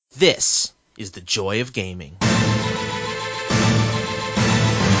This is the joy of gaming.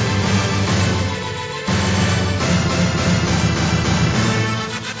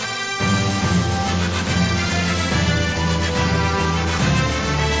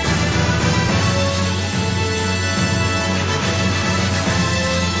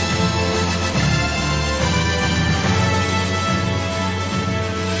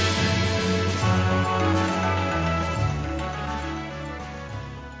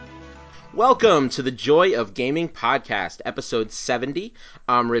 Welcome to the Joy of Gaming podcast, episode 70.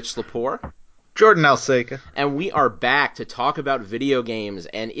 I'm Rich Lepore. Jordan Alseca. And we are back to talk about video games.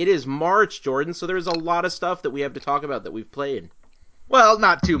 And it is March, Jordan, so there's a lot of stuff that we have to talk about that we've played. Well,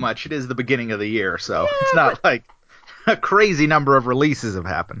 not too much. It is the beginning of the year, so it's not like a crazy number of releases have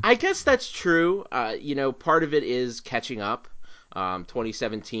happened. I guess that's true. Part of it is catching up.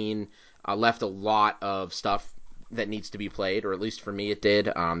 2017 left a lot of stuff that needs to be played, or at least for me it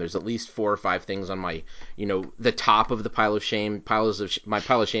did. There's at least 4 or 5 things on my, the top of the pile of shame. My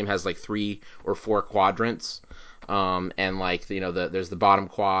pile of shame has like 3 or 4 quadrants. And there's the bottom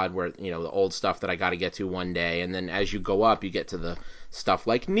quad where, the old stuff that I got to get to one day. And then as you go up, you get to the stuff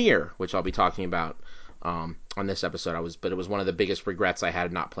like Nier, which I'll be talking about on this episode. But it was one of the biggest regrets I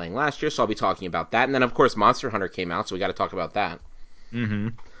had not playing last year, so I'll be talking about that. And then, of course, Monster Hunter came out, so we got to talk about that. Mm-hmm.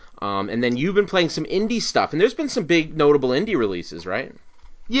 And then you've been playing some indie stuff, and there's been some big notable indie releases, right?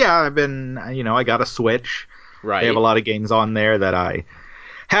 Yeah, I've been, I got a Switch. Right. They have a lot of games on there that I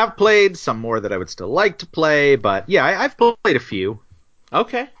have played, some more that I would still like to play, but yeah, I've played a few.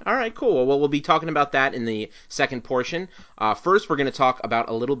 Okay, all right, cool. Well, we'll be talking about that in the second portion. First, we're going to talk about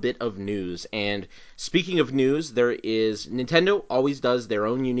a little bit of news, and speaking of news, Nintendo always does their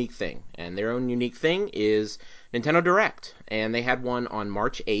own unique thing, and their own unique thing is Nintendo Direct, and they had one on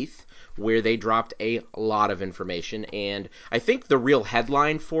March 8th where they dropped a lot of information, and I think the real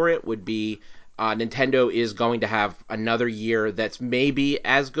headline for it would be Nintendo is going to have another year that's maybe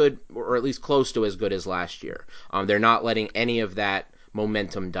as good, or at least close to as good as last year. They're not letting any of that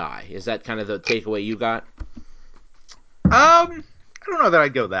momentum die. Is that kind of the takeaway you got? I don't know that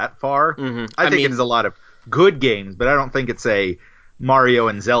I'd go that far. Mm-hmm. I think it is a lot of good games, but I don't think it's a Mario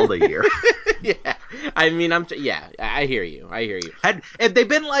and Zelda year. Yeah, I hear you. Had they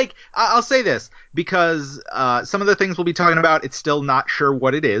been like, I'll say this, because some of the things we'll be talking about, it's still not sure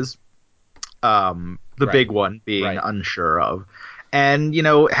what it is. The Right. big one being unsure of. And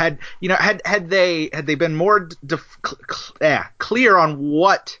had they been more clear on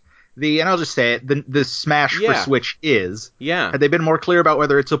what and I'll just say it, the Smash for Switch is. Yeah. Had they been more clear about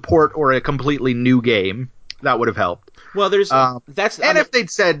whether it's a port or a completely new game, that would have helped. Well,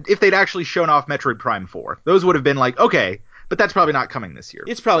 if they'd actually shown off Metroid Prime 4, those would have been like, okay, but that's probably not coming this year.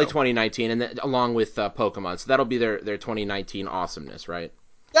 It's probably 2019, and along with Pokemon, so that'll be their 2019 awesomeness, right?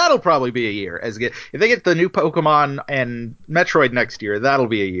 That'll probably be a year as good. If they get the new Pokemon and Metroid next year, that'll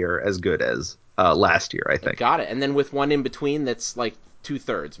be a year as good as last year, I think. Got it. And then with one in between that's like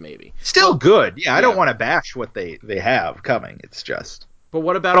 2/3 maybe. Still good. Yeah, I don't want to bash what they have coming. It's just. But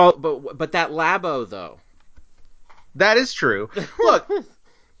what about but that Labo though? That is true. Look,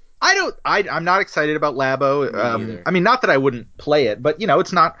 I'm not excited about Labo. I mean, not that I wouldn't play it, but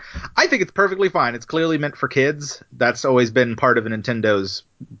it's not. I think it's perfectly fine. It's clearly meant for kids. That's always been part of Nintendo's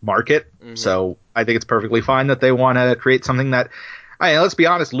market. Mm-hmm. So I think it's perfectly fine that they want to create something that, let's be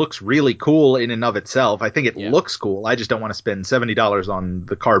honest, looks really cool in and of itself. I think it looks cool. I just don't want to spend $70 on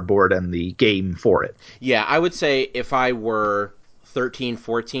the cardboard and the game for it. Yeah, I would say if I were 13,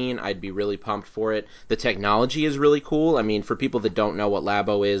 14, I'd be really pumped for it. The technology is really cool. I mean, for people that don't know what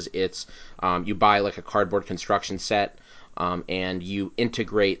Labo is, it's you buy like a cardboard construction set, and you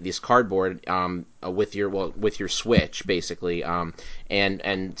integrate this cardboard with your Switch, basically.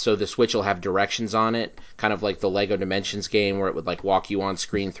 And so the Switch will have directions on it, kind of like the Lego Dimensions game, where it would like walk you on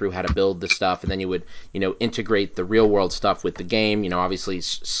screen through how to build the stuff, and then you would integrate the real world stuff with the game. Obviously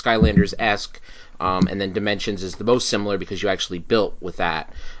Skylanders-esque. And then Dimensions is the most similar because you actually built with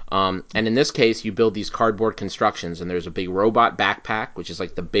that. And in this case, you build these cardboard constructions, and there's a big robot backpack, which is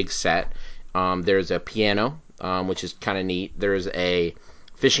like the big set. There's a piano, which is kind of neat. There's a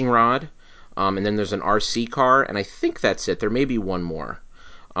fishing rod, and then there's an RC car, and I think that's it. There may be one more.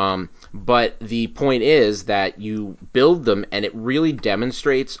 But the point is that you build them, and it really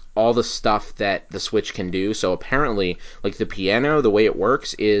demonstrates all the stuff that the Switch can do. So apparently, like the piano, the way it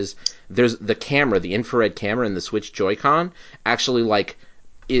works is there's the camera, the infrared camera in the Switch Joy-Con actually like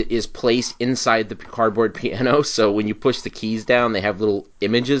is placed inside the cardboard piano. So when you push the keys down, they have little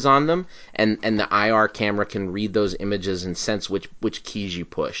images on them, and the IR camera can read those images and sense which keys you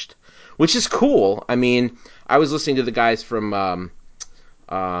pushed, which is cool. I mean, I was listening to the guys from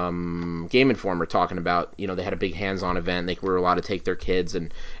Game Informer talking about, they had a big hands-on event. They were allowed to take their kids,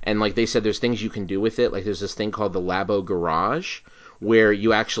 and like they said, there's things you can do with it. Like there's this thing called the Labo Garage, where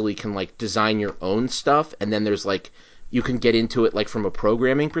you actually can like design your own stuff, and then there's like you can get into it like from a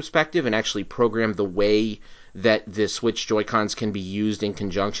programming perspective and actually program the way that the Switch Joy-Cons can be used in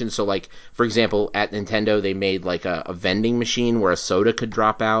conjunction. So like, for example, at Nintendo, they made like a vending machine where a soda could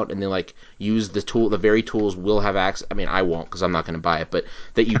drop out, and they like use the very tools we'll have access. I mean, I won't because I'm not going to buy it, but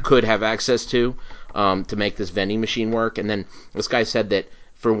that you could have access to make this vending machine work. And then this guy said that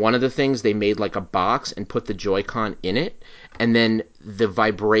for one of the things, they made like a box and put the Joy-Con in it, and then the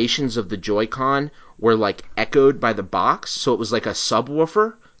vibrations of the Joy-Con were like echoed by the box, so it was like a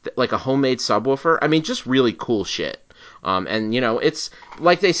subwoofer, like a homemade subwoofer. I mean, just really cool shit. And it's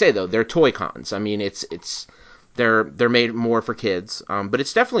like they say though, they're toy cons. I mean, they're made more for kids. But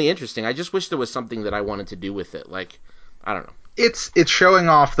it's definitely interesting. I just wish there was something that I wanted to do with it. Like, I don't know. It's showing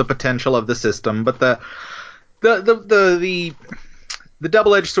off the potential of the system, but the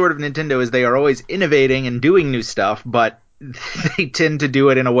double-edged sword of Nintendo is they are always innovating and doing new stuff, but they tend to do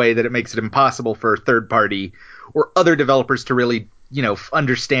it in a way that it makes it impossible for third-party or other developers to really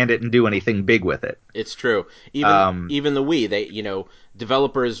understand it and do anything big with it. It's true. Even the Wii, they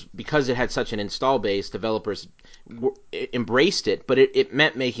developers, because it had such an install base, developers embraced it, but it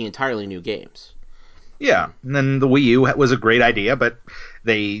meant making entirely new games. Yeah, and then the Wii U was a great idea, but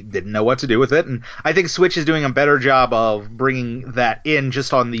they didn't know what to do with it, and I think Switch is doing a better job of bringing that in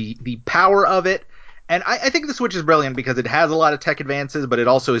just on the power of it, and I think the Switch is brilliant because it has a lot of tech advances, but it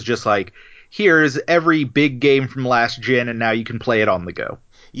also is just like, here's every big game from last gen, and now you can play it on the go.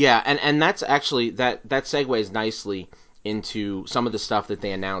 Yeah, and that's actually, that segues nicely into some of the stuff that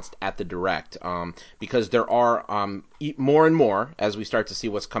they announced at the Direct, because there are more and more, as we start to see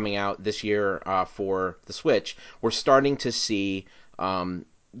what's coming out this year for the Switch, we're starting to see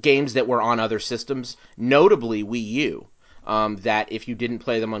games that were on other systems, notably Wii U, that if you didn't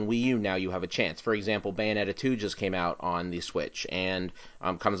play them on Wii U, now you have a chance. For example, Bayonetta 2 just came out on the Switch, and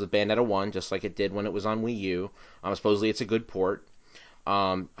comes with Bayonetta 1, just like it did when it was on Wii U. Supposedly it's a good port.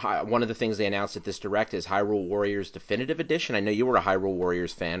 One of the things they announced at this Direct is Hyrule Warriors Definitive Edition. I know you were a Hyrule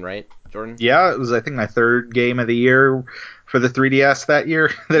Warriors fan, right, Jordan? Yeah, it was, I think, my third game of the year for the 3DS that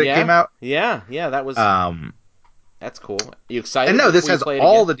year that it came out. Yeah, that was... That's cool. You excited? And no, this has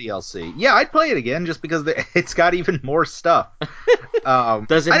all again? the DLC. Yeah, I'd play it again just because it's got even more stuff.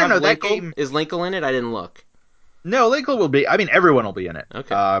 Does it I have don't know, Linkle? that game... Is Linkle in it? I didn't look. No, Linkle will be... I mean, everyone will be in it.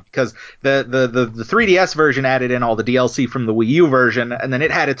 Okay. Because the 3DS version added in all the DLC from the Wii U version, and then it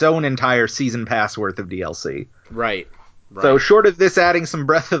had its own entire season pass worth of DLC. Right. So short of this adding some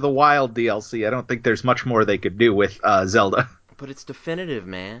Breath of the Wild DLC, I don't think there's much more they could do with Zelda. But it's definitive,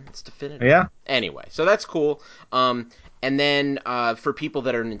 man. It's definitive. Yeah. Anyway, so that's cool. And then for people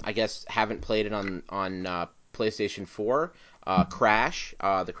that are, I guess, haven't played it on PlayStation 4, Crash,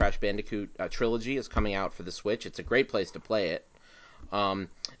 the Crash Bandicoot trilogy is coming out for the Switch. It's a great place to play it.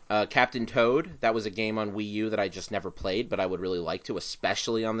 Captain Toad, that was a game on Wii U that I just never played, but I would really like to,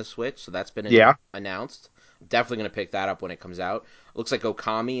 especially on the Switch. So that's been announced. Definitely going to pick that up when it comes out. Looks like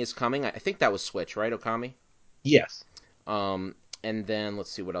Okami is coming. I think that was Switch, right, Okami? Yes. And then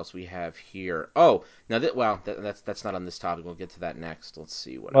let's see what else we have here. Oh, now that's not on this topic. We'll get to that next. Let's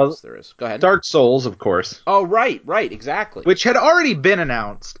see what else there is. Go ahead. Dark Souls, of course. Oh, right, exactly. Which had already been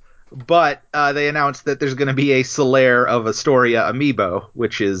announced, but they announced that there's going to be a Solaire of Astoria amiibo,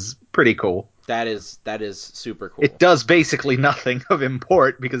 which is pretty cool. That is super cool. It does basically nothing of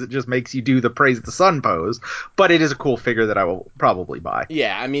import because it just makes you do the Praise the Sun pose, but it is a cool figure that I will probably buy.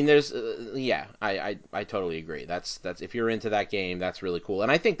 Yeah, I mean, there's I totally agree. That's if you're into that game, that's really cool,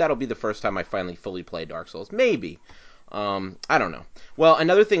 and I think that'll be the first time I finally fully play Dark Souls. Maybe, I don't know. Well,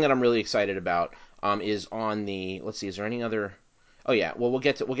 another thing that I'm really excited about is on the, let's see, is there any other? Oh yeah, well we'll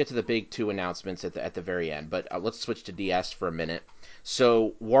get to the big two announcements at the very end, but let's switch to DS for a minute.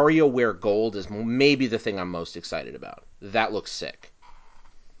 So WarioWare Gold is maybe the thing I'm most excited about. That looks sick.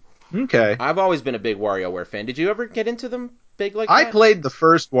 Okay. I've always been a big WarioWare fan. Did you ever get into them big like that? I played the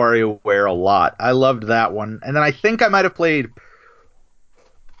first WarioWare a lot. I loved that one. And then I think I might have played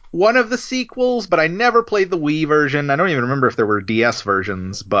one of the sequels, but I never played the Wii version. I don't even remember if there were DS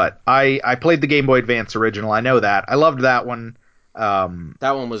versions, but I played the Game Boy Advance original. I know that. I loved that one.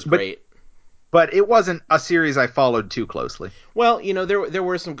 That one was great. But it wasn't a series I followed too closely. Well, there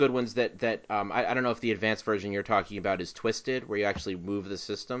were some good ones that I don't know if the advanced version you're talking about is Twisted, where you actually move the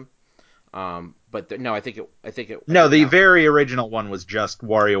system. But no, I think it. No, the very original one was just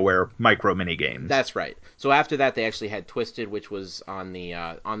WarioWare micro mini games. That's right. So after that, they actually had Twisted, which was on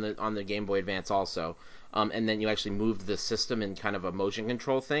the Game Boy Advance also. and then you actually moved the system in kind of a motion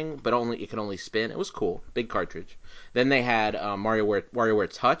control thing, but it could only spin. It was cool, big cartridge. Then they had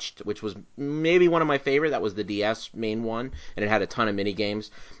WarioWare Touched, which was maybe one of my favorite. That was the DS main one, and it had a ton of mini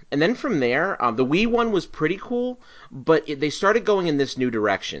games. And then from there, the Wii one was pretty cool, but they started going in this new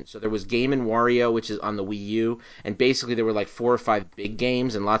direction. So there was Game & Wario, which is on the Wii U, and basically there were like 4 or 5 big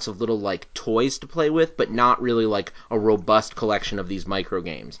games and lots of little like toys to play with, but not really like a robust collection of these micro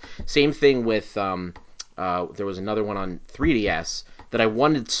games. Same thing with there was another one on 3DS that I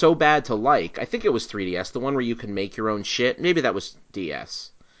wanted so bad to like. I think it was 3DS, the one where you can make your own shit. Maybe that was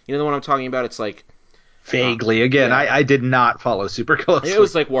DS. You know the one I'm talking about? It's like vaguely. Again, yeah. I did not follow super closely. It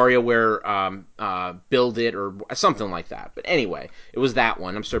was like WarioWare Build It or something like that. But anyway, it was that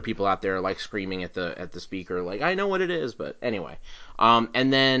one. I'm sure people out there are like screaming at the speaker, like, I know what it is. But anyway,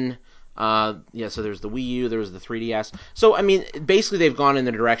 and then so there's the Wii U, there's the 3DS. So I mean, basically they've gone in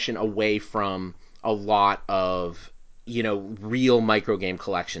the direction away from a lot of real micro game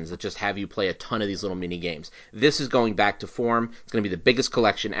collections that just have you play a ton of these little mini games. This is going back to form. It's going to be the biggest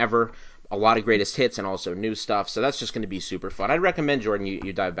collection ever. A lot of greatest hits and also new stuff. So that's just going to be super fun. I'd recommend, Jordan,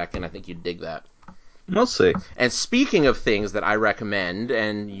 you dive back in. I think you'd dig that. We'll see. And speaking of things that I recommend,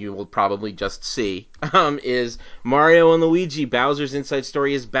 and you will probably just see, is Mario and Luigi Bowser's Inside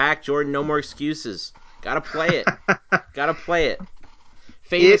Story is back. Jordan, no more excuses. Gotta play it. Gotta play it.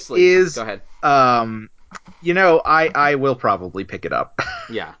 Famously. It is, go ahead. I will probably pick it up.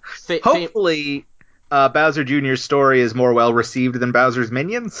 Yeah. Hopefully... Bowser Jr.'s story is more well received than Bowser's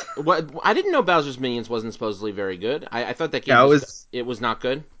Minions. What? I didn't know Bowser's Minions wasn't supposedly very good. I thought that game was not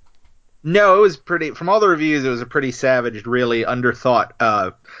good. No, it was pretty. From all the reviews, it was a pretty savage, really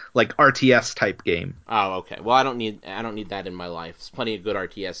underthought, like RTS type game. Oh, okay. Well, I don't need that in my life. There's plenty of good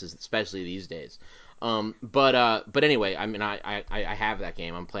RTSs, especially these days. But anyway, I mean, I have that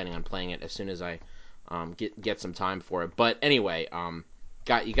game. I'm planning on playing it as soon as I get some time for it. But anyway,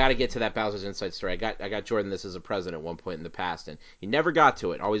 you got to get to that Bowser's Inside Story. I got Jordan this as a present at one point in the past, and he never got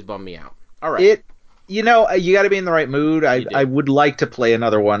to it. Always bummed me out. All right. You got to be in the right mood. I would like to play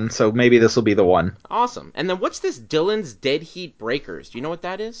another one, so maybe this will be the one. Awesome. And then what's this Dylan's Dead Heat Breakers? Do you know what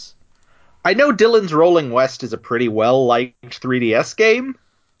that is? I know Dylan's Rolling West is a pretty well-liked 3DS game.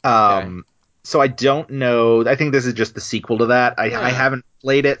 Okay. So I don't know. I think this is just the sequel to that. I haven't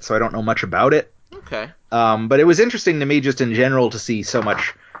played it, so I don't know much about it. Okay. But it was interesting to me just in general to see so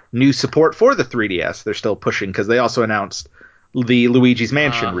much new support for the 3DS. They're still pushing because they also announced the Luigi's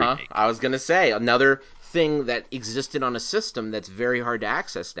Mansion remake. I was going to say, another thing that existed on a system that's very hard to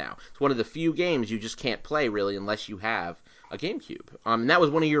access now. It's one of the few games you just can't play, really, unless you have a GameCube. And that was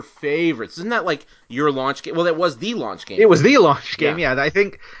one of your favorites. Isn't that like your launch game? Well, that was the launch game. It was the launch game, yeah. I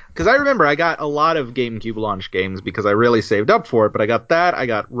think, because I remember I got a lot of GameCube launch games because I really saved up for it, but I got that, I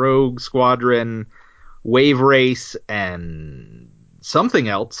got Rogue Squadron, Wave Race, and something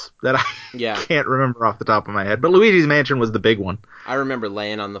else that I can't remember off the top of my head. But Luigi's Mansion was the big one. I remember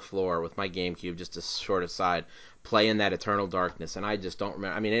laying on the floor with my GameCube, just a short aside, playing that Eternal Darkness, and I just don't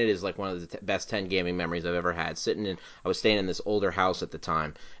remember. I mean, it is like one of the best 10 gaming memories I've ever had. I was staying in this older house at the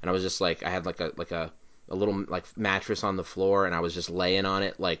time, and I was just like, I had like a little like mattress on the floor, and I was just laying on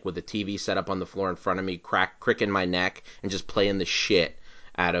it, like with the TV set up on the floor in front of me, cricking my neck, and just playing the shit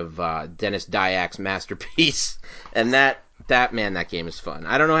out of Dennis Dyak's masterpiece. And that game is fun.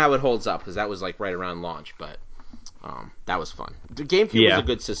 I don't know how it holds up because that was like right around launch, but that was fun. The GameCube was a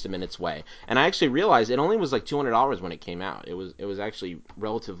good system in its way, and I actually realized it only was like $200 when it came out. It was actually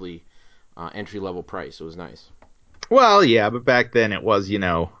relatively entry level price. It was nice. Well, yeah, but back then it was,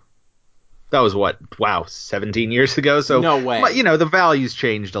 that was 17 years ago. So no way. The values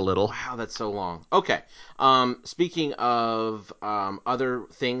changed a little. Wow, that's so long. Okay. Speaking of other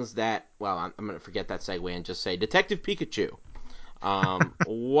things that, I'm going to forget that segue and just say Detective Pikachu.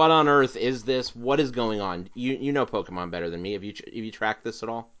 What on earth is this? What is going on? You know Pokemon better than me. Have you tracked this at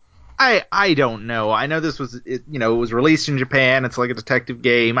all? I don't know. I know this was it was released in Japan. It's like a detective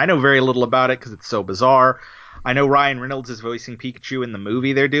game. I know very little about it because it's so bizarre. I know Ryan Reynolds is voicing Pikachu in the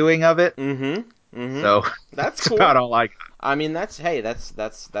movie they're doing of it. Mm-hmm. So that's cool. about all I got. I mean, that's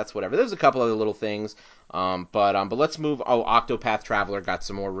whatever. There's a couple other little things, but let's move. Oh, Octopath Traveler got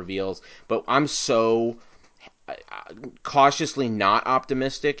some more reveals, but I'm so cautiously not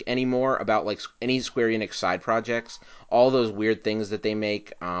optimistic anymore about like any Square Enix side projects. All those weird things that they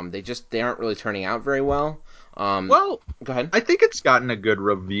make, they aren't really turning out very well. Well, go ahead. I think it's gotten a good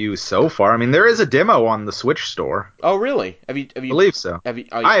review so far. I mean, there is a demo on the Switch store. Oh, really? Have you? I believe so. Have you?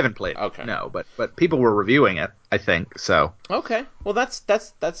 I haven't played it. Okay. No, but people were reviewing it, I think, so. Okay. Well, that's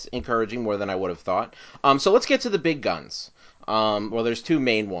encouraging more than I would have thought. So let's get to the big guns. Well, there's two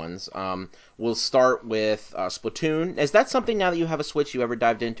main ones. We'll start with Splatoon. Is that something now that you have a Switch you ever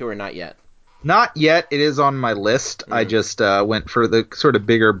dived into, or not yet? Not yet. It is on my list. I just went for the sort of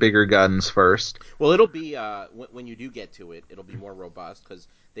bigger guns first. Well, it'll be when you do get to it, it'll be more robust because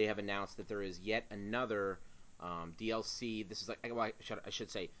they have announced that there is yet another DLC. This is like, well, I should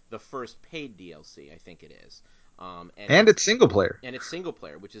say the first paid DLC. I think it is. And it's single player. And it's single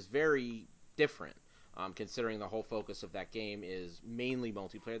player, which is very different. Considering the whole focus of that game is mainly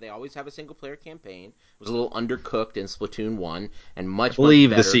multiplayer. They always have a single player campaign. It was a little undercooked in Splatoon 1 and much better.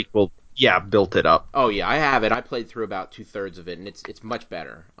 The sequel built it up. Oh yeah, I have it. I played through about 2/3 of it, and it's much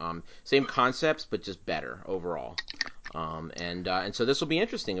better. Same concepts, but just better overall. And so this will be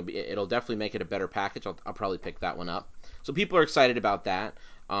interesting. It'll definitely make it a better package. I'll probably pick that one up. So people are excited about that.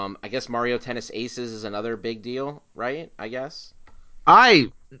 I guess Mario Tennis Aces is another big deal, right? I guess.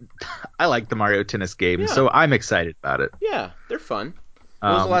 I like the Mario Tennis games, so I'm excited about it. Yeah, they're fun.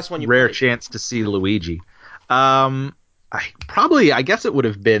 What was the last one you rare played? Chance to see Luigi. I guess it would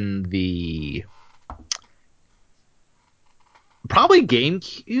have been probably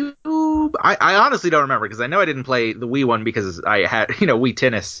GameCube. I honestly don't remember because I know I didn't play the Wii one because I had Wii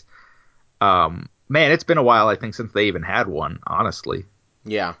Tennis. Man, it's been a while I think since they even had one. Honestly.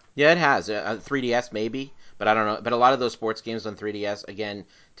 Yeah, it has 3DS maybe, but I don't know. But a lot of those sports games on 3DS, again,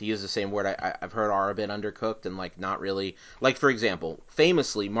 to use the same word, I've heard are a bit undercooked and like not really. Like for example,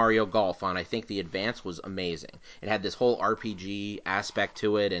 famously Mario Golf on I think the Advance was amazing. It had this whole RPG aspect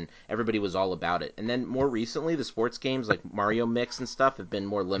to it, and everybody was all about it. And then more recently, the sports games like Mario Mix and stuff have been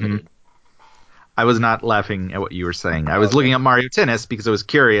more limited. I was not laughing at what you were saying. I was looking at Mario Tennis because I was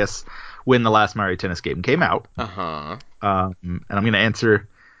curious when the last Mario Tennis game came out. And I'm going to answer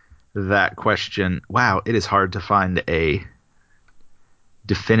that question. Wow, it is hard to find a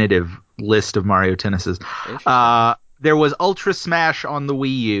definitive list of Mario Tennises. There was Ultra Smash on the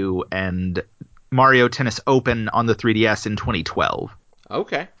Wii U and Mario Tennis Open on the 3DS in 2012.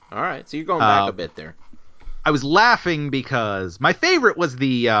 Okay, all right. So you're going back a bit there. I was laughing because my favorite was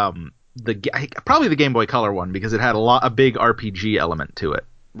probably the Game Boy Color one because it had a big RPG element to it.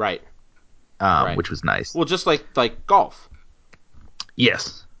 Right. Which was nice. Well, just like golf.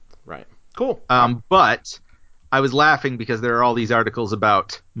 Yes. Right. Cool. But I was laughing because there are all these articles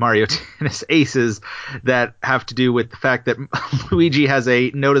about Mario Tennis Aces that have to do with the fact that Luigi has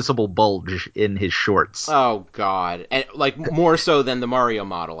a noticeable bulge in his shorts. Oh, God. And like more so than the Mario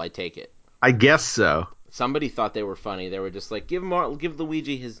model, I take it. I guess so. Somebody thought they were funny. They were just like, give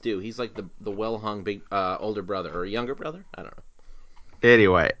Luigi his due. He's like the well-hung big older brother or younger brother. I don't know.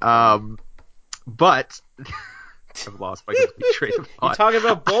 Anyway, but I've lost my complete train of thought. You're talking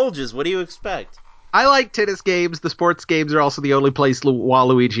about bulges. What do you expect? I like tennis games. The sports games are also the only place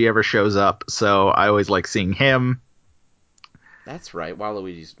Waluigi ever shows up, so I always like seeing him. That's right.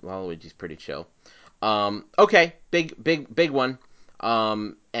 Waluigi's pretty chill. Okay, big one.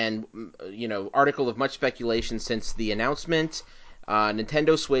 And article of much speculation since the announcement.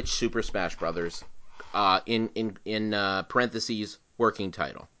 Nintendo Switch Super Smash Brothers. In parentheses working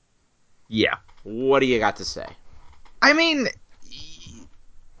title. Yeah. What do you got to say? I mean,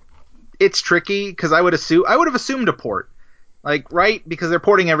 it's tricky because I would have assumed a port, right? Because they're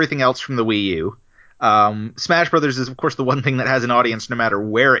porting everything else from the Wii U. Smash Brothers is of course the one thing that has an audience no matter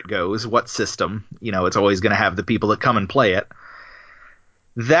where it goes, what system. It's always going to have the people that come and play it.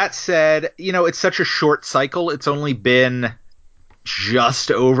 That said, it's such a short cycle. It's only been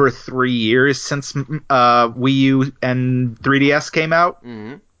just over 3 years since Wii U and 3DS came out.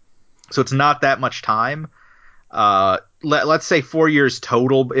 Mm-hmm. So it's not that much time. Let's say 4 years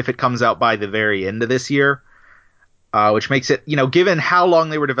total if it comes out by the very end of this year, which makes it, given how long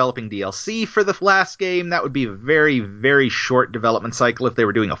they were developing DLC for the last game, that would be a very, very short development cycle if they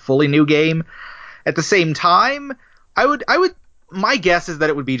were doing a fully new game. At the same time, my guess is that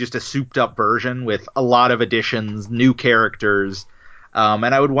it would be just a souped up version with a lot of additions, new characters. And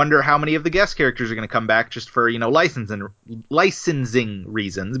I would wonder how many of the guest characters are going to come back just for, licensing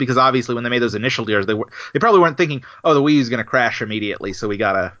reasons, because obviously when they made those initial deals, they probably weren't thinking, oh, the Wii is going to crash immediately, so we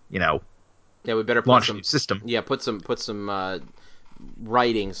got to, we better launch a new system. Yeah, put some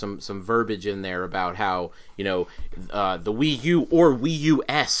writing, some verbiage in there about how, the Wii U or Wii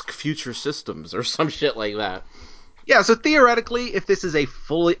U-esque future systems or some shit like that. Yeah, so theoretically, if this is a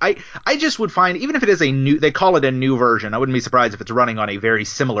fully... I just would find, even if it is they call it a new version, I wouldn't be surprised if it's running on a very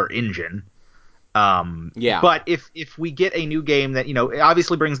similar engine. But if we get a new game that, it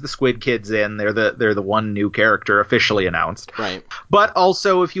obviously brings the Squid Kids in, they're the one new character officially announced. Right. But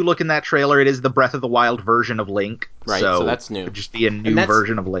also, if you look in that trailer, it is the Breath of the Wild version of Link. Right, so So that's it new. would just be a And new that's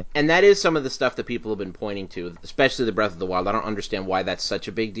version of Link. and that is some of the stuff that people have been pointing to, especially the Breath of the Wild. I don't understand why that's such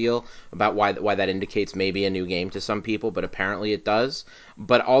a big deal about why that indicates maybe a new game to some people, but apparently it does.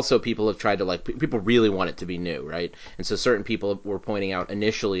 But also people have tried to people really want it to be new, right? And so certain people were pointing out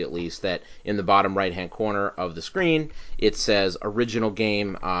initially at least that in the bottom right hand corner of the screen it says original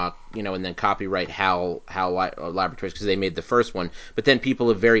game, and then copyright HAL Laboratories because they made the first one. But then people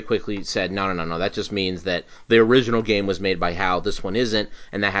have very quickly said no, that just means that the original game was made by HAL, this one isn't,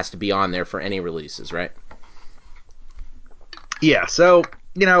 and that has to be on there for any releases, right? Yeah, so,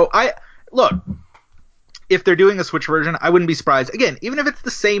 I look, if they're doing a Switch version, I wouldn't be surprised. Again, even if it's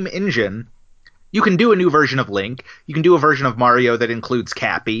the same engine, you can do a new version of Link. You can do a version of Mario that includes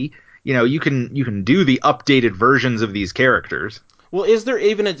Cappy. You can do the updated versions of these characters. Well, is there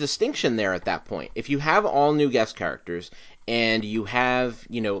even a distinction there at that point? If you have all new guest characters and you have,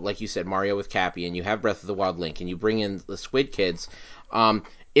 like you said, Mario with Cappy, and you have Breath of the Wild Link, and you bring in the Squid Kids,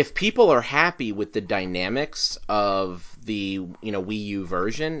 if people are happy with the dynamics of the Wii U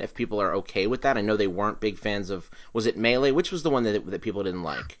version, if people are okay with that, I know they weren't big fans of, was it Melee? Which was the one that people didn't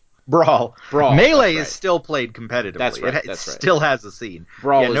like? Brawl. Brawl. That's Melee is right. still played competitively. That's right. It That's right. still has a scene.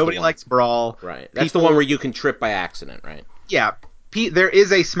 Brawl Yeah, is the nobody one. likes Brawl. Right. That's the one where you can trip by accident, right? Yeah. There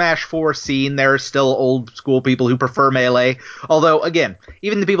is a Smash 4 scene. There are still old school people who prefer Melee. Although, again,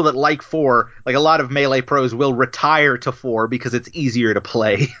 even the people that like 4, like a lot of Melee pros will retire to 4 because it's easier to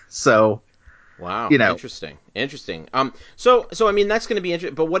play. So, Wow, you know. interesting. So I mean that's going to be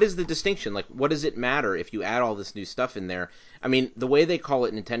interesting. But what is the distinction? Like, what does it matter if you add all this new stuff in there? I mean, the way they call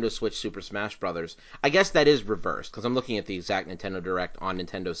it Nintendo Switch Super Smash Brothers, I guess that is reversed because I'm looking at the exact Nintendo Direct on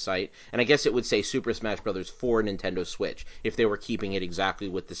Nintendo's site, and I guess it would say Super Smash Brothers for Nintendo Switch if they were keeping it exactly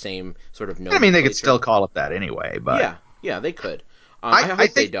with the same sort of I mean, they could nomenclature. still call it that anyway, but Yeah, they could. I I hope they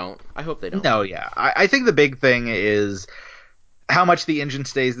think don't. I hope they don't. no, yeah. I think the big thing is how much the engine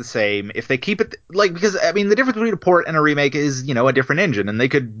stays the same. If they keep it because I mean the difference between a port and a remake is a different engine, and they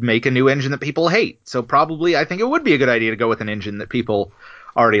could make a new engine that people hate. So probably I think it would be a good idea to go with an engine that people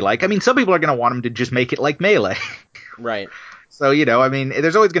already like. I mean, some people are going to want them to just make it like Melee. Right. So I mean,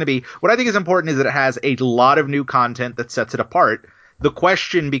 there's always going to be what I think is important is that it has a lot of new content that sets it apart. The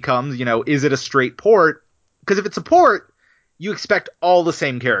question becomes, is it a straight port? Because if it's a port, you expect all the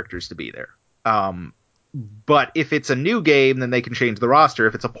same characters to be there. But if it's a new game, then they can change the roster.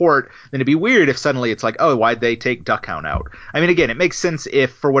 If it's a port, then it'd be weird if suddenly it's like, oh, why'd they take Duckhound out? I mean, again, it makes sense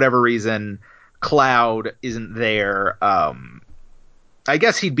if, for whatever reason, Cloud isn't there. I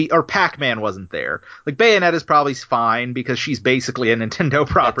guess he'd be, or Pac-Man wasn't there. Like, Bayonetta's probably fine because she's basically a Nintendo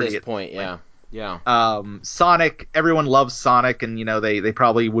property. At this point, yeah. Yeah. Sonic, everyone loves Sonic, and, they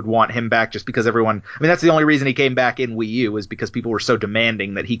probably would want him back just because everyone, I mean, that's the only reason he came back in Wii U is because people were so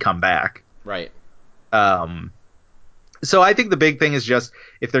demanding that he come back. Right. So I think the big thing is just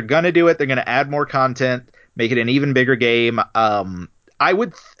if they're gonna do it, they're gonna add more content, make it an even bigger game.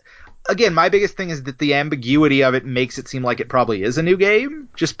 Again, my biggest thing is that the ambiguity of it makes it seem like it probably is a new game,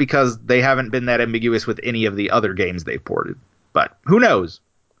 just because they haven't been that ambiguous with any of the other games they've ported. But who knows?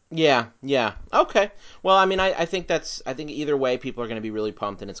 Yeah. Okay. Well, I mean, I think either way, people are going to be really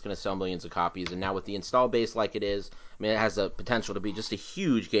pumped, and it's going to sell millions of copies. And now with the install base like it is, I mean, it has the potential to be just a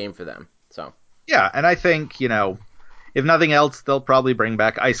huge game for them. So. Yeah, and I think if nothing else, they'll probably bring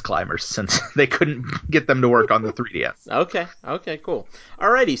back Ice Climbers since they couldn't get them to work on the 3DS. Okay, cool.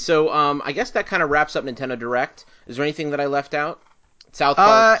 Alrighty, so I guess that kind of wraps up Nintendo Direct. Is there anything that I left out? South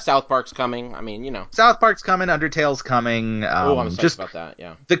Park's coming. I mean, South Park's coming, Undertale's coming. I'm excited just about that.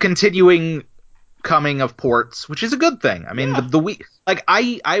 Yeah. the continuing coming of ports, which is a good thing. I mean, Yeah. the Wii, like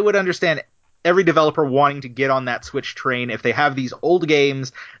I would understand every developer wanting to get on that Switch train if they have these old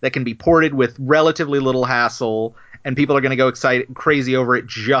games that can be ported with relatively little hassle, and people are going to go crazy over it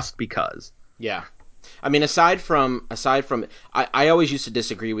just because. Yeah. I mean, aside from, I always used to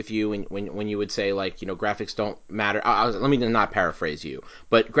disagree with you when you would say graphics don't matter. Let me not paraphrase you,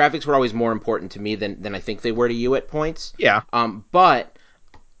 but graphics were always more important to me than I think they were to you at points. Yeah. But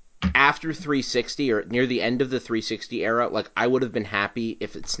after 360 or near the end of the 360 era, I would have been happy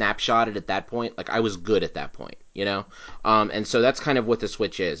if it snapshotted at that point. I was good at that point, and so that's kind of what the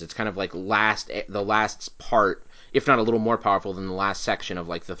Switch is. It's kind of like the last part, if not a little more powerful than the last section of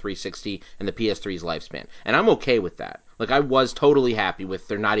the 360 and the PS3's lifespan. And I'm okay with that. I was totally happy with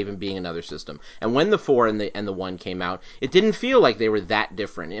there not even being another system. And when the 4 and the 1 came out, it didn't feel like they were that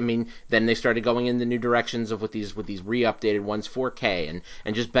different. I mean, then they started going in the new directions of with these re-updated ones, 4K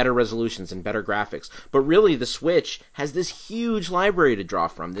and just better resolutions and better graphics. But really the Switch has this huge library to draw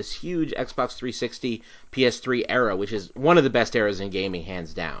from, this huge Xbox 360 PS3 era, which is one of the best eras in gaming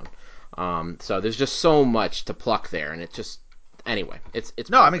hands down. So there's just so much to pluck there, and it just anyway, it's no,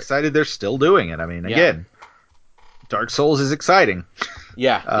 perfect. I'm excited they're still doing it. I mean, Yeah. again, Dark Souls is exciting.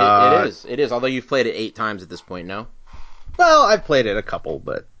 Yeah, it is. It is. Although you've played it 8 times at this point, no? Well, I've played it a couple,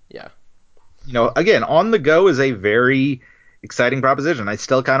 but Yeah. Again, on the go is a very exciting proposition. I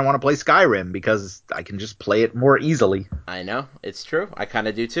still kind of want to play Skyrim because I can just play it more easily. I know, it's true. I kind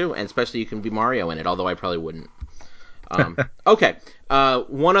of do too, and especially you can be Mario in it, although I probably wouldn't. Okay,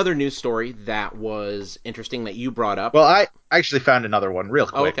 one other news story that was interesting that you brought up. Well, I actually found another one real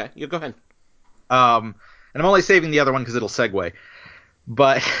quick. Oh, okay. You go ahead. And I'm only saving the other one because it'll segue.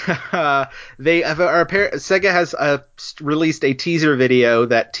 But Sega has released a teaser video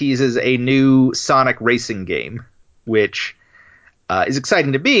that teases a new Sonic racing game, which is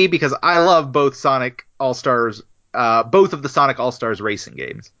exciting to me because I love both Sonic All-Stars, both of the Sonic All-Stars racing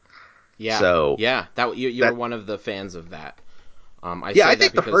games. Yeah. So yeah, you're one of the fans of that. I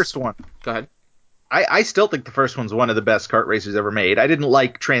think the first one. Go ahead. I still think the first one's one of the best kart racers ever made. I didn't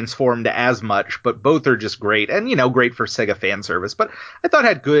like Transformed as much, but both are just great, and great for Sega fan service. But I thought it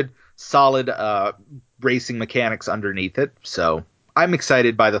had good, solid racing mechanics underneath it. So I'm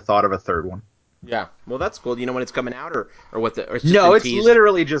excited by the thought of a third one. Yeah, well, that's cool. Do you know when it's coming out, or what? Or it's just teased?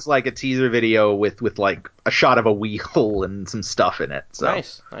 Literally just like a teaser video with like a shot of a wheel and some stuff in it. So.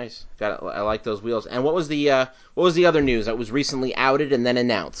 Nice. I like those wheels. And what was the other news that was recently outed and then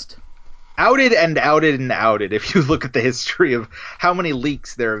announced? Outed and outed and outed, if you look at the history of how many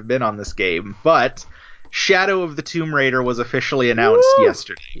leaks there have been on this game. But Shadow of the Tomb Raider was officially announced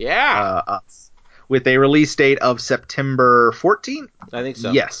yesterday. Yeah. With a release date of September 14th? I think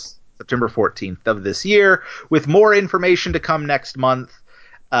so. Yes, September 14th of this year, with more information to come next month,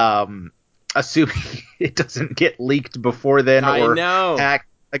 assuming it doesn't get leaked before then or hacked.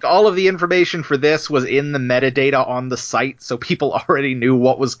 Like, all of the information for this was in the metadata on the site, so people already knew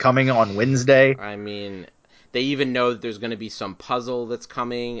what was coming on Wednesday. I mean, they even know that there's going to be some puzzle that's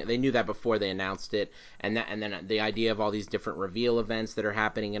coming. They knew that before they announced it. And then the idea of all these different reveal events that are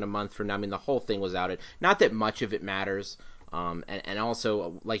happening in a month from now. I mean, the whole thing was outed. Not that much of it matters. And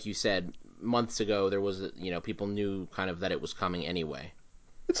also, like you said, months ago, there was, people knew kind of that it was coming anyway.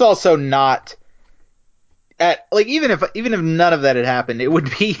 It's also not... even if none of that had happened, it would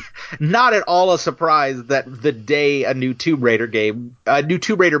be not at all a surprise that the day a new Tomb Raider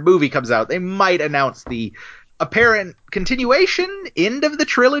movie comes out, they might announce the apparent continuation, end of the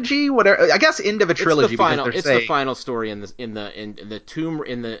trilogy, whatever. I guess end of a trilogy. It's the final story in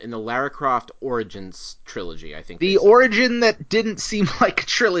the Lara Croft Origins trilogy. I think the origin that didn't seem like a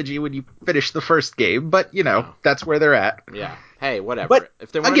trilogy when you finish the first game, but that's where they're at. Yeah. Hey, whatever. But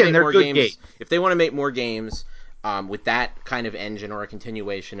if they want to make more games, if they want to make more games with that kind of engine or a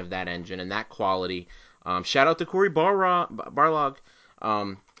continuation of that engine and that quality, shout out to Cory Barlog.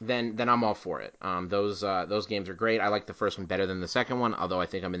 Then I'm all for it. Those games are great. I like the first one better than the second one, although I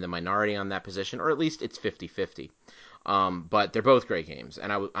think I'm in the minority on that position, or at least it's 50-50. But they're both great games,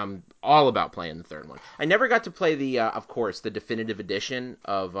 and I'm all about playing the third one. I never got to play of course, the definitive edition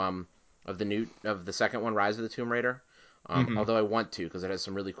of the second one, Rise of the Tomb Raider. Although I want to, because it has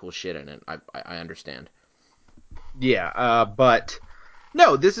some really cool shit in it. I understand. Yeah, but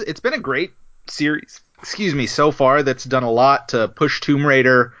no, it's been a great series. So far, that's done a lot to push Tomb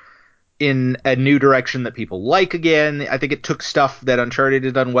Raider in a new direction that people like again. I think it took stuff that Uncharted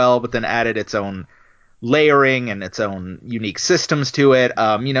had done well, but then added its own layering and its own unique systems to it.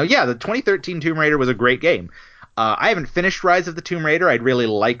 The 2013 Tomb Raider was a great game. I haven't finished Rise of the Tomb Raider. I'd really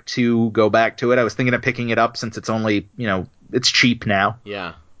like to go back to it. I was thinking of picking it up since it's only, it's cheap now.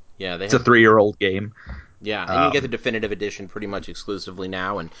 Yeah. It's a 3-year-old game. Yeah, and you get the definitive edition pretty much exclusively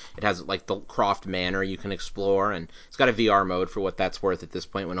now, and it has like the Croft Manor you can explore, and it's got a VR mode for what that's worth at this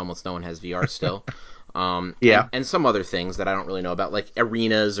point when almost no one has VR still. And some other things that I don't really know about, like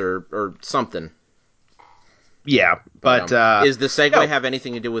arenas or something. Yeah, but does the segue have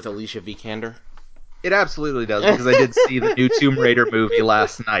anything to do with Alicia Vikander? It absolutely does, because I did see the new Tomb Raider movie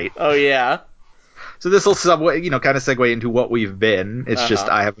last night. Oh, yeah? So this will kind of segue into what we've been. It's just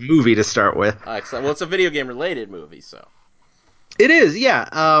I have a movie to start with. Excellent. Well, it's a video game-related movie, so... It is,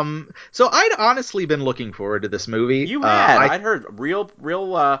 yeah. So I'd honestly been looking forward to this movie. You had. I'd heard real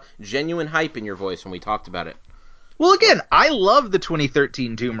genuine hype in your voice when we talked about it. Well, again, I love the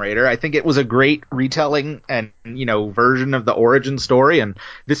 2013 Tomb Raider. I think it was a great retelling and, version of the origin story. And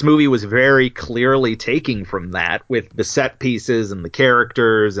this movie was very clearly taking from that with the set pieces and the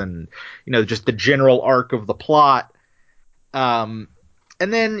characters and, just the general arc of the plot. And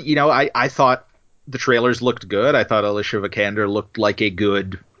then, I thought the trailers looked good. I thought Alicia Vikander looked like a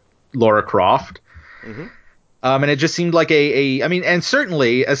good Lara Croft. Mm-hmm. And it just seemed like I mean, and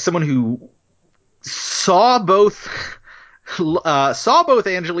certainly as someone who saw both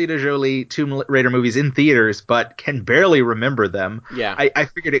Angelina Jolie Tomb Raider movies in theaters, but can barely remember them. Yeah. I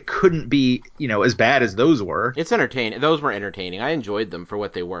figured it couldn't be, as bad as those were. It's entertaining. Those were entertaining. I enjoyed them for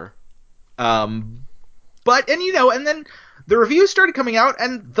what they were. But and then the reviews started coming out,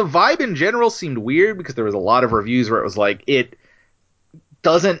 and the vibe in general seemed weird because there was a lot of reviews where it was like it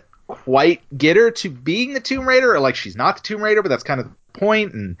doesn't quite get her to being the Tomb Raider, or like she's not the Tomb Raider, but that's kind of the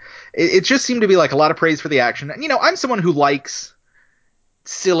point. And it just seemed to be like a lot of praise for the action. And I'm someone who likes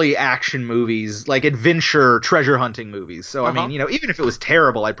silly action movies, like adventure treasure hunting movies. So I mean, even if it was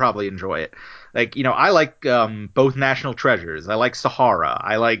terrible, I'd probably enjoy it. Like, I like both National Treasures. I like Sahara.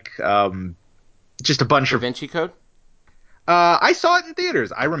 I like just a bunch Da Vinci Code? I saw it in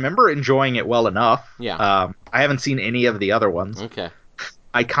theaters. I remember enjoying it well enough. Yeah. I haven't seen any of the other ones. Okay.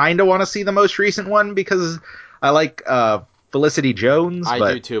 I kind of want to see the most recent one because I like Felicity Jones.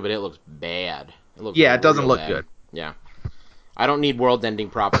 I do too, but it looks bad. It doesn't look good. Yeah. I don't need world-ending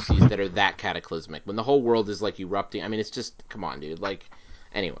prophecies that are that cataclysmic. When the whole world is like erupting, I mean, it's just, come on, dude. Like,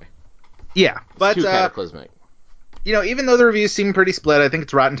 anyway. Yeah, but it's too cataclysmic. Even though the reviews seem pretty split, I think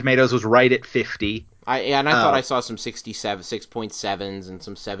it's Rotten Tomatoes was right at 50. I thought I saw some 6.7s and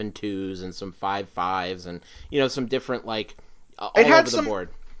some 7.2s and some 5.5s and some different all over the board.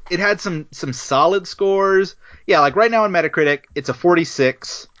 It had some solid scores. Yeah, like right now on Metacritic, it's a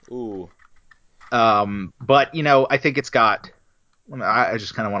 46. Ooh. But I think it's got. I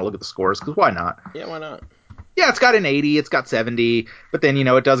just kind of want to look at the scores because why not? Yeah, why not? Yeah, it's got an 80, it's got 70, but then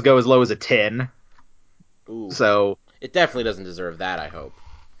it does go as low as a 10. Ooh. So it definitely doesn't deserve that, I hope.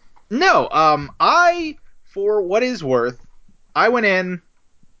 No, for what is worth, I went in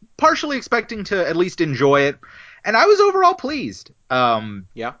partially expecting to at least enjoy it, and I was overall pleased.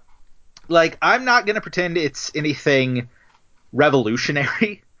 Yeah. Like, I'm not going to pretend it's anything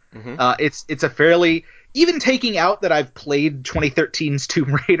revolutionary. Mm-hmm. It's a fairly, even taking out that I've played 2013's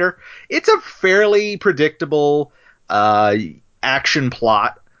Tomb Raider, it's a fairly predictable action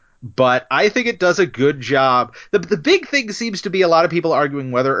plot. But I think it does a good job. The big thing seems to be a lot of people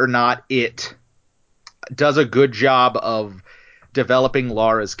arguing whether or not it does a good job of developing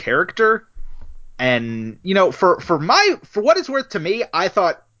Lara's character. And, for what it's worth to me, I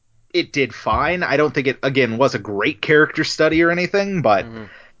thought it did fine. I don't think it, again, was a great character study or anything, but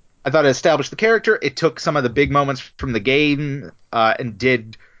I thought it established the character. It took some of the big moments from the game and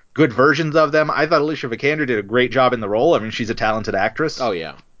did good versions of them. I thought Alicia Vikander did a great job in the role. I mean, she's a talented actress. Oh,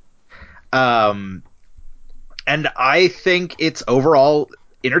 yeah. And I think it's overall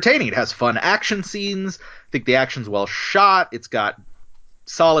entertaining. It has fun action scenes. I think the action's well shot. It's got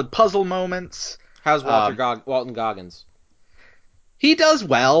solid puzzle moments. How's Walton Goggins? He does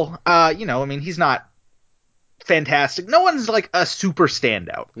well. I mean, he's not fantastic. No one's like a super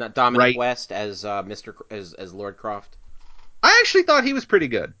standout. Not Dominic West as as Lord Croft. I actually thought he was pretty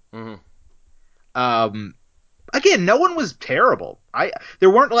good. Mm-hmm. Again, no one was terrible. There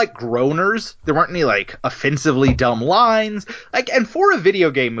weren't like groaners. There weren't any like offensively dumb lines. And for a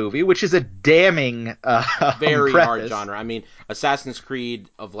video game movie, which is a damning very preface, hard genre. I mean, Assassin's Creed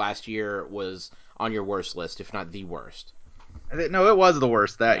of last year was on your worst list, if not the worst. No, it was the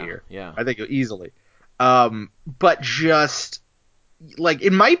worst that year. Yeah, I think easily. But just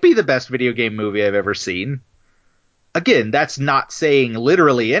it might be the best video game movie I've ever seen. Again, that's not saying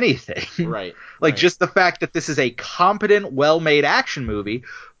literally anything. Right. Just the fact that this is a competent, well-made action movie,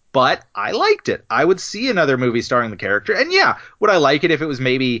 but I liked it. I would see another movie starring the character. And yeah, would I like it if it was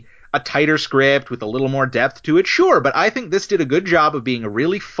maybe a tighter script with a little more depth to it? Sure, but I think this did a good job of being a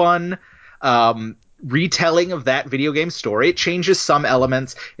really fun retelling of that video game story. It changes some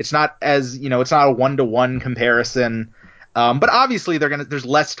elements. It's not as, it's not a one-to-one comparison. But obviously there's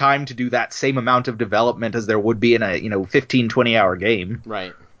less time to do that same amount of development as there would be in a 15, 20-hour game.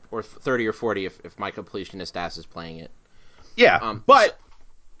 Right. Or 30 or 40 if my completionist ass is playing it. Yeah.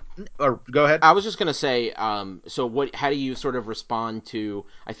 Go ahead. I was just going to say, so how do you sort of respond to,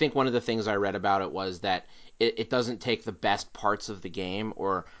 I think one of the things I read about it was that it doesn't take the best parts of the game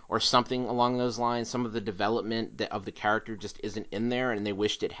or something along those lines. Some of the development of the character just isn't in there and they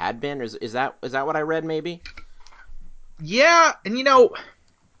wished it had been. Is that what I read maybe? Yeah, and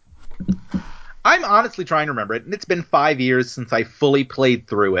I'm honestly trying to remember it, and it's been 5 years since I fully played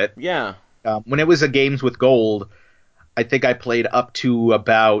through it. Yeah. When it was a Games with Gold, I think I played up to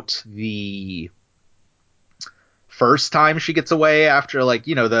about the first time she gets away after,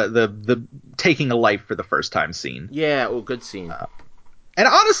 the taking a life for the first time scene. Yeah, good scene. And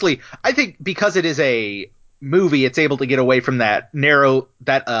honestly, I think because it is a movie, it's able to get away from that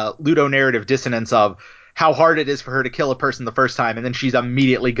ludonarrative dissonance of how hard it is for her to kill a person the first time, and then she's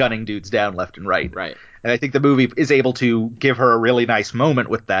immediately gunning dudes down left and right. Right. And I think the movie is able to give her a really nice moment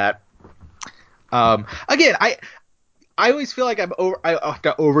with that. Again, I always feel like I have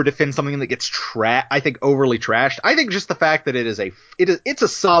to over defend something that gets overly trashed. I think just the fact that it's a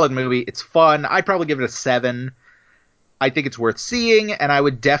solid movie. It's fun. I'd probably give it a 7. I think it's worth seeing, and I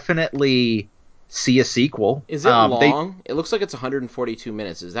would definitely see a sequel. Is it long? It looks like it's 142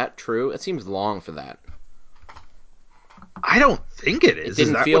 minutes. Is that true? It seems long for that. I don't think it is. It didn't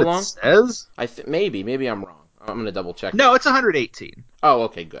is that feel what long? It says? Maybe I'm wrong. I'm gonna double check. No, it's 118. Oh,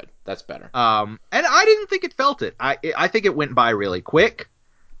 okay, good. That's better. And I didn't think it felt it. I think it went by really quick.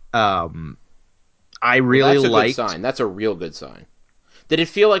 I really liked. That's a good sign. That's a real good sign. Did it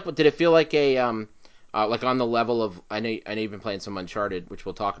feel like a like on the level of I know you've been playing some Uncharted, which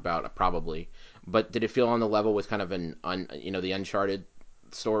we'll talk about probably, but did it feel on the level with kind of the Uncharted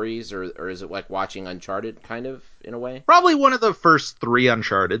stories, or is it like watching Uncharted kind of in a way? Probably one of the first 3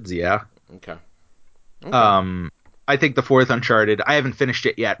 Uncharteds, yeah. Okay. I think the 4th Uncharted, I haven't finished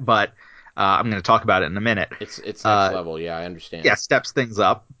it yet, but I'm going to talk about it in a minute. It's next level, yeah, I understand. Yeah, steps things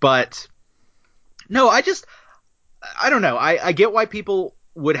up, but no, I don't know. I get why people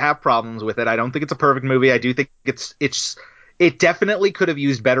would have problems with it. I don't think it's a perfect movie. I do think it definitely could have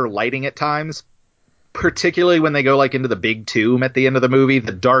used better lighting at times, particularly when they go like into the big tomb at the end of the movie.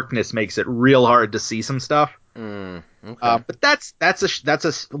 The darkness makes it real hard to see some stuff. Okay. But that's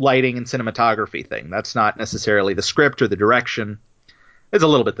a lighting and cinematography thing. That's not necessarily the script or the direction. It's a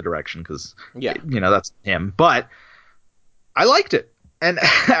little bit the direction because that's him. But I liked it, and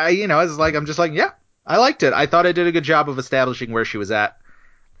I'm just like, yeah, I liked it. I thought I did a good job of establishing where she was at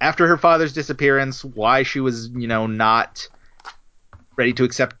after her father's disappearance, why she was not ready to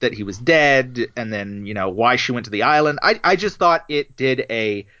accept that he was dead, and then why she went to the island. I just thought it did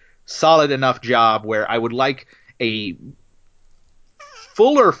a solid enough job where I would like a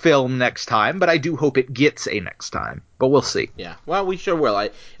fuller film next time, but I do hope it gets a next time. But we'll see. Yeah, well, we sure will.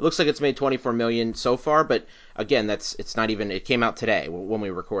 It looks like it's made 24 million so far, but again, it's not even. It came out today when we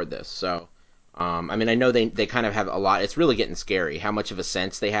record this, so. I mean, I know they kind of have a lot. It's really getting scary how much of a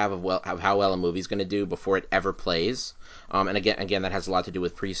sense they have of how well a movie's going to do before it ever plays. And again, that has a lot to do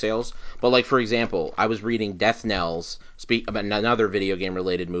with pre-sales. But like for example, I was reading Death Knell's about another video game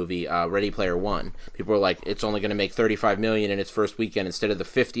related movie, Ready Player One. People were like, it's only going to make 35 million in its first weekend instead of the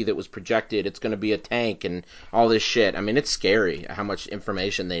 50 that was projected. It's going to be a tank and all this shit. I mean, it's scary how much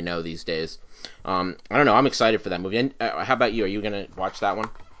information they know these days. I don't know. I'm excited for that movie. And how about you? Are you going to watch that one?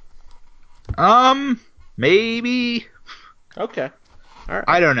 Maybe. Okay. All right.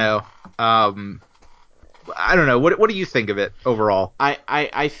 I don't know. I don't know. What do you think of it overall?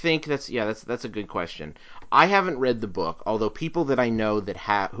 I think that's a good question. I haven't read the book, although people that I know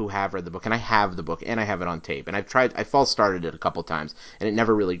who have read the book, and I have the book and I have it on tape, and I false started it a couple times, and it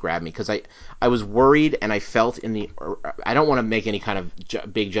never really grabbed me because I was worried, and I felt I don't want to make any kind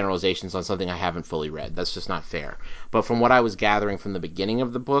of big generalizations on something I haven't fully read. That's just not fair. But from what I was gathering from the beginning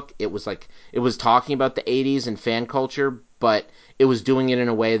of the book, it was talking about the 80s and fan culture, but it was doing it in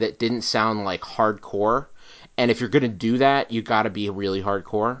a way that didn't sound like hardcore. And if you're going to do that, you got to be really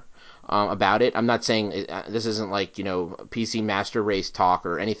hardcore about it. I'm not saying this isn't like, PC Master Race talk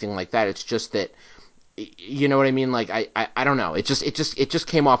or anything like that. It's just that, you know what I mean? Like, I don't know. It just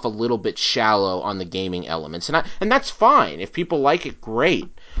came off a little bit shallow on the gaming elements. And that's fine. If people like it, great.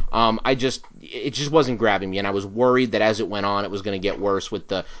 It just wasn't grabbing me, and I was worried that as it went on, it was going to get worse with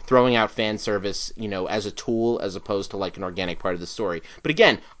the throwing out fan service, as a tool as opposed to like an organic part of the story. But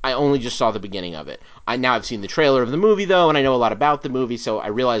again, I only just saw the beginning of it. I've seen the trailer of the movie though, and I know a lot about the movie, so I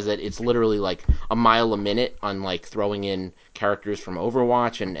realize that it's literally like a mile a minute on like throwing in characters from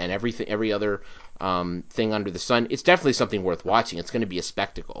Overwatch and every other thing under the sun. It's definitely something worth watching. It's going to be a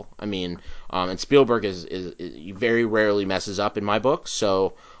spectacle. I mean, and Spielberg is very rarely messes up in my book,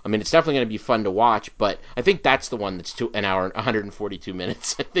 so I mean, it's definitely going to be fun to watch. But I think that's the one that's an hour and 142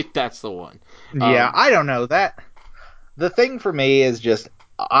 minutes. I think that's the one. Yeah, I don't know that. The thing for me is just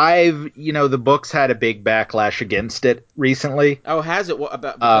the book's had a big backlash against it recently. Oh, has it? What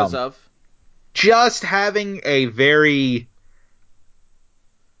about because of? Just having a very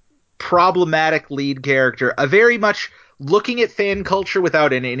problematic lead character, a very much looking at fan culture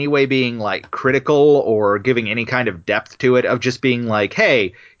without in any way being like critical or giving any kind of depth to it, of just being like,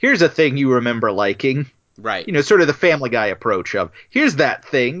 hey, here's a thing you remember liking. Right. Sort of the Family Guy approach of, here's that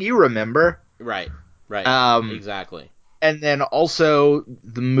thing you remember. Right. Exactly. And then also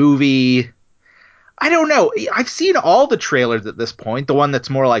the movie, I don't know. I've seen all the trailers at this point. The one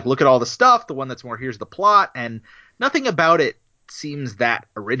that's more like, look at all the stuff. The one that's more, here's the plot. And nothing about it seems that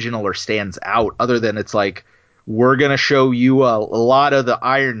original or stands out, other than it's like, we're gonna show you a lot of the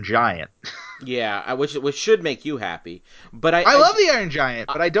Iron Giant. Yeah, which should make you happy. But I love the Iron Giant,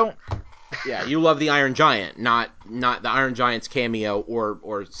 but I don't. Yeah, you love the Iron Giant, not the Iron Giant's cameo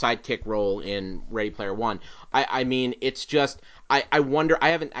or sidekick role in Ready Player One. I mean, it's just I wonder.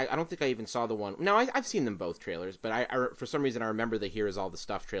 I don't think I even saw the one. No, I've seen them both trailers, but I for some reason I remember the Here Is All the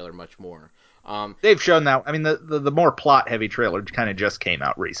Stuff trailer much more. They've shown that. I mean, the more plot heavy trailer kind of just came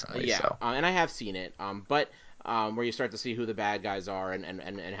out recently. Yeah, so. and I have seen it. But where you start to see who the bad guys are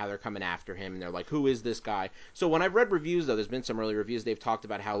and how they're coming after him, and they're like, who is this guy? So when I've read reviews, though, there's been some early reviews, they've talked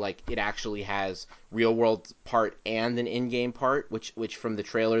about how like it actually has real world part and an in-game part, which from the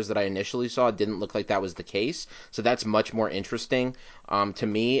trailers that I initially saw didn't look like that was the case. So that's much more interesting to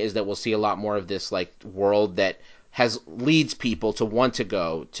me, is that we'll see a lot more of this like world that leads people to want to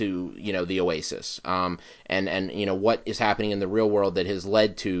go to, you know, the Oasis, and you know what is happening in the real world that has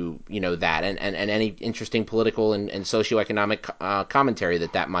led to, you know, that, and any interesting political and socioeconomic commentary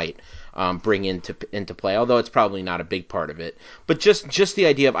that might bring into play. Although it's probably not a big part of it, but just the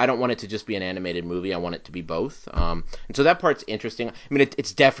idea of, I don't want it to just be an animated movie. I want it to be both, and so that part's interesting. I mean,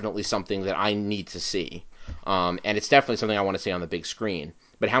 it's definitely something that I need to see, and it's definitely something I want to see on the big screen.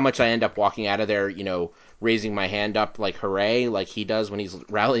 But how much I end up walking out of there, you know, raising my hand up like hooray, like he does when he's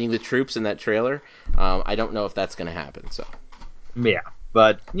rallying the troops in that trailer, I don't know if that's going to happen. So Yeah,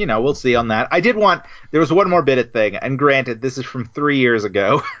 but you know, we'll see on that. There was one more bit of thing, and granted, this is from 3 years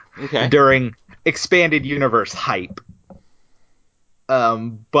ago, okay, during expanded universe hype.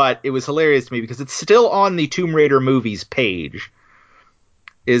 But it was hilarious to me because it's still on the Tomb Raider movies page.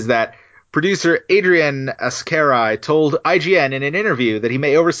 Is that producer Adrian Ascari told IGN in an interview that he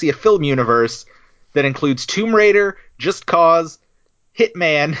may oversee a film universe that includes Tomb Raider, Just Cause,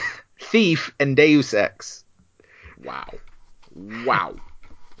 Hitman, Thief, and Deus Ex. Wow.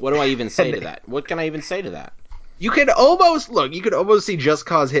 What do I even say to that? What can I even say to that? You could almost see Just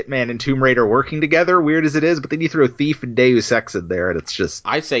Cause, Hitman, and Tomb Raider working together, weird as it is, but then you throw Thief and Deus Ex in there, and it's just...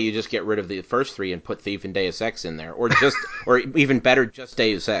 I say you just get rid of the first three and put Thief and Deus Ex in there, or or even better, just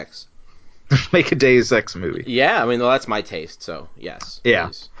Deus Ex. Make a Deus Ex movie. Yeah, I mean, well, that's my taste, so yes, yeah.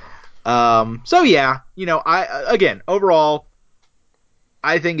 Please. So yeah, you know, overall,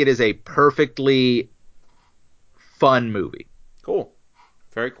 I think it is a perfectly fun movie. Cool.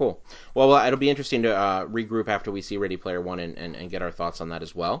 Very cool. Well, it'll be interesting to regroup after we see Ready Player One and get our thoughts on that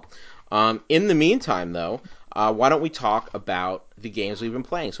as well. In the meantime, though, why don't we talk about the games we've been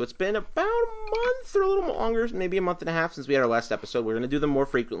playing? So it's been about a month or a little longer, maybe a month and a half since we had our last episode. We're going to do them more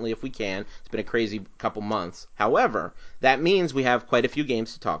frequently if we can. It's been a crazy couple months. However, that means we have quite a few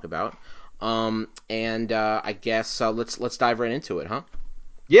games to talk about. I guess let's dive right into it, huh?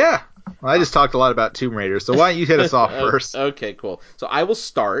 Yeah. Well, I just talked a lot about Tomb Raider, so why don't you hit us off first? Okay, cool. So I will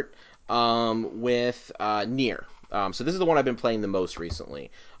start with Nier. So this is the one I've been playing the most recently.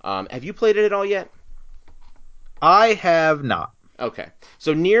 Have you played it at all yet? I have not. Okay.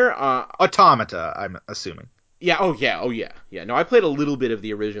 So Nier... Automata, I'm assuming. Yeah, oh yeah. No, I played a little bit of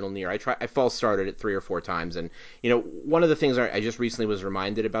the original Nier. I false started it 3 or 4 times, and you know, one of the things I just recently was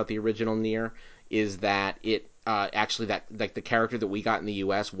reminded about the original Nier is that it actually, that like the character that we got in the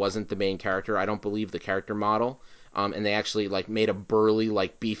US wasn't the main character. I don't believe the character model. And they actually like made a burly,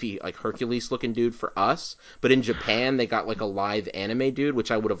 like beefy, like Hercules looking dude for us. But in Japan, they got like a live anime dude,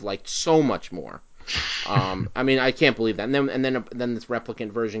 which I would have liked so much more. I mean, I can't believe that. And then this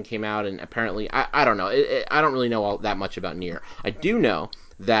replicant version came out, and apparently, I don't know. I don't really know all that much about Nier. I do know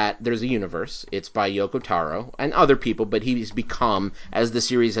that there's a universe. It's by Yoko Taro and other people, but he's become, as the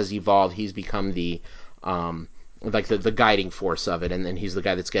series has evolved, he's become the like the guiding force of it, and then he's the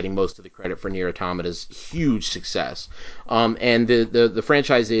guy that's getting most of the credit for Nier Automata's huge success. And the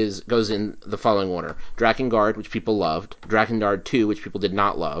franchise goes in the following order: Drakengard, which people loved; Drakengard 2, which people did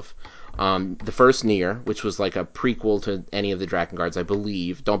not love. The first Nier, which was like a prequel to any of the Drakengards, I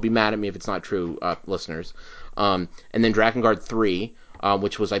believe. Don't be mad at me if it's not true, listeners. And then Drakengard 3,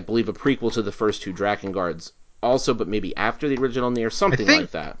 which was, I believe, a prequel to the first 2 Drakengards also, but maybe after the original Nier, something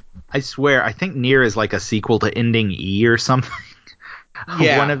like that. I swear, I think Nier is like a sequel to Ending E or something.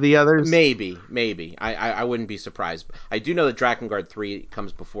 Yeah, one of the others. Maybe. I wouldn't be surprised. I do know that Drakengard 3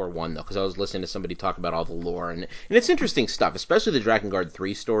 comes before 1, though, because I was listening to somebody talk about all the lore, and it's interesting stuff, especially the Drakengard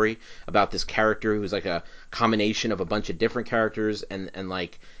 3 story about this character who's like a combination of a bunch of different characters and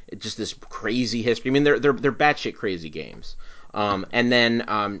like just this crazy history. I mean, they're batshit crazy games.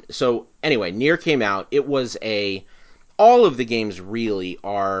 So anyway, Nier came out. It was all of the games really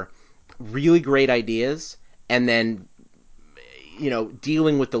are really great ideas, and then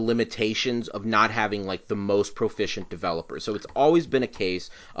dealing with the limitations of not having like the most proficient developers. So it's always been a case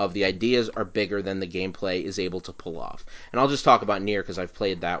of the ideas are bigger than the gameplay is able to pull off. And I'll just talk about Nier because I've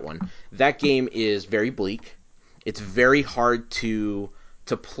played that one. That game is very bleak. It's very hard to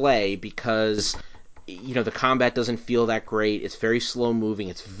play because the combat doesn't feel that great. It's very slow moving.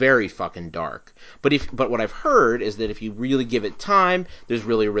 It's very fucking dark. But what I've heard is that if you really give it time, there's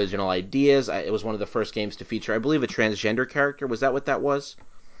really original ideas. It was one of the first games to feature, I believe, a transgender character. Was that what that was?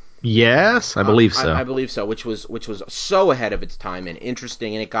 Yes, I believe so. I believe so, which was so ahead of its time and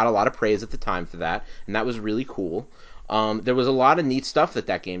interesting, and it got a lot of praise at the time for that, and that was really cool. There was a lot of neat stuff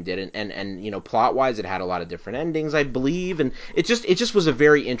that game did, and plot wise, it had a lot of different endings, I believe, and it just was a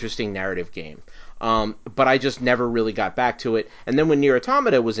very interesting narrative game. But I just never really got back to it. And then when Nier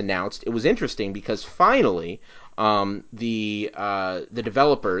Automata was announced, it was interesting because finally, the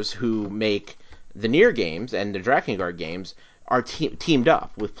developers who make the Nier games and the Drakengard games are teamed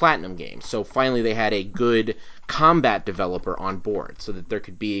up with Platinum Games. So finally they had a good combat developer on board so that there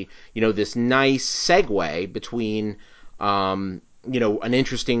could be, this nice segue between, an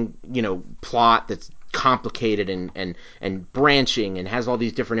interesting, plot that's complicated and branching and has all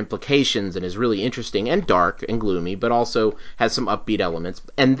these different implications and is really interesting and dark and gloomy, but also has some upbeat elements.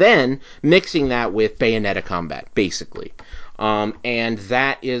 And then mixing that with Bayonetta combat, basically. And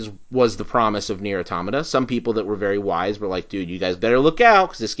that was the promise of Nier Automata. Some people that were very wise were like, dude, you guys better look out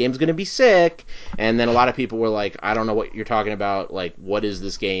because this game's going to be sick. And then a lot of people were like, I don't know what you're talking about. Like, what is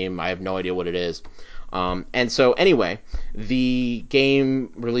this game? I have no idea what it is. And so anyway, the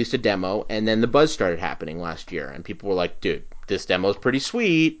game released a demo, and then the buzz started happening last year, and people were like, dude, this demo's pretty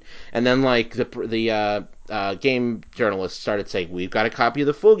sweet. And then like the game journalists started saying, we've got a copy of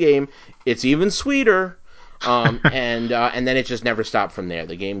the full game. It's even sweeter. And then it just never stopped from there.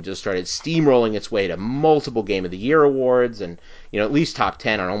 The game just started steamrolling its way to multiple Game of the Year awards, and at least top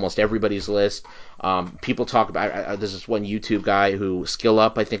 10 on almost everybody's list. People talk about there's this one YouTube guy who Skill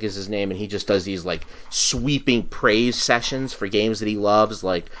Up, I think is his name, and he just does these like sweeping praise sessions for games that he loves,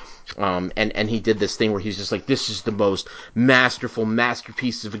 like. And he did this thing where he's just like, this is the most masterful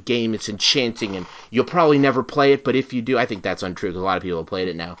masterpiece of a game. It's enchanting, and you'll probably never play it, but if you do, I think that's untrue because a lot of people have played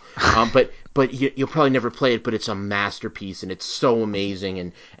it now. But you'll probably never play it, but it's a masterpiece, and it's so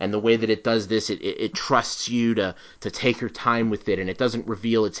amazing, and the way that it does this, it trusts you to take your time with it, and it doesn't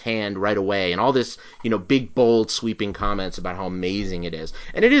reveal its hand right away, and all this, big, bold, sweeping comments about how amazing it is.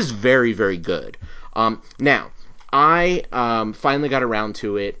 And it is very, very good. Now, I finally got around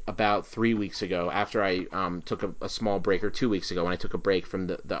to it about 3 weeks ago after I took a small break, or 2 weeks ago when I took a break from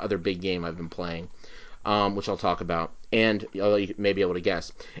the other big game I've been playing, which I'll talk about, and you may be able to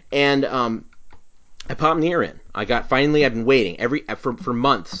guess. And I popped Nier in. I've been waiting for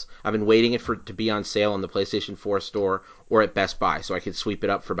months. I've been waiting to be on sale on the PlayStation 4 store or at Best Buy, so I could sweep it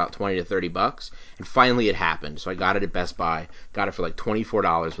up for about $20 to $30. And finally, it happened. So I got it at Best Buy. Got it for like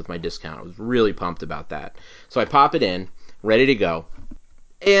 $24 with my discount. I was really pumped about that. So I pop it in, ready to go,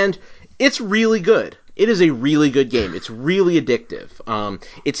 and it's really good. It is a really good game. It's really addictive.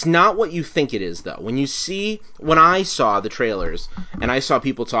 It's not what you think it is, though. When I saw the trailers and I saw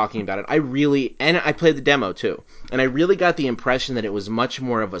people talking about it, and I played the demo too, and I really got the impression that it was much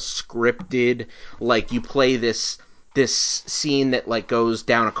more of a scripted, like you play this scene that like goes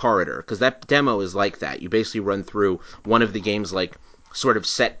down a corridor, because that demo is like that. You basically run through one of the game's like sort of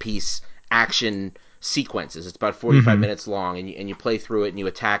set piece action sequences. It's about 45 minutes long, and you play through it, and you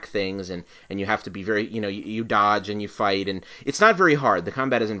attack things, and you have to be very, you dodge and you fight, and it's not very hard. The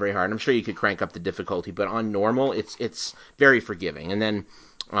combat isn't very hard. I'm sure you could crank up the difficulty, but on normal, it's very forgiving. And then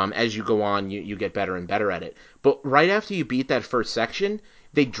as you go on, you get better and better at it. But right after you beat that first section,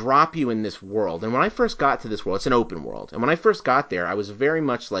 they drop you in this world. And when I first got to this world, it's an open world. And when I first got there, I was very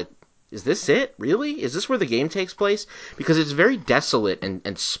much like, is this it? Really? Is this where the game takes place? Because it's very desolate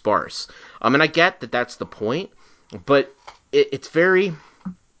and sparse. And I get that that's the point, but it's very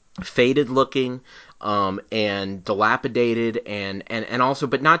faded looking, and dilapidated, and also,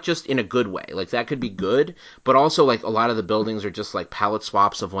 but not just in a good way. Like, that could be good, but also, like, a lot of the buildings are just, like, palette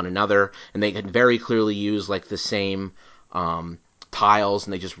swaps of one another, and they can very clearly use, like, the same, tiles,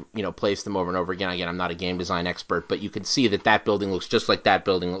 and they just, place them over and over again. Again, I'm not a game design expert, but you can see that building looks just like that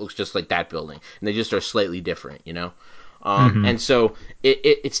building, it looks just like that building, and they just are slightly different, And so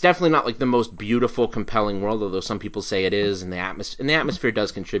it's definitely not like the most beautiful, compelling world, although some people say it is, and the atmosphere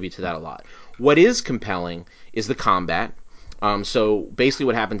does contribute to that a lot. What is compelling is the combat. So basically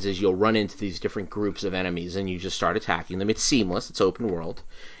what happens is you'll run into these different groups of enemies, and you just start attacking them. It's seamless. It's open world.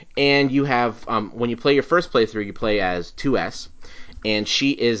 And you have, when you play your first playthrough, you play as 2S, and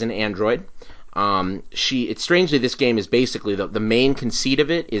she is an android. It's strangely, this game is basically the main conceit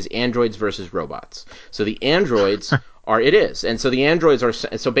of it is androids versus robots. So the androids it is. And so the androids are,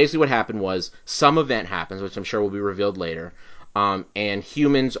 so basically what happened was some event happens, which I'm sure will be revealed later. And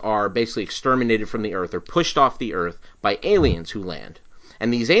humans are basically exterminated from the Earth or pushed off the Earth by aliens who land.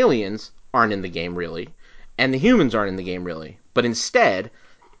 And these aliens aren't in the game really, and the humans aren't in the game really. But instead,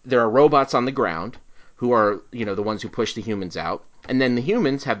 there are robots on the ground who are, the ones who push the humans out. And then the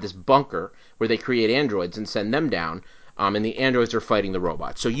humans have this bunker where they create androids and send them down. And the androids are fighting the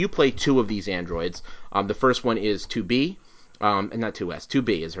robots. So you play two of these androids. The first one is 2B. And not 2S,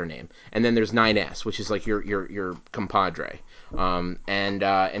 2B is her name. And then there's 9S, which is like your compadre.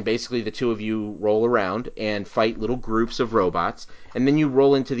 And basically the two of you roll around and fight little groups of robots, and then you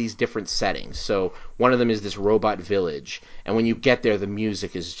roll into these different settings. So one of them is this robot village, and when you get there, the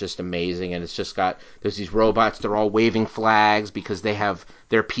music is just amazing, and it's just there's these robots, they're all waving flags because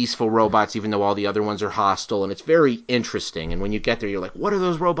they're peaceful robots, even though all the other ones are hostile, and it's very interesting. And when you get there, you're like, what are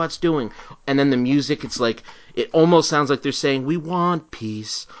those robots doing? And then the music, it's like, it almost sounds like they're saying, we want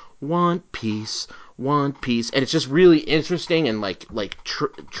peace, want peace, want peace. And it's just really interesting and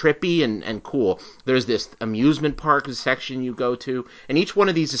trippy and cool. There's this amusement park section you go to, and each one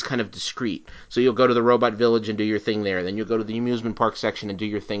of these is kind of discrete. So you'll go to the robot village and do your thing there, then you'll go to the amusement park section and do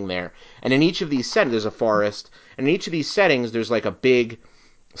your thing there. And in each of these settings, there's a forest, and in each of these settings, there's like a big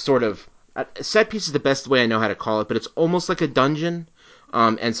sort of set piece is the best way I know how to call it, but it's almost like a dungeon.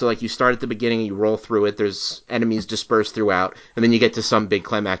 And so, like, you start at the beginning, you roll through it, there's enemies dispersed throughout, and then you get to some big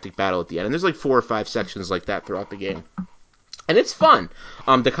climactic battle at the end. And there's like 4 or 5 sections like that throughout the game. And it's fun.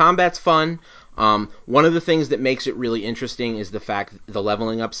 The combat's fun. One of the things that makes it really interesting is the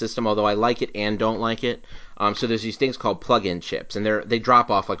leveling up system, although I like it and don't like it. So there's these things called plug-in chips, and they drop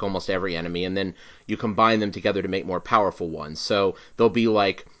off like almost every enemy, and then you combine them together to make more powerful ones. So they'll be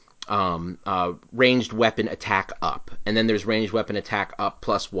like ranged weapon attack up, and then there's ranged weapon attack up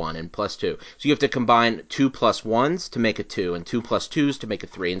 +1 and +2. So you have to combine 2 +1s to make a 2, and 2 +2s to make a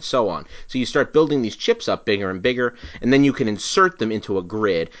 3, and so on. So you start building these chips up bigger and bigger, and then you can insert them into a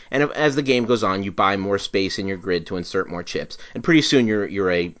grid. And as the game goes on, you buy more space in your grid to insert more chips. And pretty soon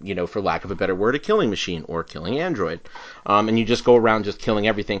you're a, for lack of a better word, a killing machine or killing android. And you just go around just killing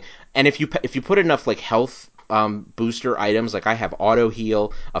everything. And if you put enough like health booster items, like I have auto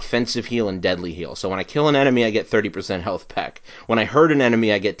heal, offensive heal, and deadly heal. So when I kill an enemy, I get 30% health back. When I hurt an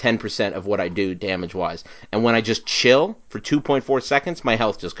enemy, I get 10% of what I do damage wise. And when I just chill for 2.4 seconds, my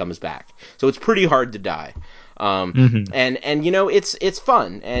health just comes back. So it's pretty hard to die. And it's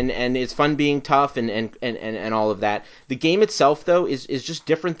fun, and it's fun being tough and all of that. The game itself, though, is just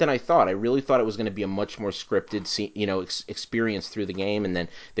different than I thought. I really thought it was going to be a much more scripted, experience through the game, and then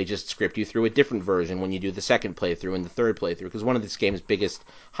they just script you through a different version when you do the second playthrough and the third playthrough. Because one of this game's biggest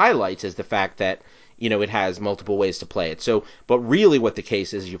highlights is the fact that it has multiple ways to play it. So, but really what the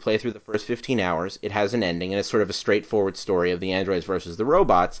case is, you play through the first 15 hours, it has an ending, and it's sort of a straightforward story of the androids versus the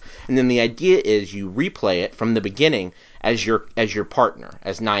robots, and then the idea is you replay it from the beginning as your partner,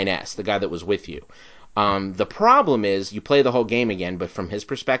 as 9S, the guy that was with you. The problem is you play the whole game again, but from his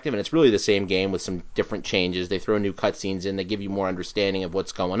perspective, and it's really the same game with some different changes. They throw new cutscenes in, they give you more understanding of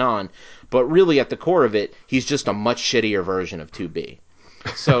what's going on, but really at the core of it, he's just a much shittier version of 2B.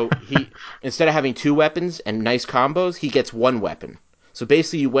 So he, instead of having 2 weapons and nice combos, he gets 1 weapon. So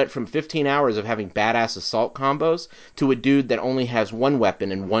basically you went from 15 hours of having badass assault combos to a dude that only has 1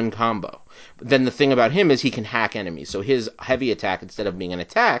 weapon and 1 combo. But then the thing about him is he can hack enemies. So his heavy attack, instead of being an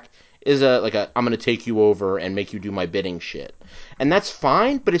attack, is I'm going to take you over and make you do my bidding shit. And that's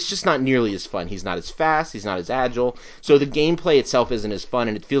fine, but it's just not nearly as fun. He's not as fast, he's not as agile, so the gameplay itself isn't as fun,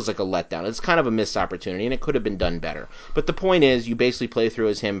 and it feels like a letdown. It's kind of a missed opportunity, and it could have been done better. But the point is, you basically play through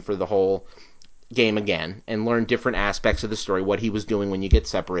as him for the whole game again, and learn different aspects of the story, what he was doing when you get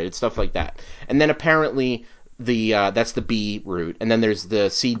separated, stuff like that. And then apparently that's the B route, and then there's the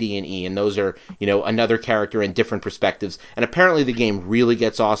C, D, and E, and those are another character and different perspectives. And apparently the game really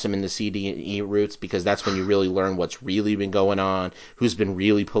gets awesome in the C, D, and E routes, because that's when you really learn what's really been going on, who's been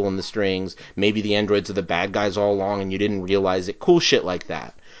really pulling the strings. Maybe the androids are the bad guys all along and you didn't realize it. Cool shit like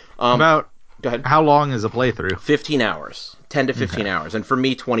that. Go ahead. How long is a playthrough? 15 hours. 10 to 15 hours. And for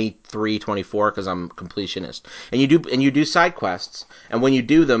me, 23, 24, because I'm a completionist. And you do side quests, and when you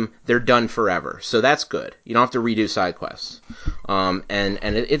do them, they're done forever. So that's good. You don't have to redo side quests.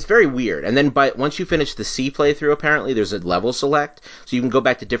 It's very weird. And then once you finish the C playthrough, apparently, there's a level select, so you can go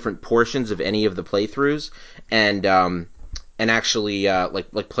back to different portions of any of the playthroughs, and and actually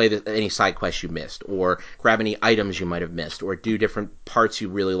like play any side quests you missed, or grab any items you might have missed, or do different parts you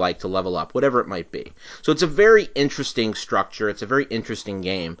really like to level up, whatever it might be. So it's a very interesting structure. It's a very interesting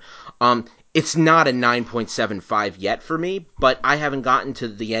game. It's not a 9.75 yet for me, but I haven't gotten to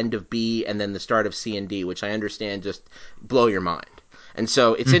the end of B and then the start of C and D, which I understand just blow your mind. And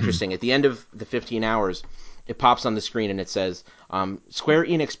so it's interesting. At the end of the 15 hours, it pops on the screen and it says, Square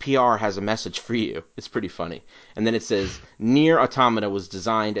Enix PR has a message for you. It's pretty funny. And then it says, Nier Automata was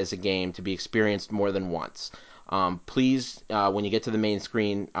designed as a game to be experienced more than once. Please, when you get to the main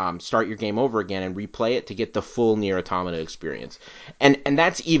screen, start your game over again and replay it to get the full Nier Automata experience. And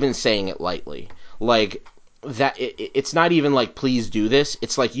that's even saying it lightly. Like, that it's not even like, please do this.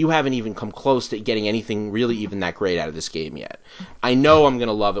 It's like you haven't even come close to getting anything really even that great out of this game yet. I know I'm going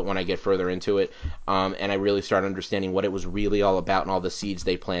to love it when I get further into it, and I really start understanding what it was really all about and all the seeds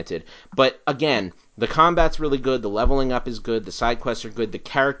they planted. But again, the combat's really good, the leveling up is good, the side quests are good, the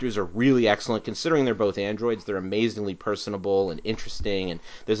characters are really excellent. Considering they're both androids, they're amazingly personable and interesting, and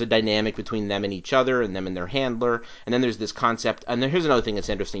there's a dynamic between them and each other, and them and their handler, and then there's this concept, and here's another thing that's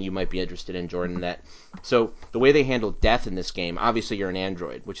interesting you might be interested in, Jordan, that, so the way they handle death in this game, obviously you're an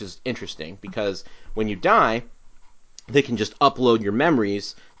android, which is interesting, because when you die, they can just upload your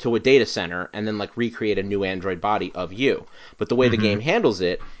memories to a data center and then like recreate a new android body of you. But the way the game handles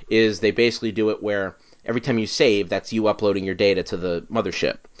it is they basically do it where every time you save, that's you uploading your data to the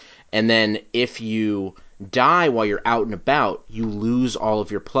mothership. And then if you die while you're out and about, you lose all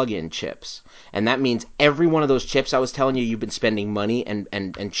of your plug-in chips. And that means every one of those chips I was telling you, you've been spending money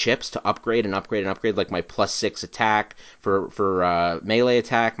and chips to upgrade and upgrade and upgrade, like my +6 attack for melee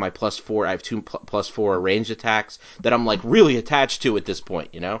attack, my +4, I have two +4 ranged attacks that I'm like really attached to at this point,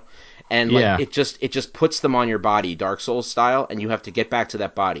 you know? And like it just puts them on your body, Dark Souls style, and you have to get back to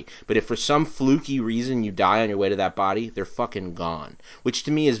that body. But if for some fluky reason you die on your way to that body, they're fucking gone. Which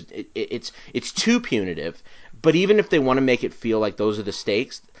to me is it's too punitive. But even if they want to make it feel like those are the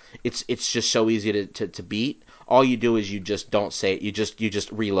stakes, it's just so easy to beat. All you do is you just don't save. You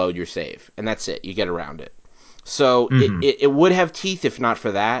just reload your save, and that's it. You get around it. So it would have teeth if not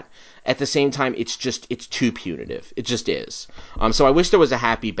for that. At the same time, it's too punitive. It just is. So I wish there was a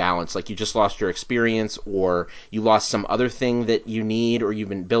happy balance, like you just lost your experience, or you lost some other thing that you need, or you've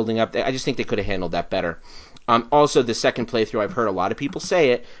been building up. I just think they could have handled that better. Also, the second playthrough, I've heard a lot of people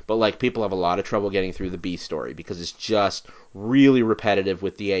say it, but like people have a lot of trouble getting through the B story because it's just really repetitive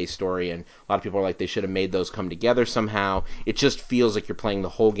with the A story, and a lot of people are like they should have made those come together somehow. It just feels like you're playing the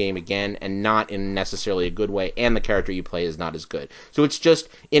whole game again, and not in necessarily a good way, and the character you play is not as good. So it's just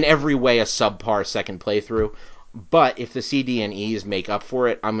in every way a subpar second playthrough. But if the C, D, and E's make up for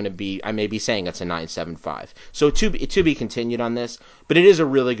it, I may be saying it's a 9.75. So to be continued on this, but it is a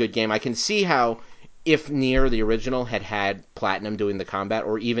really good game. I can see how if Nier, the original, had Platinum doing the combat,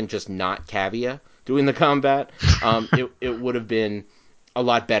 or even just not Cavia doing the combat, it would have been a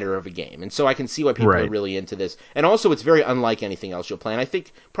lot better of a game. And so I can see why people are really into this. And also, it's very unlike anything else you'll play. And I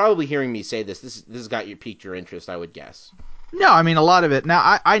think probably hearing me say this has got you piqued your interest, I would guess. No, I mean, a lot of it.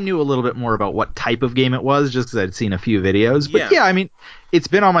 Now, I knew a little bit more about what type of game it was just because I'd seen a few videos. But yeah, I mean, it's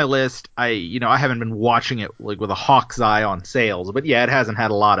been on my list. I haven't been watching it like with a hawk's eye on sales. But yeah, it hasn't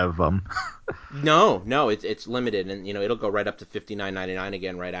had a lot of them. No, it's limited, and it'll go right up to $59.99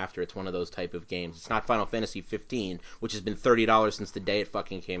 again right after. It's one of those type of games. It's not Final Fantasy 15, which has been $30 since the day it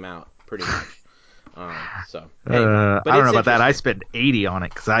fucking came out, pretty much. So hey, I don't know about that. I spent $80 on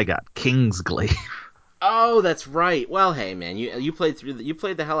it because I got Kingsglaive. Oh, that's right. Well, hey, man, you played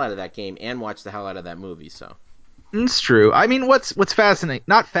the hell out of that game and watched the hell out of that movie, so. It's true. I mean, what's fascinating,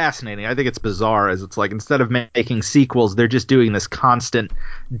 not fascinating, I think it's bizarre, is it's like instead of making sequels, they're just doing this constant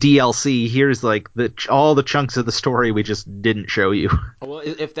DLC. Here's like all the chunks of the story we just didn't show you. Well,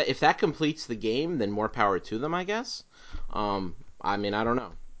 if that completes the game, then more power to them, I guess. I mean, I don't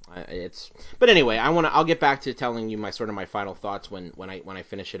know. But anyway, I'll get back to telling you my final thoughts when I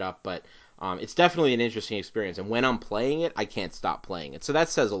finish it up, but it's definitely an interesting experience, and when I'm playing it, I can't stop playing it. So that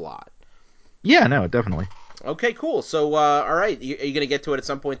says a lot. Yeah, no, definitely. Okay, cool. So, all right, are you going to get to it at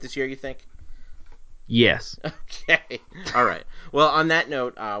some point this year, you think? Yes. Okay. All right. Well, on that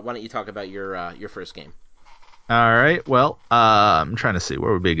note, why don't you talk about your first game? All right. Well, I'm trying to see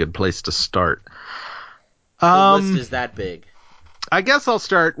where would be a good place to start. The list is that big. I guess I'll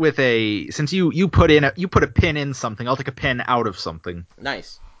start with since you put a pin in something, I'll take a pin out of something.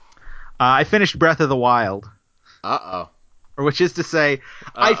 Nice. I finished Breath of the Wild. Uh-oh. Which is to say,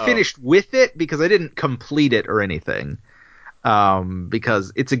 I finished with it because I didn't complete it or anything.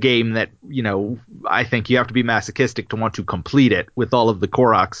 Because it's a game that, I think you have to be masochistic to want to complete it with all of the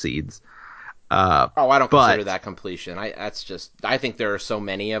Korok seeds. Oh, I don't consider But that completion. I think there are so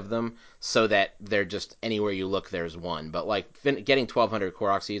many of them, so that they're just anywhere you look, there's one. But like getting 1,200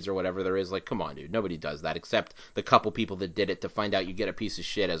 Korok seeds or whatever there is, like, come on, dude, nobody does that except the couple people that did it to find out you get a piece of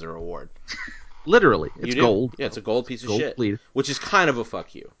shit as a reward. literally, You it's do, gold. yeah, it's a gold piece of Gold shit, pleated. which is kind of a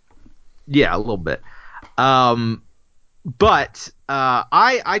fuck you. Yeah, a little bit. But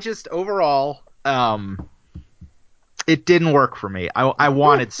I just overall, it didn't work for me. I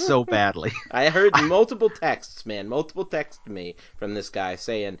wanted so badly. I heard multiple texts, man, multiple texts to me from this guy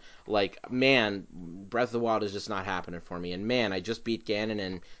saying, like, man, Breath of the Wild is just not happening for me, and man, I just beat Ganon,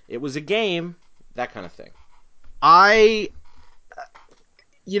 and it was a game, that kind of thing. I,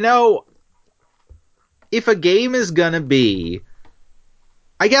 you know, if a game is gonna be,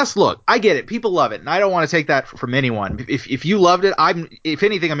 I guess, look, I get it. People love it, and I don't want to take that from anyone. If you loved it, if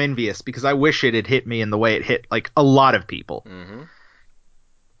anything, I'm envious because I wish it had hit me in the way it hit, like, a lot of people. Mm-hmm.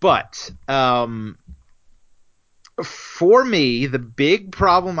 But for me, the big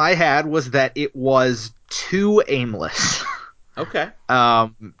problem I had was that it was too aimless. Okay.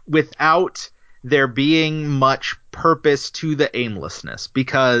 Without there being much purpose to the aimlessness,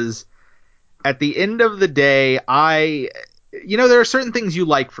 because at the end of the day, there are certain things you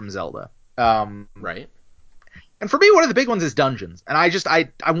like from Zelda. Right. And for me, one of the big ones is dungeons. And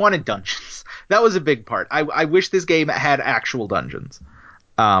I wanted dungeons. That was a big part. I wish this game had actual dungeons.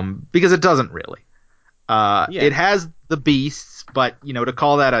 Because it doesn't really. Yeah. It has the beasts, but, to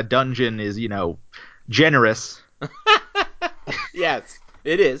call that a dungeon is, generous. Yes,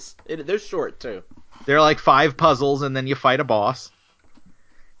 it is. They're short, too. They're like 5 puzzles, and then you fight a boss.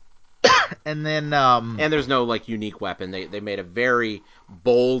 And then and there's no like unique weapon. They made a very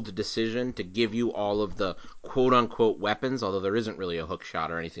bold decision to give you all of the quote unquote weapons, although there isn't really a hook shot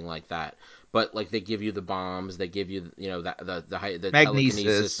or anything like that. But like they give you the bombs, they give you the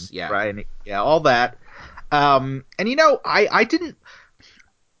telekinesis, yeah, right, yeah, all that. And I didn't.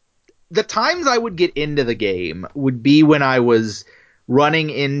 The times I would get into the game would be when I was running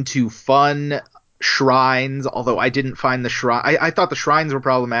into fun shrines, although I didn't find the shrine. I thought the shrines were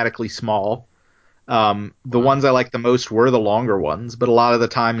problematically small. The ones I liked the most were the longer ones, but a lot of the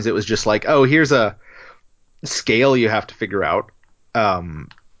times it was just like, oh, here's a scale you have to figure out,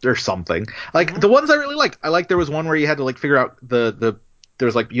 or something. Like the ones I really liked. I liked there was one where you had to like figure out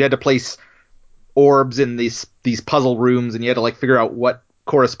there's like you had to place orbs in these puzzle rooms, and you had to like figure out what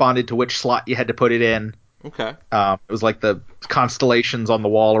corresponded to which slot you had to put it in. Okay. It was like the constellations on the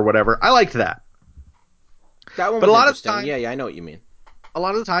wall or whatever. I liked that. That one But was a lot interesting. of the time, Yeah, I know what you mean. a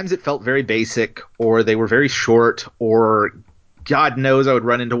lot of the times it felt very basic, or they were very short, or God knows I would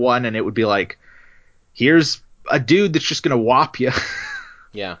run into one and it would be like, here's a dude that's just gonna whop you.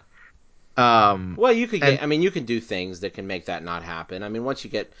 Yeah. Well, you could get. I mean, you can do things that can make that not happen. I mean, once you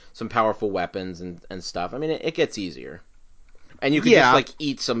get some powerful weapons and stuff, I mean, it gets easier. And you could just like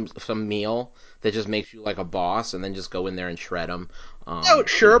eat some meal that just makes you like a boss, and then just go in there and shred them. No,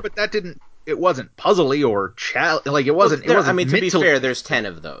 sure, but that didn't. It wasn't puzzly or like it wasn't. Well, it wasn't. I mean, to be mentally. fair, there's 10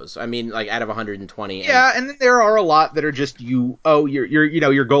 of those. I mean, like out of 120. Yeah, and then there are a lot that are just your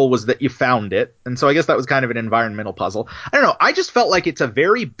goal was that you found it, and so I guess that was kind of an environmental puzzle. I don't know. I just felt like it's a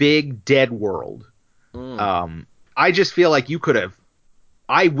very big dead world. I just feel like you could have.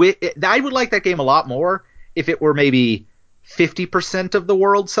 I would like that game a lot more if it were maybe 50% of the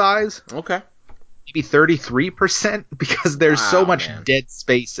world size. Okay. Maybe 33%, because there's so much dead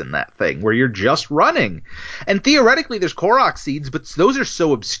space in that thing where you're just running. And theoretically there's Korok seeds, but those are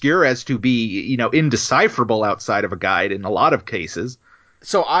so obscure as to be, indecipherable outside of a guide in a lot of cases.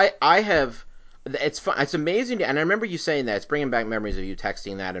 So I have, it's fun, it's amazing, and I remember you saying that. It's bringing back memories of you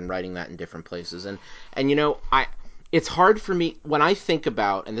texting that and writing that in different places. And it's hard for me when I think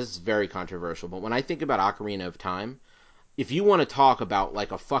about, and this is very controversial, but when I think about Ocarina of Time, if you want to talk about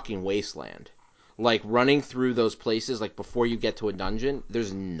like a fucking wasteland, like running through those places, like before you get to a dungeon,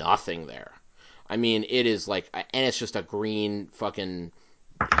 there's nothing there. I mean, it is like, and it's just a green fucking,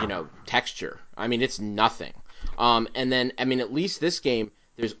 texture. I mean, it's nothing. And then, I mean, at least this game,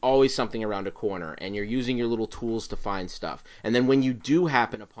 there's always something around a corner, and you're using your little tools to find stuff. And then when you do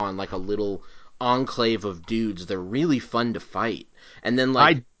happen upon like a little enclave of dudes, they're really fun to fight. And then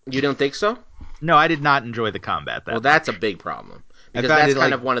like, you don't think so? No, I did not enjoy the combat that Well, that's much. A big problem. Because that's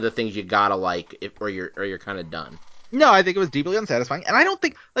kind of one of the things you gotta like, or you're kind of done. No, I think it was deeply unsatisfying, and I don't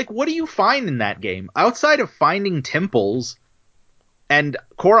think what do you find in that game outside of finding temples and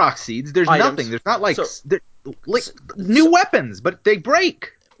Korok seeds? There's nothing. There's not new weapons, but they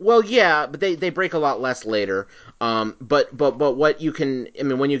break. Well, yeah, but they break a lot less later. But what you can, I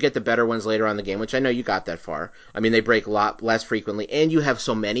mean, when you get the better ones later on in the game, which I know you got that far, I mean, they break a lot less frequently, and you have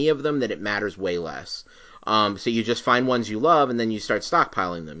so many of them that it matters way less. So you just find ones you love, and then you start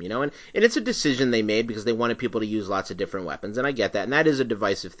stockpiling them, and it's a decision they made because they wanted people to use lots of different weapons, and I get that, and that is a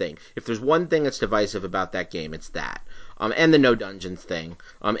divisive thing. If there's one thing that's divisive about that game, it's that. And the no dungeons thing.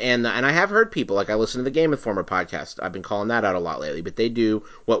 And I have heard people, like I listen to the Game Informer podcast, I've been calling that out a lot lately, but they do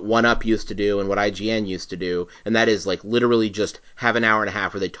what 1UP used to do and what IGN used to do, and that is like literally just have an hour and a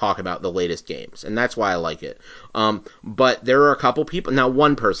half where they talk about the latest games, and that's why I like it. But there are a couple people, now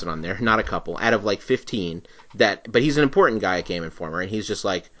one person on there, not a couple, out of like 15, but he's an important guy at Game Informer, and he's just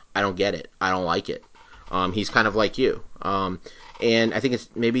like, I don't get it, I don't like it. He's kind of like you. And I think it's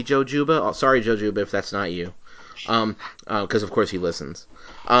maybe Joe Juba. Oh, sorry, Joe Juba, if that's not you. Because of course he listens.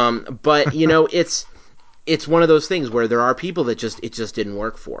 But it's one of those things where there are people that it just didn't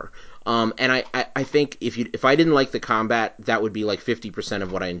work for. And I think if I didn't like the combat, that would be like 50%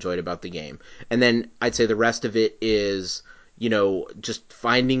 of what I enjoyed about the game. And then I'd say the rest of it is, just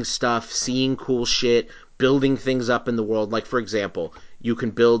finding stuff, seeing cool shit, building things up in the world. Like, for example, you can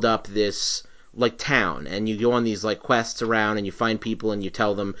build up this like town, and you go on these like quests around, and you find people and you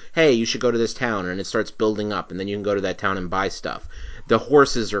tell them, hey, you should go to this town, and it starts building up, and then you can go to that town and buy stuff. The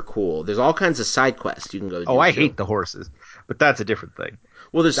horses are cool. There's all kinds of side quests you can go do. Oh, I hate the horses, but that's a different thing.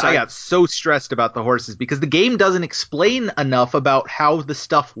 Well, I got so stressed about the horses because the game doesn't explain enough about how the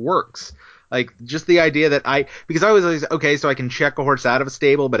stuff works. Like, just the idea that because I was always, okay, so I can check a horse out of a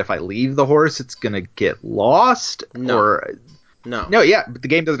stable, but if I leave the horse, it's going to get lost? No. No, yeah, but the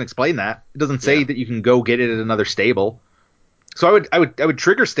game doesn't explain that. It doesn't say that you can go get it at another stable. So I would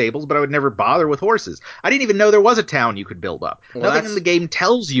trigger stables, but I would never bother with horses. I didn't even know there was a town you could build up. Well, nothing in the game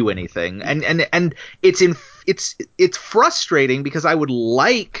tells you anything, and it's frustrating because I would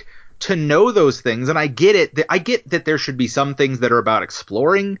like to know those things, and I get it. I get that there should be some things that are about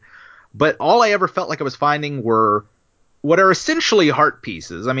exploring, but all I ever felt like I was finding were what are essentially heart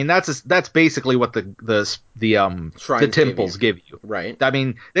pieces. I mean, that's basically what the temples give you. Right. I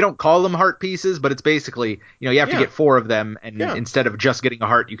mean, they don't call them heart pieces, but it's basically, you have to get 4 of them, and instead of just getting a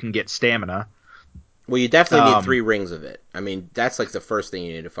heart, you can get stamina. Well, you definitely need 3 rings of it. I mean, that's like the first thing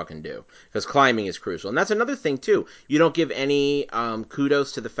you need to fucking do, because climbing is crucial. And that's another thing, too. You don't give any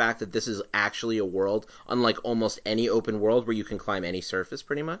kudos to the fact that this is actually a world, unlike almost any open world where you can climb any surface,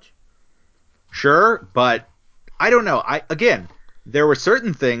 pretty much. Sure, but I don't know. There were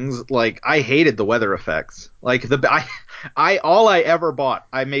certain things, like I hated the weather effects. Like all I ever bought,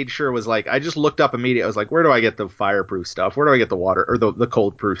 I made sure was like I just looked up immediately. I was like, where do I get the fireproof stuff? Where do I get the water or the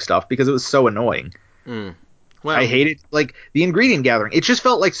cold proof stuff? Because it was so annoying. Well, I hated like the ingredient gathering. It just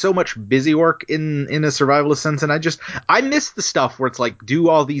felt like so much busy work in a survivalist sense, and I miss the stuff where it's like do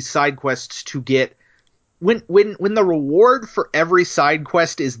all these side quests to get. When the reward for every side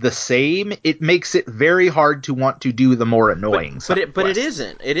quest is the same, it makes it very hard to want to do the more annoying side but quests.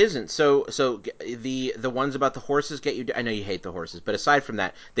 It isn't. So the ones about the horses get you. I know you hate the horses, but aside from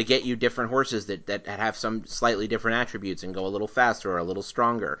that, they get you different horses that have some slightly different attributes and go a little faster or a little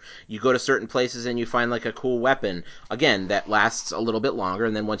stronger. You go to certain places and you find like a cool weapon, again, that lasts a little bit longer,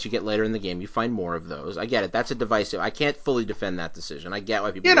 and then once you get later in the game, you find more of those. I get it. That's a divisive. I can't fully defend that decision. I get why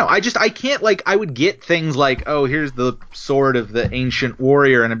people. I can't like. I would get things like, oh, here's the sword of the ancient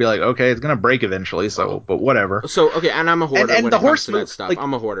warrior, and I'd be like, okay, it's gonna break eventually, but whatever. So okay, and I'm a hoarder and when the it comes horse to that stuff.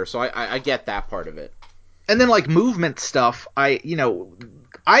 I'm a hoarder, so I get that part of it. And then like movement stuff, I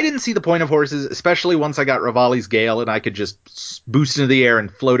didn't see the point of horses, especially once I got Rivali's Gale and I could just boost into the air and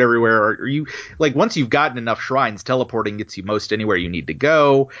float everywhere. Or you like once you've gotten enough shrines, teleporting gets you most anywhere you need to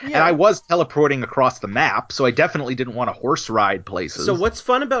go. Yeah. And I was teleporting across the map, so I definitely didn't want to horse ride places. So what's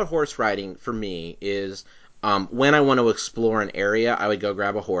fun about horse riding for me is when I want to explore an area, I would go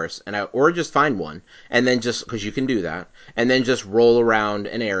grab a horse or just find one, and then just because you can do that, and then just roll around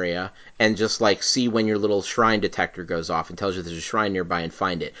an area and just like see when your little shrine detector goes off and tells you there's a shrine nearby and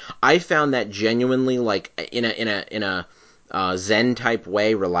find it. I found that genuinely like in a Zen type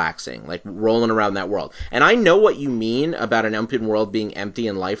way relaxing, like rolling around that world. And I know what you mean about an open world being empty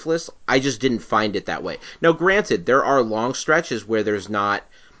and lifeless. I just didn't find it that way. Now, granted, there are long stretches where there's not.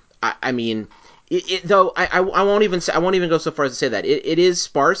 I mean. Though I won't even go so far as to say that it is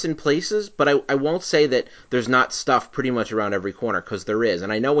sparse in places, but I won't say that there's not stuff pretty much around every corner, because there is.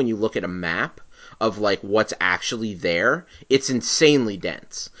 And I know when you look at a map, of like what's actually there, it's insanely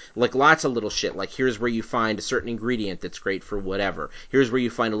dense. Like lots of little shit. Like here's where you find a certain ingredient that's great for whatever. Here's where you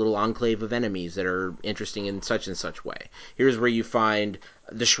find a little enclave of enemies that are interesting in such and such way. Here's where you find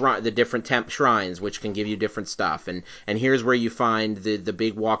the different temp shrines, which can give you different stuff, and here's where you find the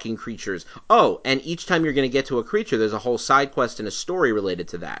big walking creatures. Oh, and each time you're going to get to a creature, there's a whole side quest and a story related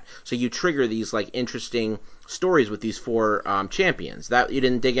to that. So you trigger these like interesting stories with these four champions. That you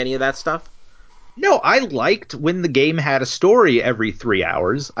didn't dig any of that stuff? No, I liked when the game had a story every 3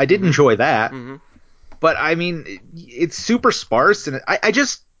 hours. I did enjoy that, but I mean, it's super sparse, and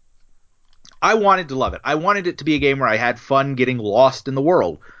I wanted to love it. I wanted it to be a game where I had fun getting lost in the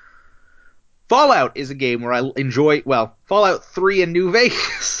world. Fallout is a game where I enjoy, well, Fallout 3 and New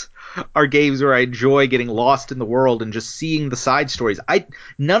Vegas are games where I enjoy getting lost in the world and just seeing the side stories.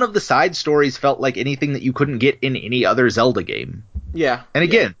 None of the side stories felt like anything that you couldn't get in any other Zelda game. Yeah. And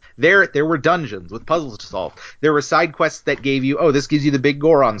again, there were dungeons with puzzles to solve. There were side quests that gave you, oh, this gives you the big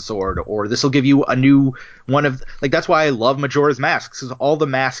Goron sword, or this will give you a new one of, like, that's why I love Majora's Masks, because all the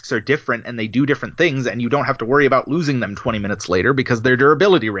masks are different and they do different things, and you don't have to worry about losing them 20 minutes later because their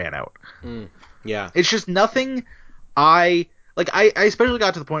durability ran out. Yeah. It's just nothing I especially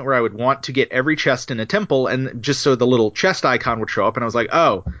got to the point where I would want to get every chest in a temple, and just so the little chest icon would show up, and I was like,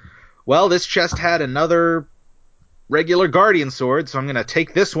 oh, well, this chest had another regular guardian sword, so I'm going to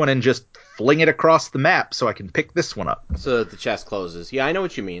take this one and just fling it across the map so I can pick this one up. So that the chest closes. Yeah, I know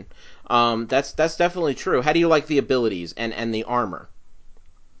what you mean. That's definitely true. How do you like the abilities and the armor?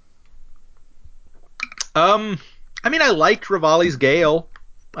 I mean, I liked Rivali's Gale.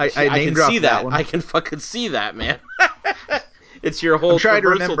 I name dropped that one. I can fucking see that, man. It's your whole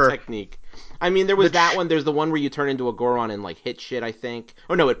traversal technique. I mean, there was that one. There's the one where you turn into a Goron and like hit shit, I think.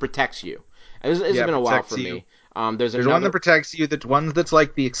 Oh no, it protects you. It's been a while for me. There's one that protects you. That one that's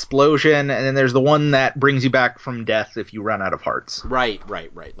like the explosion, and then there's the one that brings you back from death if you run out of hearts. Right.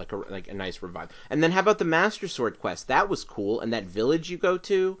 Like a nice revive. And then how about the Master Sword quest? That was cool. And that village you go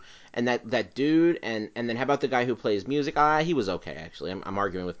to, and that dude, and then how about the guy who plays music? He was okay actually. I'm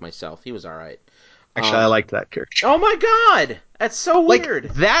arguing with myself. He was all right. Actually, I liked that character. Oh my god, that's so weird.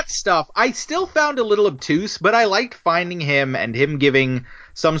 Like, that stuff, I still found a little obtuse, but I liked finding him and him giving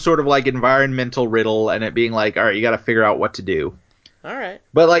some sort of like environmental riddle, and it being like, all right, you got to figure out what to do. All right.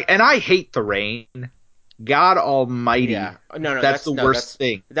 But like, and I hate the rain. God Almighty. Yeah. No, that's the worst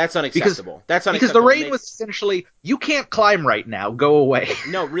thing. That's unacceptable. Because the rain was essentially, you can't climb right now. Go away.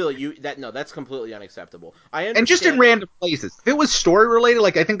 No, really, that's completely unacceptable. I understand. And just in random places. If it was story related,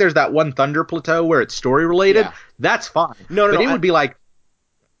 like I think there's that one Thunder Plateau where it's story related, that's fine. But it would be like,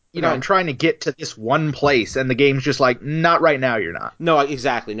 I'm trying to get to this one place, and the game's just like, not right now, you're not. No,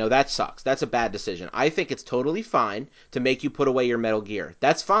 exactly. No, that sucks. That's a bad decision. I think it's totally fine to make you put away your Metal Gear.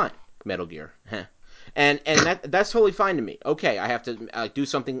 That's fine. Metal Gear. And that's totally fine to me. Okay, I have to do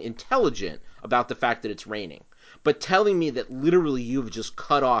something intelligent about the fact that it's raining. But telling me that literally you've just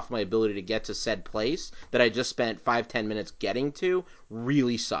cut off my ability to get to said place that I just spent 5-10 minutes getting to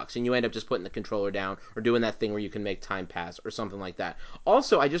really sucks. And you end up just putting the controller down or doing that thing where you can make time pass or something like that.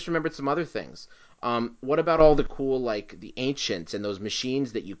 Also, I just remembered some other things. What about all the cool, like, the ancients and those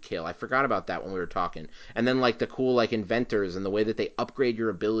machines that you kill? I forgot about that when we were talking. And then, like, the cool, like, inventors and the way that they upgrade your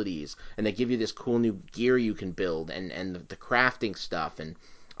abilities and they give you this cool new gear you can build and the crafting stuff. And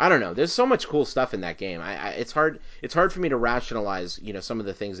I don't know. There's so much cool stuff in that game. It's hard for me to rationalize, some of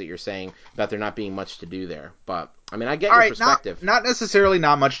the things that you're saying about there not being much to do there. But, I mean, I get your perspective. Not necessarily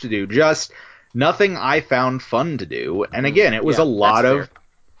not much to do, just nothing I found fun to do. And again, it was a lot of...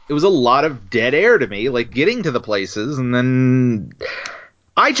 It was a lot of dead air to me, like getting to the places, and then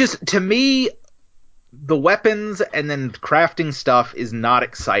to me, the weapons and then crafting stuff is not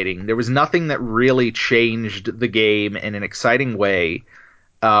exciting. There was nothing that really changed the game in an exciting way.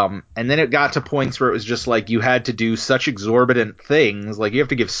 And then it got to points where it was just like you had to do such exorbitant things, like you have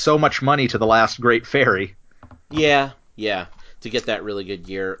to give so much money to the last great fairy. Yeah, to get that really good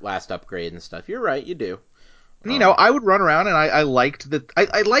gear, last upgrade and stuff. You're right, you do. I would run around and I liked that.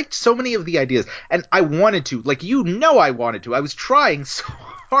 I liked so many of the ideas, and I wanted to. Like, I wanted to. I was trying so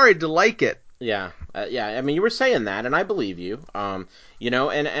hard to like it. Yeah. I mean, you were saying that, and I believe you. And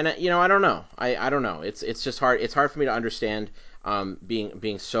I don't know. I don't know. It's just hard. It's hard for me to understand.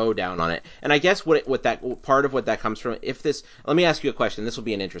 Being so down on it, and I guess what that part of what that comes from. Let me ask you a question. This will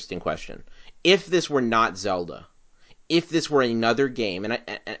be an interesting question. If this were not Zelda. If this were another game, and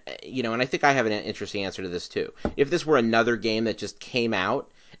I think I have an interesting answer to this too. If this were another game that just came out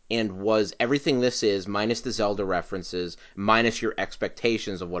and was everything this is, minus the Zelda references, minus your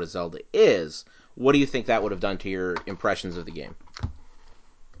expectations of what a Zelda is, what do you think that would have done to your impressions of the game?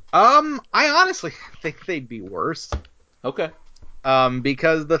 I honestly think they'd be worse. Okay.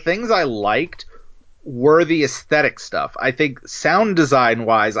 Because the things I liked were the aesthetic stuff. I think sound design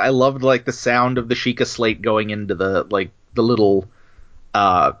wise, I loved like the sound of the Sheikah slate going into the little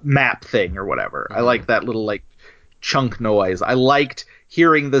map thing or whatever. I liked that little like chunk noise. I liked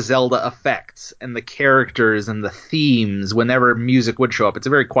hearing the Zelda effects and the characters and the themes whenever music would show up. It's a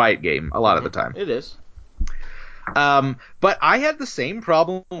very quiet game a lot of the time. It is. But I had the same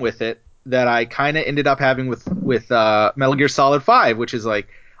problem with it that I kind of ended up having with Metal Gear Solid 5, which is like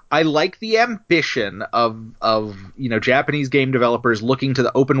I like the ambition of Japanese game developers looking to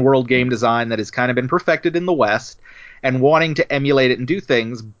the open world game design that has kind of been perfected in the West and wanting to emulate it and do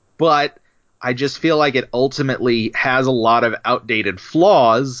things, but I just feel like it ultimately has a lot of outdated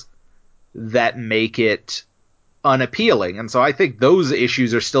flaws that make it unappealing. And so I think those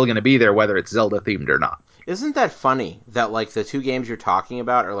issues are still going to be there whether it's Zelda themed or not. Isn't that funny that like the two games you're talking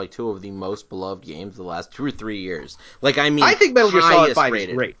about are like two of the most beloved games of the last 2 or 3 years? Like I think Metal Gear Solid 5 rated.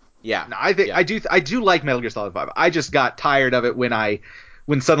 is great. Yeah. No, I think yeah. I do like Metal Gear Solid 5. I just got tired of it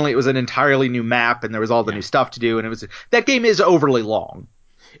when suddenly it was an entirely new map and there was all the new stuff to do, and that game is overly long.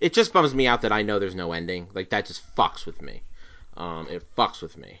 It just bums me out that I know there's no ending. Like that just fucks with me. It fucks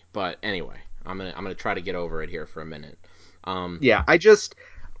with me. But anyway, I'm gonna try to get over it here for a minute. Yeah,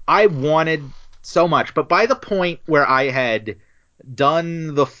 I wanted so much, but by the point where I had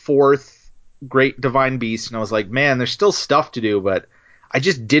done the fourth Great Divine Beast, and I was like, man, there's still stuff to do, but I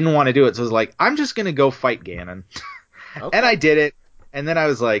just didn't want to do it. So I was like, I'm just gonna go fight Ganon, and I did it. And then I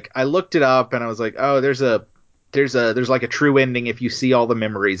was like, I looked it up, and I was like, oh, there's like a true ending if you see all the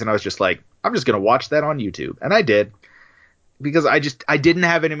memories, and I was just like, I'm just gonna watch that on YouTube, and I did because I didn't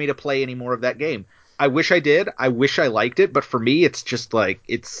have it in me to play any more of that game. I wish I did. I wish I liked it, but for me, it's just like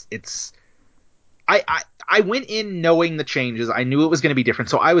it's. I went in knowing the changes. I knew it was going to be different,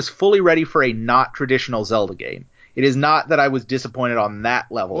 so I was fully ready for a not traditional Zelda game. It is not that I was disappointed on that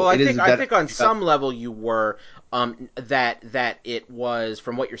level. Well, I think on some level you were that it was,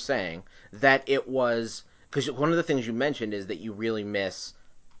 from what you're saying, that it was, because one of the things you mentioned is that you really miss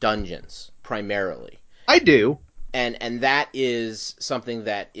dungeons primarily. I do. And that is something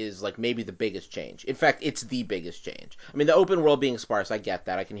that is like maybe the biggest change. In fact, it's the biggest change. I mean, the open world being sparse, I get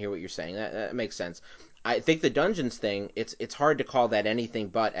that. I can hear what you're saying. That makes sense. I think the dungeons thing, it's hard to call that anything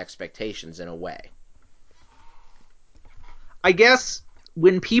but expectations in a way. I guess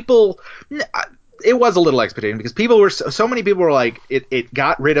when people, it was a little expectation because people were so many people were like it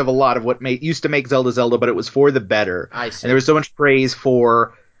got rid of a lot of what used to make Zelda, but it was for the better. I see. And there was so much praise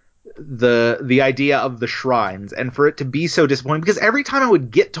for the idea of the shrines, and for it to be so disappointing because every time I would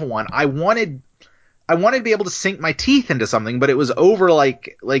get to one, I wanted to be able to sink my teeth into something, but it was over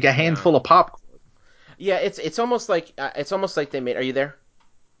like a handful of popcorn. Yeah, it's almost like they made. Are you there?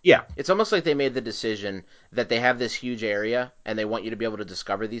 Yeah. It's almost like they made the decision that they have this huge area and they want you to be able to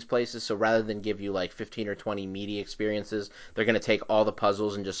discover these places. So rather than give you like 15 or 20 media experiences, they're going to take all the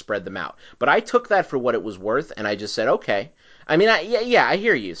puzzles and just spread them out. But I took that for what it was worth, and I just said, okay. I mean, I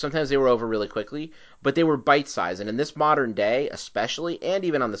hear you. Sometimes they were over really quickly, but they were bite-sized. And in this modern day, especially, and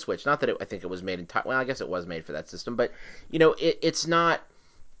even on the Switch, not that I think it was made in time. Well, I guess it was made for that system, but it's not.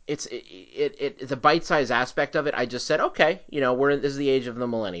 The bite size aspect of it. I just said, okay, this is the age of the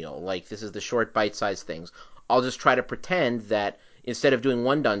millennial. Like, this is the short bite size things. I'll just try to pretend that instead of doing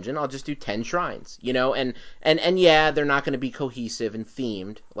one dungeon, I'll just do 10 shrines. And yeah, they're not going to be cohesive and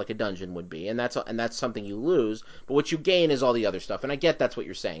themed like a dungeon would be, and that's something you lose. But what you gain is all the other stuff. And I get that's what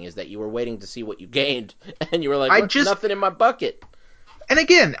you're saying, is that you were waiting to see what you gained, and you were like, nothing in my bucket. And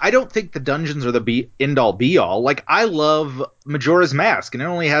again, I don't think the dungeons are the end-all be-all. Like, I love Majora's Mask, and it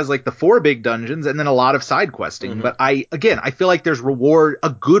only has, like, the 4 big dungeons and then a lot of side questing. Mm-hmm. But I feel like there's a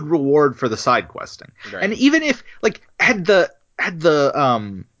good reward for the side questing. Right. And even if, like, had the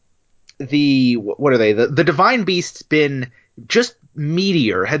what are they? The Divine Beasts been just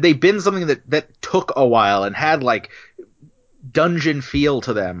meatier, had they been something that took a while and had, like, dungeon feel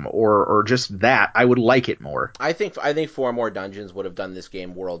to them or just that, I would like it more. I think 4 more dungeons would have done this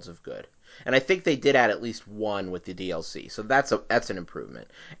game worlds of good. And I think they did add at least one with the DLC. So that's an improvement.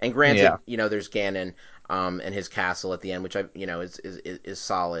 And granted, there's Ganon and his castle at the end, which is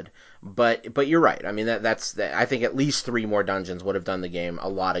solid. But you're right. I mean I think at least 3 more dungeons would have done the game a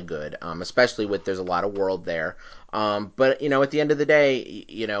lot of good. Especially with there's a lot of world there. But at the end of the day,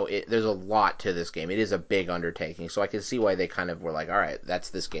 there's a lot to this game. It is a big undertaking, so I can see why they kind of were like, all right, that's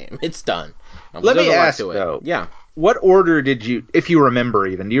this game. It's done. Let me ask though. Yeah. What order did you, if you remember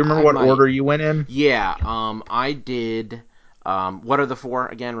even? Do you remember what order you went in? Yeah. I did. What are the 4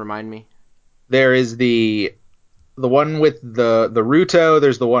 again? Remind me. There is the the one with the Ruto.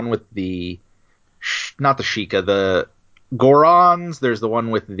 There's the one with the not the Sheikah, the Gorons. There's the one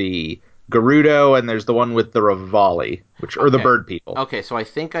with the Gerudo, and there's the one with the Revali, which are the bird people. Okay, so I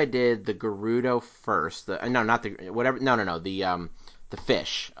think I did the Gerudo first. No, not the whatever. No. The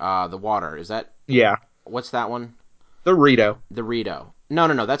fish, the water. Is that? Yeah. What's that one? The Rito. The Rito.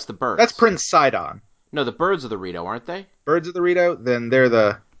 No. That's the birds. That's Prince Sidon. No, the birds are the Rito, aren't they? Birds of the Rito. Then they're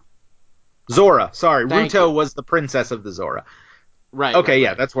the Zora. Sorry, Ruto was the princess of the Zora. Right. Okay, right, yeah,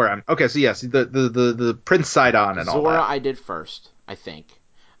 right. that's where I'm. Okay, so yes, the Prince Sidon and Zora all that. I did first, I think.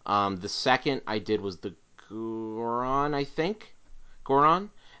 The second I did was the Goron, I think.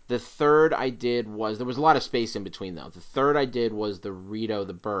 Goron. The third I did was there was a lot of space in between though. The third I did was the Rito,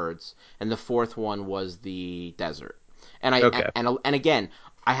 the birds, and the fourth one was the desert. Okay. And again,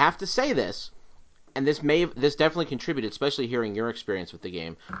 I have to say this, and this definitely contributed, especially hearing your experience with the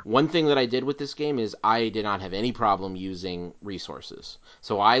game. One thing that I did with this game is I did not have any problem using resources.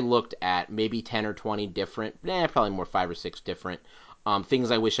 So I looked at maybe 10 or 20 different, probably more 5 or 6 different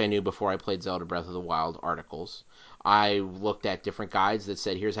things I wish I knew before I played Zelda Breath of the Wild articles. I looked at different guides that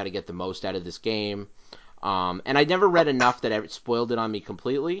said, here's how to get the most out of this game. And I never read enough that it spoiled it on me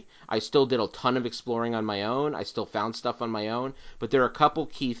completely. I still did a ton of exploring on my own. I still found stuff on my own. But there are a couple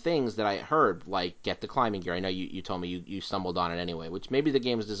key things that I heard, like get the climbing gear. I know you told me you stumbled on it anyway, which maybe the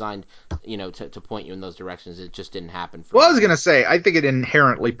game was designed, to point you in those directions. It just didn't happen for me. Well, I was gonna say, I think it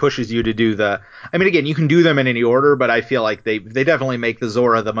inherently pushes you to do the. I mean, again, you can do them in any order, but I feel like they definitely make the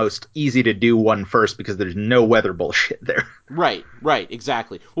Zora the most easy to do one first because there's no weather bullshit there. Right,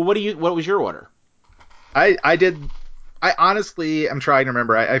 exactly. Well, what was your order? I did. I honestly am trying to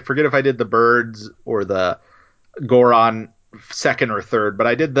remember. I forget if I did the birds or the Goron second or third, but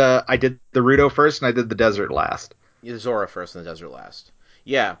I did the Ruto first and I did the desert last. The Zora first and the desert last.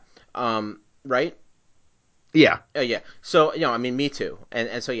 Yeah. Right? Yeah. Oh, yeah. So, I mean, me too.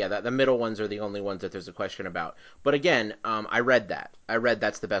 And so, yeah, the middle ones are the only ones that there's a question about. But again, I read that. I read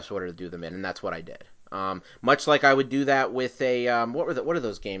that's the best order to do them in, and that's what I did. Much like I would do that with a what are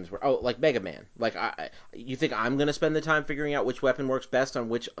those games where like Mega Man. Like you think I'm gonna spend the time figuring out which weapon works best on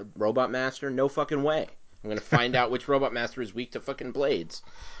which robot master? No fucking way. I'm gonna find out which robot master is weak to fucking blades.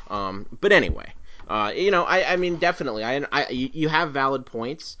 But anyway, I mean definitely you have valid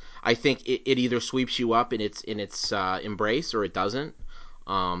points. I think it either sweeps you up in its embrace or it doesn't.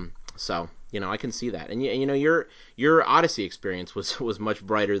 So I can see that, and your Odyssey experience was much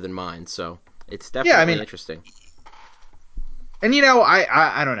brighter than mine. So. It's definitely interesting. And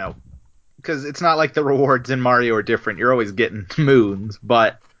I don't know, because it's not like the rewards in Mario are different. You're always getting moons,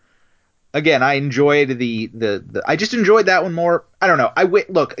 but again, I enjoyed the I just enjoyed that one more. I don't know.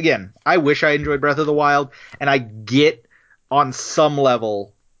 Look again. I wish I enjoyed Breath of the Wild, and I get on some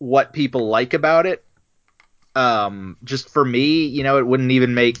level what people like about it. Just for me, it wouldn't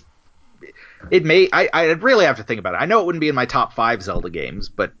even make. It may. I'd really have to think about it. I know it wouldn't be in my top 5 Zelda games,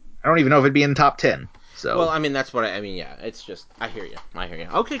 but I don't even know if it'd be in the top 10. So. Well, I mean, that's what I mean. Yeah, it's just I hear you.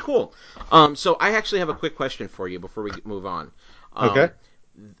 Okay, cool. So I actually have a quick question for you before we move on. Okay.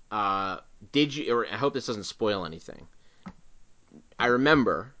 Did you? Or I hope this doesn't spoil anything. I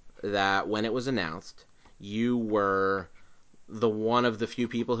remember that when it was announced, you were the one of the few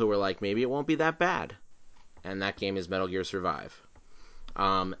people who were like, maybe it won't be that bad, and that game is Metal Gear Survive.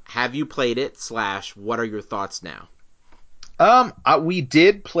 Have you played it? / what are your thoughts now? We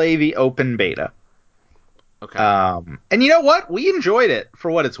did play the open beta. Okay. And you know what? We enjoyed it for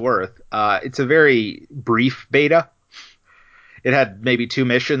what it's worth. It's a very brief beta. It had maybe 2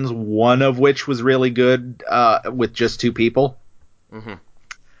 missions, one of which was really good, with just 2 people. Mm-hmm.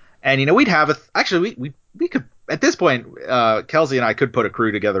 And we'd have actually we could at this point, Kelsey and I could put a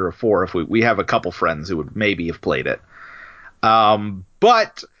crew together of 4 if we have a couple friends who would maybe have played it.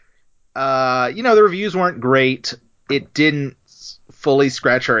 But the reviews weren't great. It didn't fully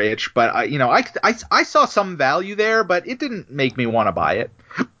scratch our itch, but I saw some value there, but it didn't make me want to buy it.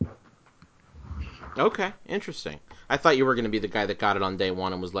 Okay, interesting. I thought you were going to be the guy that got it on day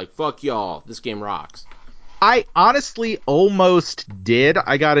 1 and was like, fuck y'all, this game rocks. I honestly almost did.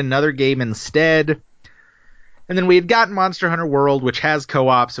 I got another game instead. And then we had gotten Monster Hunter World, which has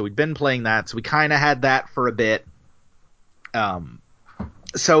co-op, so we'd been playing that, so we kind of had that for a bit.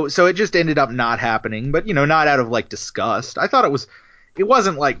 So it just ended up not happening, but not out of like disgust. I thought it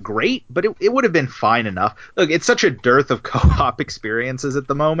wasn't like great, but it would have been fine enough. Look, it's such a dearth of co-op experiences at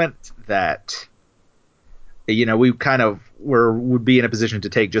the moment that we kind of would be in a position to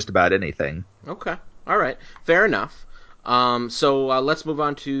take just about anything. Okay, all right, fair enough. So let's move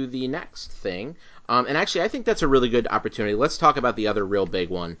on to the next thing. And actually, I think that's a really good opportunity. Let's talk about the other real big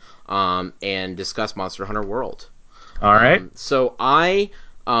one, and discuss Monster Hunter World. All right. So I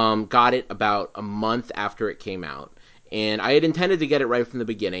got it about a month after it came out. And I had intended to get it right from the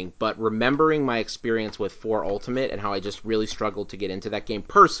beginning, but remembering my experience with 4 Ultimate and how I just really struggled to get into that game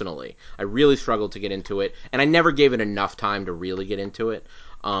personally, I really struggled to get into it, and I never gave it enough time to really get into it.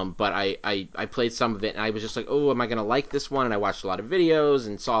 But I played some of it, and I was just like, oh, am I going to like this one? And I watched a lot of videos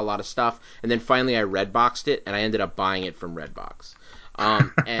and saw a lot of stuff, and then finally I Redboxed it, and I ended up buying it from Redbox.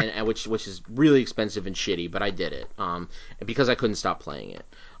 And which is really expensive and shitty, but I did it because I couldn't stop playing it.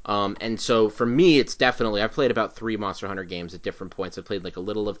 And so for me, it's definitely, I've played about 3 Monster Hunter games at different points. I played like a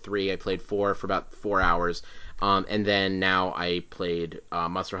little of 3. I played 4 for about 4 hours. And then now I played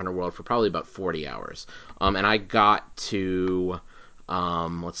Monster Hunter World for probably about 40 hours. And I got to,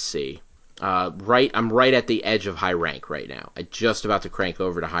 let's see, I'm right at the edge of high rank right now. I'm just about to crank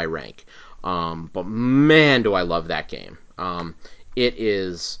over to high rank. But man, do I love that game. It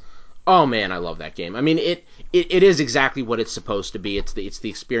is, oh man, I love that game. I mean, it is exactly what it's supposed to be. It's the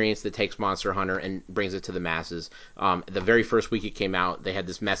experience that takes Monster Hunter and brings it to the masses. The very first week it came out, they had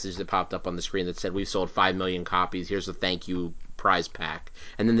this message that popped up on the screen that said, "We've sold 5 million copies. Here's a thank you prize pack."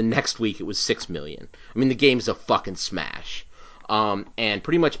 And then the next week it was 6 million. I mean, the game's a fucking smash. And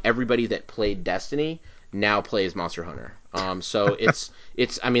pretty much everybody that played Destiny now plays Monster Hunter. So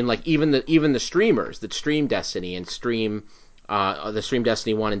it's I mean, like even the streamers that stream Destiny and stream the stream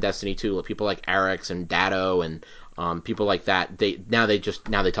Destiny 1 and Destiny 2, people like Arix and Datto and people like that, they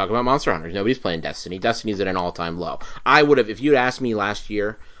talk about Monster Hunters. Nobody's playing Destiny. Destiny's at an all-time low. I would have, if you'd asked me last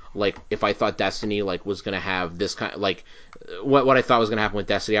year, like if I thought Destiny like was going to have this kind of, like what I thought was going to happen with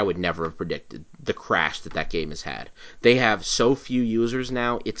Destiny, I would never have predicted the crash that game has had. They have so few users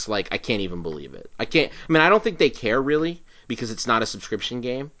now, it's like I can't even believe it. I mean, I don't think they care really because it's not a subscription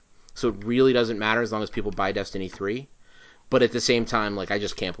game. So it really doesn't matter as long as people buy Destiny 3. But at the same time, like I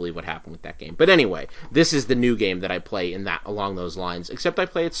just can't believe what happened with that game. But anyway, this is the new game that I play in that along those lines. Except I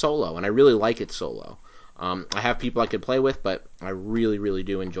play it solo, and I really like it solo. I have people I could play with, but I really, really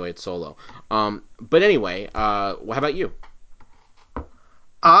do enjoy it solo. But anyway, how about you?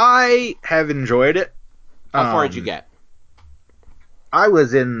 I have enjoyed it. How far did you get? I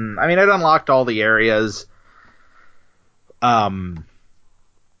mean, I'd unlocked all the areas. I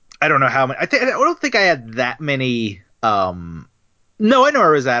don't know how many. I don't think I had that many. No, I know where I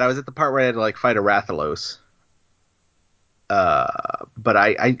was at. I was at the part where I had to like fight a Rathalos. But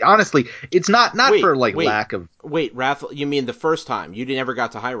I honestly, it's not for like lack of. Wait, you mean the first time you never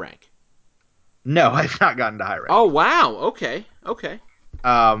got to high rank? No, I've not gotten to high rank. Oh wow, okay.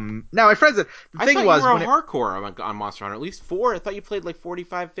 Now my friends, the thing thought was, you were hardcore on Monster Hunter, at least 4. I thought you played like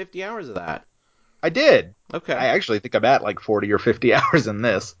 45, 50 hours of that. I did. Okay. I actually think I'm at like 40 or 50 hours in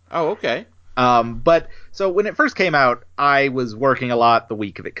this. Oh, okay. But so when it first came out, I was working a lot the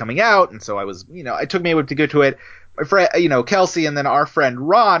week of it coming out, and so I was, it took me a while to go to it. My friend, Kelsey, and then our friend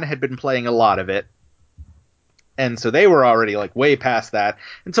Ron had been playing a lot of it, and so they were already like way past that.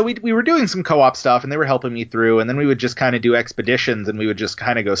 And so we were doing some co-op stuff, and they were helping me through, and then we would just kind of do expeditions, and we would just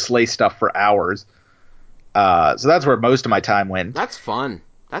kind of go slay stuff for hours. So that's where most of my time went. That's fun.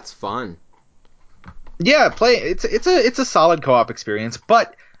 Yeah, it's a solid co-op experience,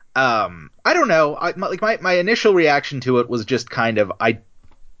 but I don't know. My initial reaction to it was just kind of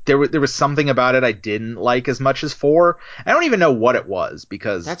there was something about it I didn't like as much as 4. I don't even know what it was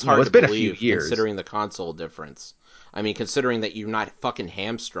because that's hard it's to been believe, a few years considering the console difference. I mean, considering that you're not fucking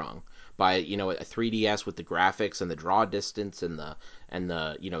hamstrung by a 3DS with the graphics and the draw distance and the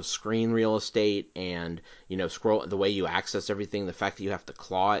screen real estate and scroll, the way you access everything, the fact that you have to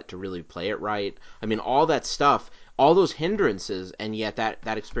claw it to really play it right. I mean, all that stuff, all those hindrances, and yet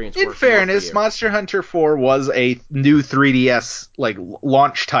that experience works. In fairness, Monster Hunter 4 was a new 3DS like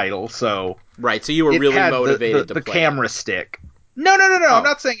launch title, so right. So you were really motivated to play the camera stick. No. Oh. I'm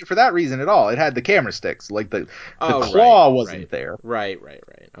not saying it for that reason at all. It had the camera sticks, like the claw wasn't there. Right.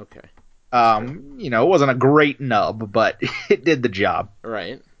 Okay. It wasn't a great nub, but it did the job.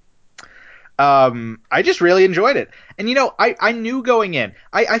 Right. I just really enjoyed it. And, I knew going in,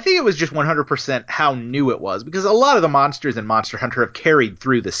 I think it was just 100% how new it was, because a lot of the monsters in Monster Hunter have carried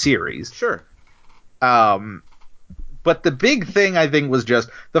through the series. Sure. But the big thing, I think, was just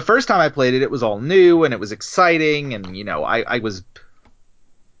the first time I played it, it was all new and it was exciting. And, I was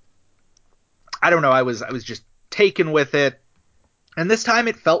just taken with it. And this time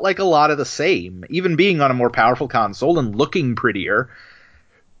it felt like a lot of the same, even being on a more powerful console and looking prettier.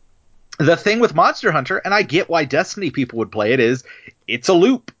 The thing with Monster Hunter, and I get why Destiny people would play it, is it's a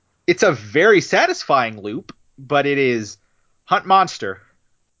loop. It's a very satisfying loop, but it is hunt monster,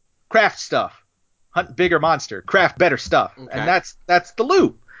 craft stuff, hunt bigger monster, craft better stuff. Okay. And that's the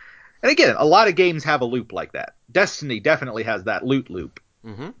loop. And again, a lot of games have a loop like that. Destiny definitely has that loot loop.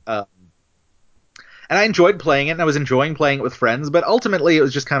 Mm-hmm. And I enjoyed playing it, and I was enjoying playing it with friends, but ultimately it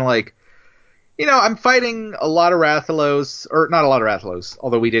was just kind of like, I'm fighting a lot of Rathalos, or not a lot of Rathalos,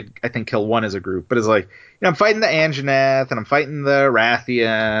 although we did, I think, kill one as a group, but it's like, I'm fighting the Anjanath, and I'm fighting the Rathian,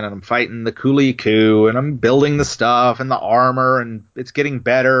 and I'm fighting the Kuliku, and I'm building the stuff, and the armor, and it's getting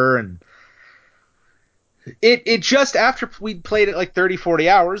better, and it just, after we played it like 30, 40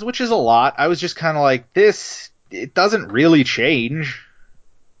 hours, which is a lot, I was just kind of like, it doesn't really change.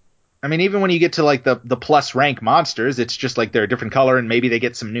 I mean, even when you get to like the plus rank monsters, it's just like they're a different color and maybe they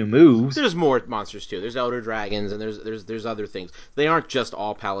get some new moves. There's more monsters too. There's elder dragons and there's other things. They aren't just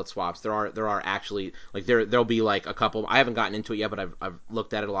all palette swaps. There are actually like there'll be like a couple. I haven't gotten into it yet, but I've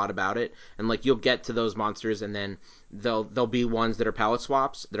looked at it a lot about it. And like you'll get to those monsters and then there'll be ones that are palette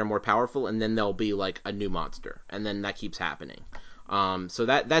swaps that are more powerful, and then there'll be like a new monster, and then that keeps happening. So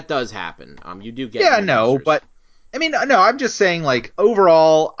that does happen. You do get new monsters. But I mean, no, I'm just saying, like,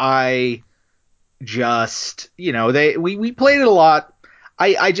 overall, I just, we played it a lot.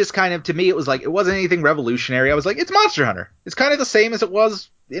 I just kind of, to me, it was like, it wasn't anything revolutionary. I was like, it's Monster Hunter. It's kind of the same as it was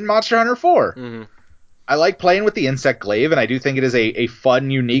in Monster Hunter 4. Mm-hmm. I like playing with the Insect Glaive, and I do think it is a fun,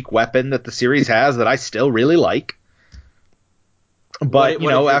 unique weapon that the series has that I still really like. But, what did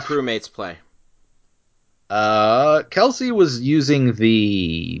your crewmates play? Kelsey was using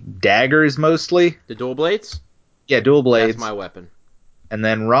the daggers mostly. The dual blades? Yeah, dual blades. That's my weapon. And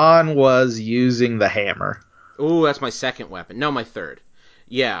then Ron was using the hammer. Ooh, that's my second weapon. No, my third.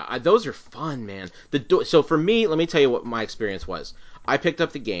 Yeah, those are fun, man. So for me, let me tell you what my experience was. I picked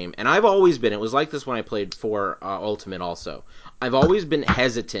up the game, and I've always been, it was like this when I played for Ultimate also. I've always been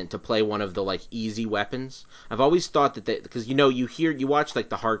hesitant to play one of the, like, easy weapons. I've always thought that because, you watch, like,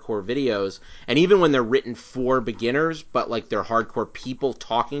 the hardcore videos, and even when they're written for beginners, but, like, they're hardcore people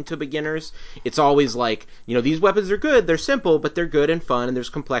talking to beginners, it's always like, these weapons are good, they're simple, but they're good and fun, and there's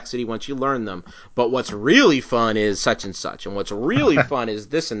complexity once you learn them. But what's really fun is such and such, and what's really fun is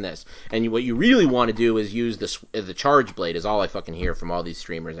this and this. And what you really want to do is use the charge blade is all I fucking hear from all these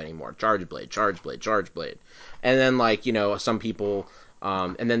streamers anymore. Charge blade, charge blade, charge blade. And then, like, some people,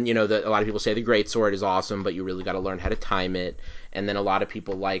 and then, a lot of people say the greatsword is awesome, but you really got to learn how to time it. And then a lot of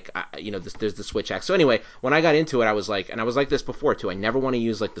people like, there's the switch axe. So anyway, when I got into it, I was like, and I was like this before too, I never want to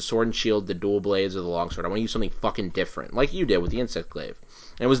use, like, the sword and shield, the dual blades, or the longsword. I want to use something fucking different, like you did with the Insect Glaive.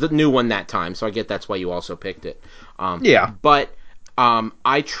 And it was the new one that time, so I get that's why you also picked it. Yeah. But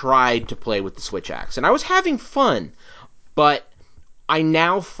I tried to play with the switch axe, and I was having fun, but I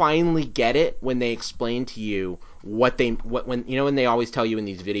now finally get it when they explain to you when they always tell you in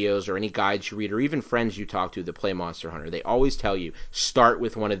these videos or any guides you read or even friends you talk to that play Monster Hunter, they always tell you start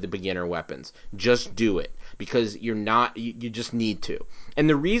with one of the beginner weapons. Just do it because you just need to. And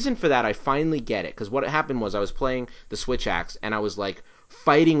the reason for that, I finally get it, because what happened was I was playing the switch axe and I was like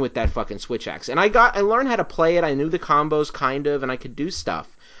fighting with that fucking switch axe, and I learned how to play it. I knew the combos kind of, and I could do stuff.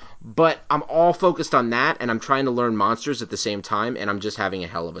 But I'm all focused on that, and I'm trying to learn monsters at the same time, and I'm just having a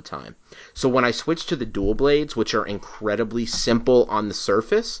hell of a time. So when I switched to the dual blades, which are incredibly simple on the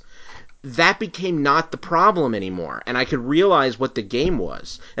surface, that became not the problem anymore, and I could realize what the game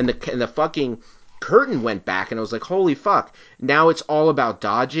was, and the fucking curtain went back, and I was like, holy fuck, now it's all about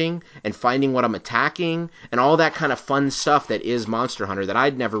dodging and finding what I'm attacking and all that kind of fun stuff that is Monster Hunter that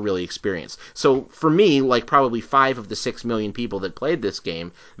I'd never really experienced. So for me, like probably 5 of the 6 million people that played this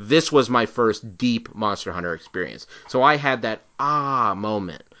game, this was my first deep Monster Hunter experience. So I had that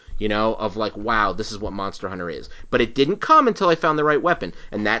moment, of like, wow, this is what Monster Hunter is. But it didn't come until I found the right weapon,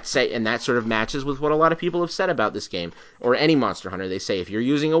 and that sort of matches with what a lot of people have said about this game or any Monster Hunter. They say if you're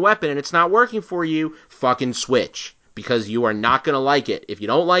using a weapon and it's not working for you, fucking switch, because you are not going to like it. If you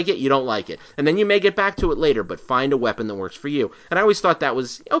don't like it, you don't like it. And then you may get back to it later, but find a weapon that works for you. And I always thought that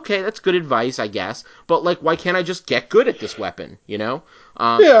was, okay, that's good advice, I guess. But, like, why can't I just get good at this weapon,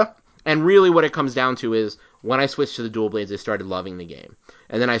 Yeah. And really what it comes down to is when I switched to the dual blades, I started loving the game.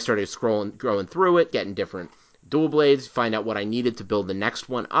 And then I started growing through it, getting different dual blades, find out what I needed to build the next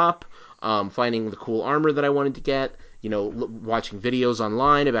one up, finding the cool armor that I wanted to get, watching videos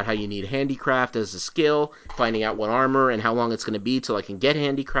online about how you need handicraft as a skill, finding out what armor and how long it's going to be till I can get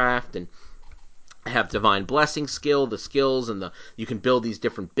handicraft, and I have divine blessing skill, the skills, and you can build these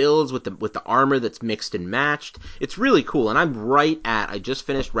different builds with the armor that's mixed and matched. It's really cool, and I just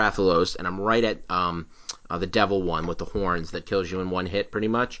finished Rathalos, and I'm right at the devil one with the horns that kills you in one hit pretty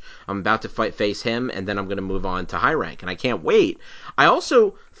much. I'm about to face him, and then I'm going to move on to high rank, and I can't wait. I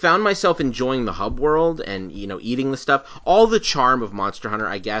also found myself enjoying the hub world and, eating the stuff. All the charm of Monster Hunter,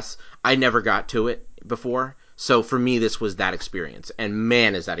 I guess, I never got to it before. So for me, this was that experience, and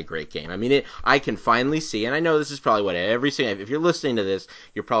man, is that a great game. I mean, I can finally see, and I know this is probably what every single. If you're listening to this,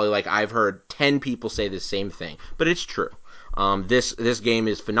 you're probably like, I've heard 10 people say the same thing, but it's true. This game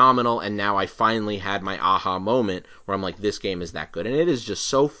is phenomenal, and now I finally had my aha moment where I'm like, this game is that good, and it is just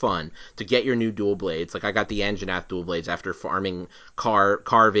so fun to get your new dual blades. Like I got the Anjanath dual blades after farming,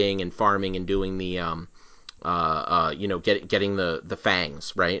 carving and farming and doing the getting the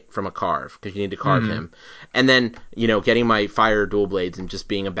fangs right from a carve because you need to carve him, and then getting my fire dual blades and just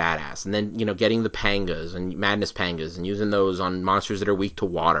being a badass, and then getting the pangas and madness pangas and using those on monsters that are weak to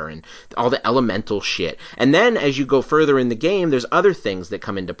water and all the elemental shit. And then as you go further in the game, there's other things that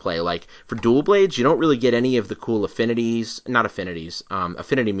come into play. Like for dual blades, you don't really get any of the cool affinities. Not affinities.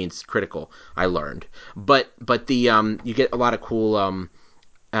 Affinity means critical. I learned, but the you get a lot of cool.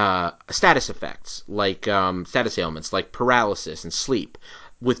 Status effects, like status ailments, like paralysis and sleep.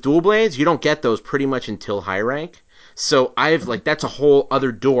 With dual blades, you don't get those pretty much until high rank. So that's a whole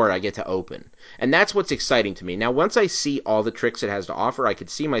other door I get to open. And that's what's exciting to me. Now, once I see all the tricks it has to offer, I could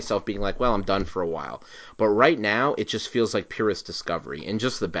see myself being like, well, I'm done for a while. But right now, it just feels like purest discovery in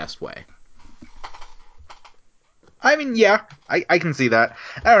just the best way. I mean, yeah, I can see that.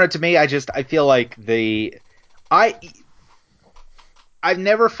 I don't know. To me, I feel like I I've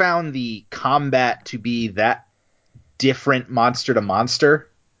never found the combat to be that different monster to monster.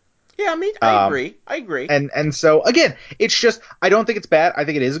 Yeah, I mean, I agree. I agree. And so again, it's just I don't think it's bad. I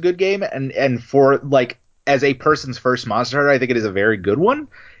think it is a good game, and for like as a person's first Monster Hunter, I think it is a very good one.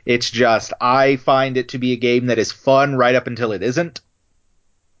 It's just I find it to be a game that is fun right up until it isn't.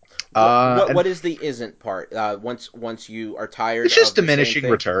 What is the isn't part? Once you are tired, it's just of the same diminishing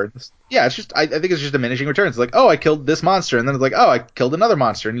thing? returns. Yeah, it's just I think it's just diminishing returns. It's like, oh, I killed this monster, and then it's like, oh, I killed another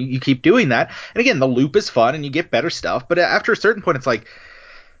monster, and you keep doing that. And again, the loop is fun, and you get better stuff. But after a certain point, it's like,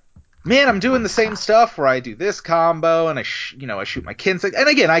 man, I'm doing the same stuff where I do this combo, and I shoot my Kinsey. And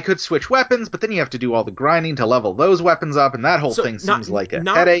again, I could switch weapons, but then you have to do all the grinding to level those weapons up, and that whole thing seems like a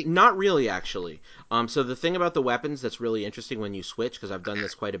headache. Not really, actually. So the thing about the weapons that's really interesting when you switch, because I've done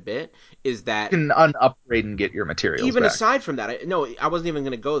this quite a bit, is that You can upgrade and get your materials even back. aside from that, I wasn't even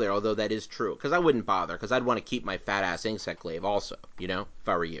going to go there, although that is true, because I wouldn't bother, because I'd want to keep my fat ass insect glaive also, if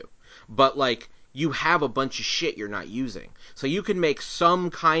I were you. But like, you have a bunch of shit you're not using, so you can make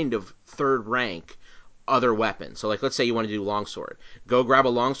some kind of third rank other weapons. So like, let's say you want to do longsword, go grab a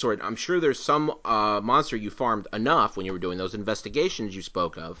longsword. I'm sure there's some monster you farmed enough when you were doing those investigations you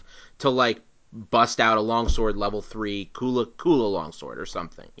spoke of to like bust out a longsword level 3 Kula longsword or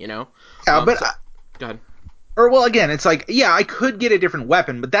something, Yeah, go ahead. Or, well, again, it's like, yeah, I could get a different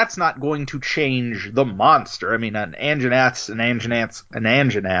weapon, but that's not going to change the monster. I mean, an Anjanaths, an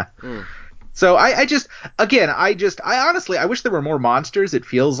Anjanath. So I honestly, I wish there were more monsters. It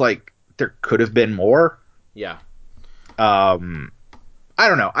feels like there could have been more. Yeah. I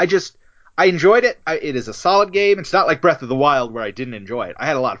don't know. I enjoyed it. It is a solid game. It's not like Breath of the Wild where I didn't enjoy it. I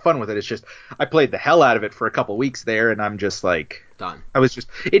had a lot of fun with it. It's just I played the hell out of it for a couple weeks there, and I'm just like done.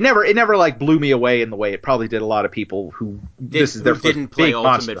 It never like blew me away in the way it probably did a lot of people who didn't play Ultimate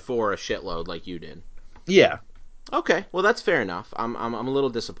monster. 4 a shitload like you did. Yeah. Okay, well that's fair enough. I'm a little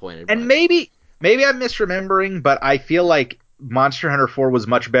disappointed. And maybe I'm misremembering, but I feel like Monster Hunter 4 was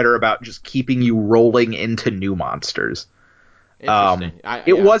much better about just keeping you rolling into new monsters. Interesting.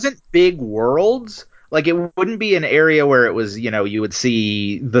 It wasn't big worlds. Like, it wouldn't be an area where it was, you would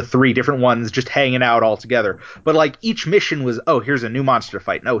see the 3 different ones just hanging out all together. But, like, each mission was, oh, here's a new monster to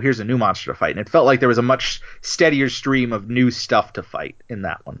fight. No, here's a new monster to fight. And it felt like there was a much steadier stream of new stuff to fight in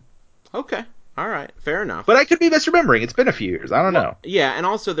that one. Okay. All right, fair enough. But I could be misremembering. It's been a few years. I don't know. Yeah, and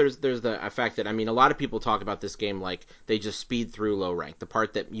also there's the fact that, I mean, a lot of people talk about this game like they just speed through low rank. The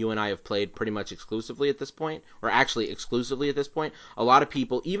part that you and I have played pretty much exclusively at this point, or actually exclusively at this point, a lot of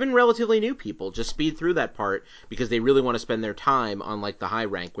people, even relatively new people, just speed through that part because they really want to spend their time on like the high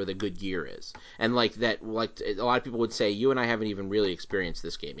rank where the good gear is. And like that, like a lot of people would say, you and I haven't even really experienced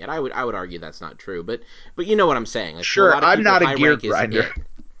this game yet. I would argue that's not true, but you know what I'm saying. Like, sure, a lot of I'm people, not a high gear rank grinder. Is it.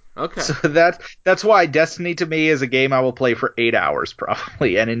 Okay. So that's why Destiny to me is a game I will play for 8 hours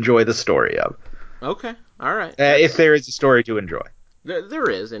probably and enjoy the story of. Okay. All right. If there is a story to enjoy. There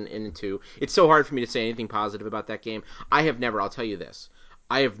is, and two. It's so hard for me to say anything positive about that game. I'll tell you this.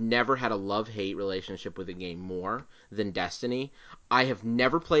 I have never had a love-hate relationship with a game more than Destiny. I have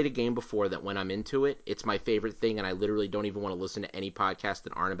never played a game before that when I'm into it, it's my favorite thing, and I literally don't even want to listen to any podcasts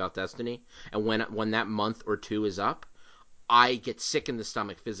that aren't about Destiny. And when that month or two is up, I get sick in the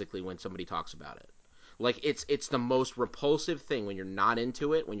stomach physically when somebody talks about it. Like it's the most repulsive thing when you're not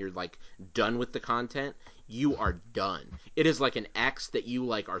into it, when you're like done with the content, you are done. It is like an ex that you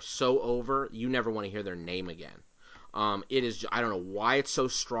like are so over, you never want to hear their name again. It is, I don't know why it's so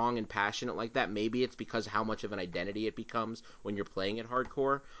strong and passionate like that. Maybe it's because how much of an identity it becomes when you're playing it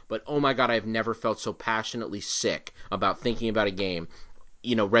hardcore. But oh my god, I've never felt so passionately sick about thinking about a game,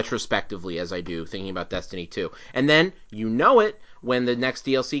 retrospectively as I do thinking about Destiny 2. And then, it, when the next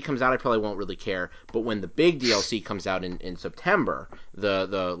DLC comes out, I probably won't really care. But when the big DLC comes out in September,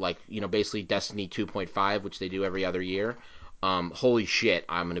 basically Destiny 2.5, which they do every other year, holy shit,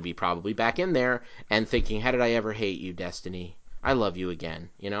 I'm going to be probably back in there and thinking, how did I ever hate you, Destiny? I love you again.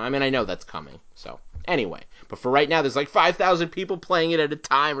 I know that's coming. So, anyway. But for right now, there's like 5,000 people playing it at a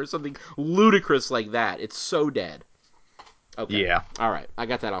time or something ludicrous like that. It's so dead. Okay. Yeah. All right. I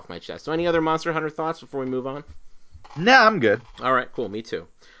got that off my chest. So any other Monster Hunter thoughts before we move on? Nah, I'm good. All right. Cool. Me too.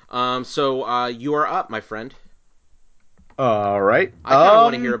 So you are up, my friend. All right. I kind of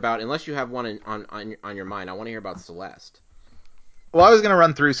want to hear about, unless you have one on your mind, I want to hear about Celeste. Well, I was going to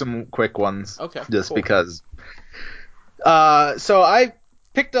run through some quick ones. Okay. Just cool. because. So I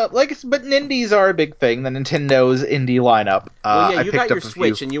picked up, but indies are a big thing, the Nintendo's indie lineup. Well, yeah, I you picked got your up a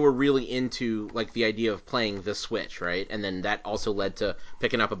Switch, few. and you were really into like the idea of playing the Switch, right? And then that also led to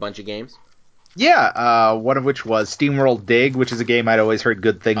picking up a bunch of games. Yeah, one of which was Steamworld Dig, which is a game I'd always heard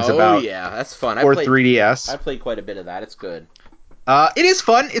good things Oh about. yeah, that's fun. For 3DS. I played quite a bit of that. It's good. It is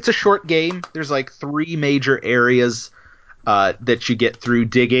fun. It's a short game. There's like 3 major areas that you get through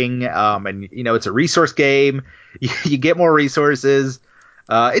digging, and it's a resource game. You get more resources.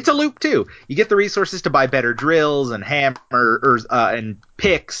 It's a loop too. You get the resources to buy better drills and hammers and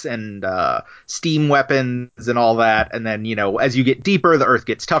picks and steam weapons and all that. And then as you get deeper, the earth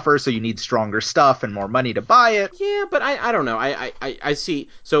gets tougher, so you need stronger stuff and more money to buy it. Yeah, but I don't know. I see.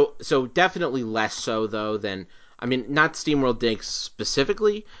 So definitely less so though than. I mean, not SteamWorld Dig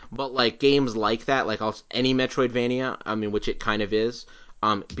specifically, but like games like that, like any Metroidvania, I mean, which it kind of is,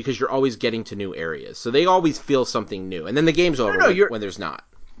 because you're always getting to new areas. So they always feel something new. And then the game's over when there's not.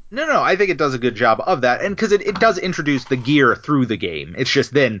 No, I think it does a good job of that, and because it does introduce the gear through the game. It's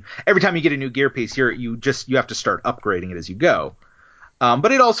just then, every time you get a new gear piece, you have to start upgrading it as you go.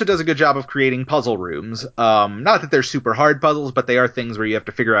 But it also does a good job of creating puzzle rooms. Not that they're super hard puzzles, but they are things where you have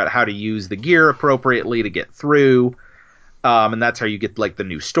to figure out how to use the gear appropriately to get through. And that's how you get like the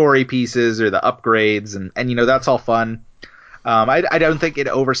new story pieces or the upgrades, and that's all fun. I don't think it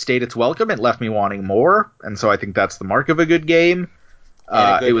overstayed its welcome. It left me wanting more, and so I think that's the mark of a good game.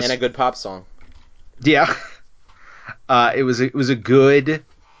 And a good pop song. Yeah. It was a good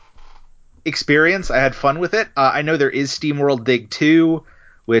experience. I had fun with it. I know there is SteamWorld Dig 2,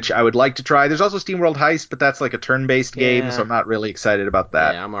 which I would like to try. There's also SteamWorld Heist, but that's like a turn-based game, so I'm not really excited about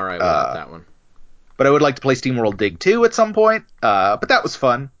that. Yeah, I'm alright without that one. But I would like to play SteamWorld Dig 2 at some point. But that was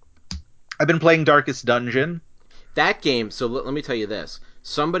fun. I've been playing Darkest Dungeon. That game, so let me tell you this.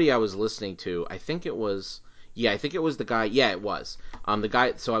 Somebody I was listening to, I think it was the guy. Yeah, it was. The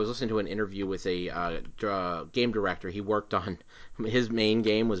guy. So I was listening to an interview with a game director. He worked on his main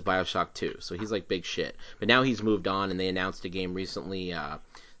game was BioShock 2. So he's like big shit. But now he's moved on, and they announced a game recently.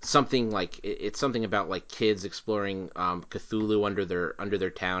 Something like it's something about like kids exploring Cthulhu under their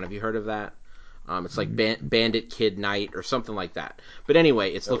town. Have you heard of that? It's like Bandit Kid Night or something like that. But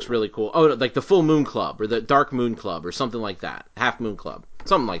anyway, it looks really cool. Oh, like the Full Moon Club or the Dark Moon Club or something like that. Half Moon Club,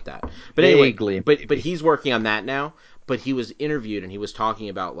 something like that. But anyway, but he's working on that now. But he was interviewed and he was talking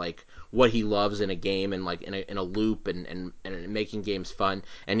about like what he loves in a game and like in a loop and making games fun.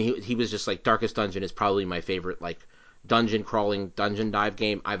 And he was just like Darkest Dungeon is probably my favorite like dungeon crawling dungeon dive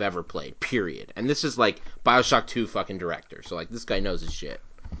game I've ever played. Period. And this is like BioShock 2 fucking director. So like this guy knows his shit.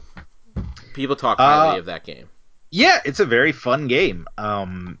 People talk highly of that game. Yeah, it's a very fun game.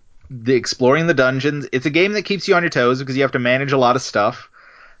 The exploring the dungeons, it's a game that keeps you on your toes because you have to manage a lot of stuff.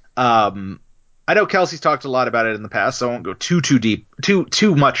 I know Kelsey's talked a lot about it in the past, so I won't go too deep,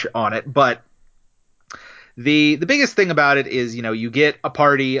 too much on it. But the biggest thing about it is, you get a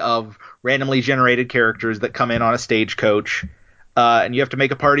party of randomly generated characters that come in on a stagecoach, and you have to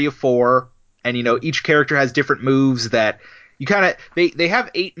make a party of 4. And each character has different moves that. You kind of they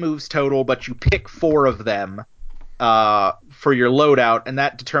have 8 moves total, but you pick 4 of them for your loadout, and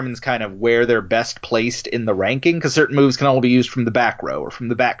that determines kind of where they're best placed in the ranking. Because certain moves can only be used from the back row, or from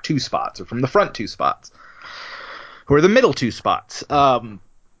the back 2 spots, or from the front 2 spots, or the middle 2 spots. And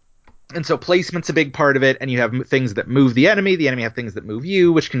so placement's a big part of it, and you have things that move the enemy. The enemy have things that move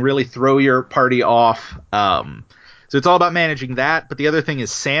you, which can really throw your party off. So it's all about managing that. But the other thing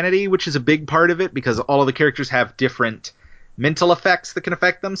is sanity, which is a big part of it because all of the characters have different mental effects that can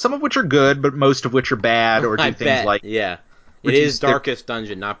affect them, some of which are good, but most of which are bad, or do I things bet. like Yeah. It is darkest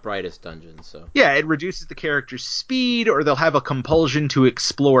dungeon, not brightest dungeon, so. Yeah, it reduces the character's speed, or they'll have a compulsion to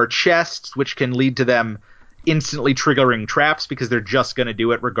explore chests, which can lead to them instantly triggering traps because they're just going to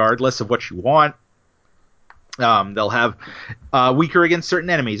do it regardless of what you want. They'll have weaker against certain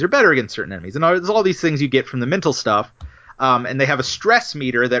enemies or better against certain enemies. And there's all these things you get from the mental stuff. And they have a stress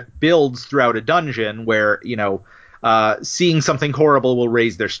meter that builds throughout a dungeon where, seeing something horrible will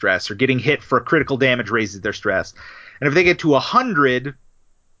raise their stress, or getting hit for critical damage raises their stress. And if they get to 100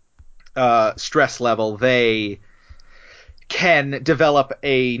 stress level, they can develop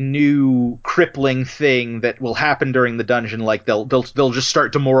a new crippling thing that will happen during the dungeon. Like they'll just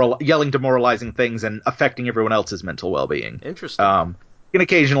start yelling demoralizing things and affecting everyone else's mental well-being. Interesting. Can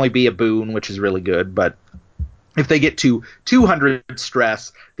occasionally be a boon, which is really good, but if they get to 200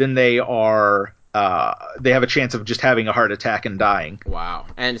 stress, then they have a chance of just having a heart attack and dying. Wow.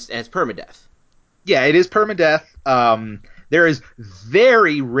 And it's permadeath. Yeah, it is permadeath. There is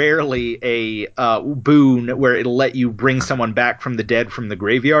very rarely a boon where it'll let you bring someone back from the dead from the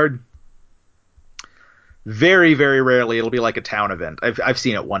graveyard. Very, very rarely it'll be like a town event. I've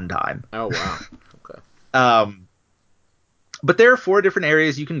seen it one time. Oh, wow. Okay. But there are 4 different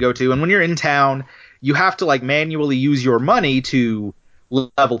areas you can go to, and when you're in town, you have to manually use your money to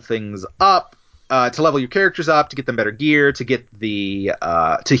level things up, to level your characters up, to get them better gear, to get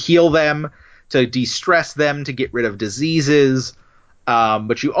to heal them, to de-stress them, to get rid of diseases.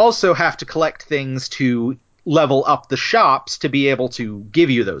 But you also have to collect things to level up the shops to be able to give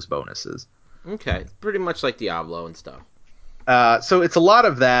you those bonuses. Okay. Pretty much like Diablo and stuff. So it's a lot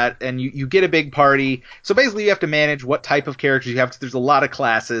of that, and you get a big party. So basically you have to manage what type of characters you have. There's a lot of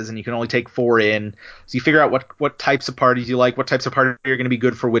classes, and you can only take 4 in. So you figure out what types of parties you like, what types of parties are going to be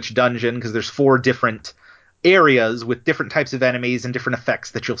good for which dungeon, because there's 4 different areas with different types of enemies and different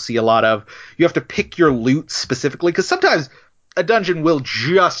effects that you'll see a lot of. You have to pick your loot specifically, because sometimes a dungeon will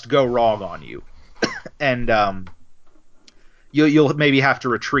just go wrong on you. And you'll maybe have to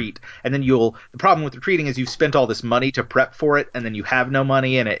retreat. And then the problem with retreating is you've spent all this money to prep for it, and then you have no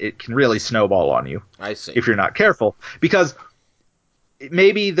money, and it can really snowball on you. I see. If you're not careful. Because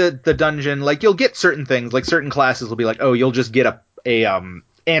maybe the dungeon, you'll get certain things, certain classes will be like, oh, you'll just get a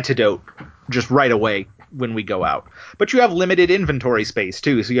antidote just right away when we go out. But you have limited inventory space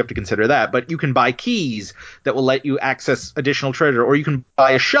too, so you have to consider that. But you can buy keys that will let you access additional treasure, or you can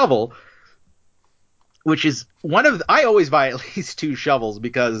buy a shovel, which is I always buy at least 2 shovels,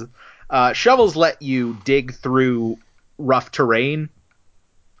 because shovels let you dig through rough terrain.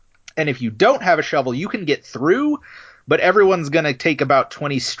 And if you don't have a shovel, you can get through, but everyone's going to take about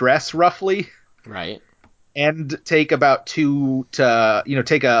 20 stress roughly. Right. And take about 2 to,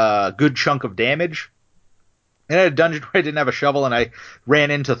 take a good chunk of damage. And I had a dungeon where I didn't have a shovel, and I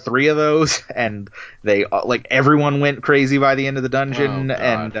ran into 3 of those, and they everyone went crazy by the end of the dungeon,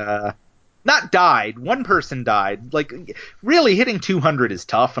 and not died. One person died. Really hitting 200 is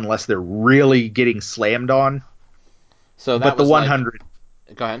tough unless they're really getting slammed on. So but the 100.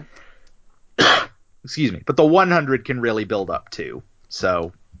 Go ahead. Excuse me. But the 100 can really build up too.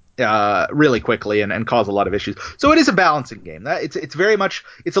 So really quickly and cause a lot of issues. So it is a balancing game. It's very much,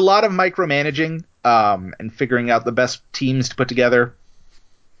 it's a lot of micromanaging and figuring out the best teams to put together.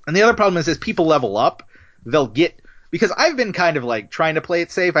 And the other problem is as people level up, they'll get, because I've been kind of trying to play it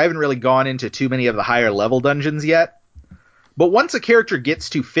safe. I haven't really gone into too many of the higher level dungeons yet. But once a character gets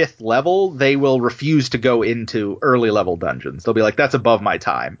to 5th level, they will refuse to go into early level dungeons. They'll be like, that's above my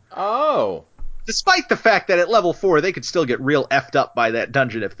time. Oh. Despite the fact that at level 4, they could still get real effed up by that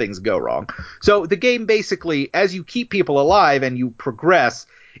dungeon if things go wrong. So the game basically, as you keep people alive and you progress,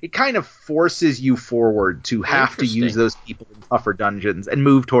 it kind of forces you forward to have to use those people in tougher dungeons and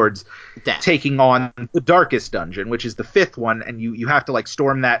move towards taking on the darkest dungeon, which is the 5th one, and you have to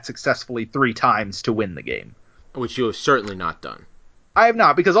storm that successfully 3 times to win the game. Which you have certainly not done. I have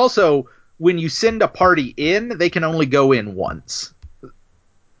not, because also when you send a party in, they can only go in once.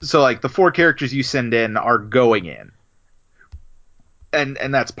 So the 4 characters you send in are going in.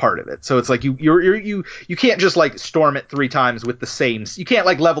 And that's part of it. So it's you can't just storm it 3 times with the same. You can't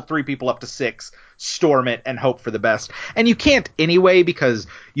level 3 people up to 6, storm it, and hope for the best. And you can't anyway, because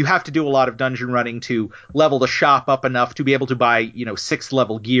you have to do a lot of dungeon running to level the shop up enough to be able to buy 6th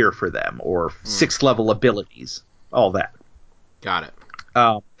level gear for them, or 6th level abilities, all that. Got it.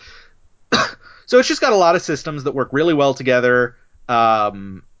 So it's just got a lot of systems that work really well together.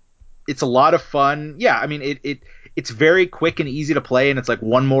 It's a lot of fun. Yeah, I mean it's very quick and easy to play, and it's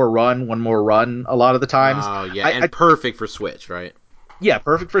one more run a lot of the times. Oh, yeah, and perfect for Switch, right? Yeah,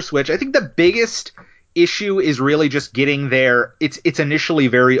 perfect for Switch. I think the biggest issue is really just getting there. It's initially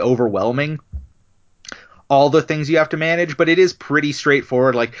very overwhelming, all the things you have to manage, but it is pretty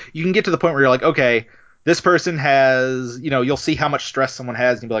straightforward. Like, you can get to the point where you're like, okay, this person has, you'll see how much stress someone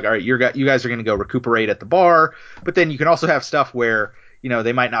has, and you'll be like, all right, you guys are going to go recuperate at the bar. But then you can also have stuff where,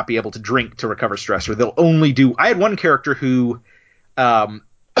 they might not be able to drink to recover stress, or they'll only do. I had one character who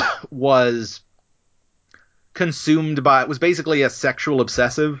was was basically a sexual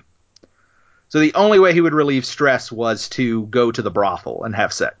obsessive. So the only way he would relieve stress was to go to the brothel and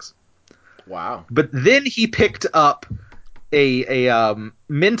have sex. Wow. But then he picked up a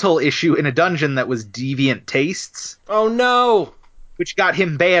mental issue in a dungeon that was deviant tastes. Oh no! Which got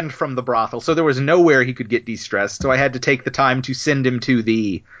him banned from the brothel. So there was nowhere he could get de-stressed. So I had to take the time to send him to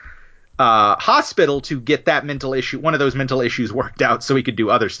the hospital to get that one of those mental issues worked out so he could do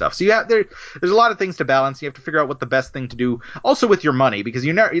other stuff. So there's a lot of things to balance. You have to figure out what the best thing to do. Also with your money, because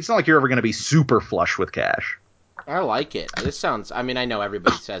it's not like you're ever going to be super flush with cash. I like it. This sounds, I know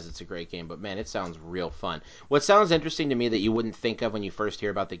everybody says it's a great game, but man, it sounds real fun. What sounds interesting to me that you wouldn't think of when you first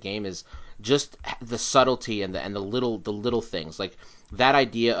hear about the game is just the subtlety and the little things. Like that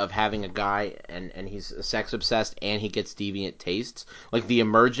idea of having a guy and he's sex obsessed and he gets deviant tastes. Like the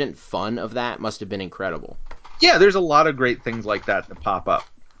emergent fun of that must have been incredible. Yeah, there's a lot of great things like that pop up.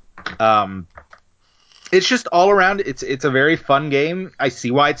 It's just all around, it's a very fun game. I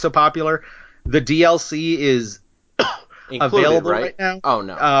see why it's so popular. The DLC is included, available right now. Oh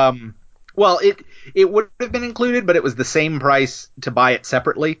no. Well, it would have been included, but it was the same price to buy it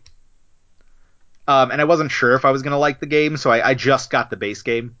separately. And I wasn't sure if I was going to like the game, so I just got the base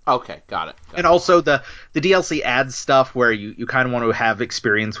game. Okay, got it. And also the DLC adds stuff where you kind of want to have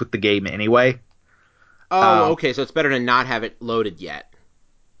experience with the game anyway. Oh, okay, so it's better to not have it loaded yet.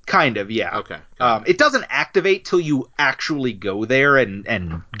 Kind of, yeah. Okay. It doesn't activate till you actually go there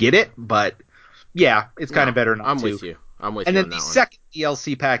and get it, but yeah, it's kind of better not to. I'm with you. And then the second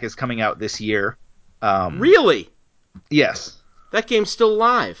DLC pack is coming out this year. Really? Yes. That game's still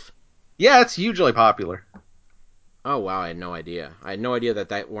live. Yeah, it's hugely popular. Oh, wow, I had no idea. I had no idea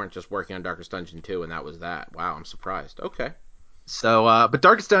that weren't just working on Darkest Dungeon 2 and that was that. Wow, I'm surprised. Okay. So, but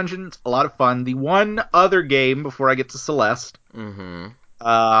Darkest Dungeon's a lot of fun. The one other game before I get to Celeste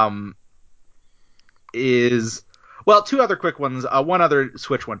is... Well, two other quick ones. One other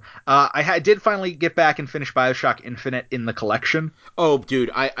Switch one. I did finally get back and finish BioShock Infinite in the collection. Oh, dude,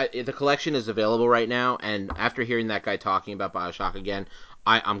 the collection is available right now, and after hearing that guy talking about BioShock again,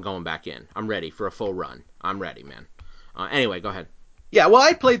 I'm going back in. I'm ready for a full run. I'm ready, man. Anyway, go ahead. Yeah, well,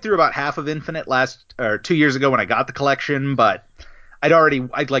 I played through about half of Infinite 2 years ago when I got the collection, but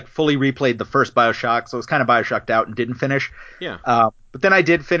I'd like fully replayed the first BioShock, so I was kind of BioShocked out and didn't finish. Yeah. But then I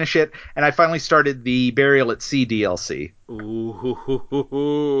did finish it, and I finally started the Burial at Sea DLC.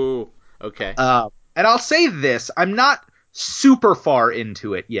 Ooh. Okay. And I'll say this, I'm not super far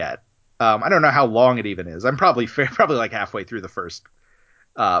into it yet. I don't know how long it even is. I'm probably like halfway through the first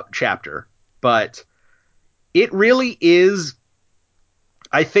chapter. But it really is,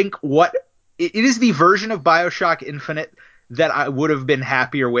 I think, it is the version of BioShock Infinite that I would have been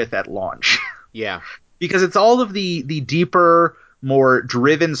happier with at launch. Yeah. Because it's all of the deeper, more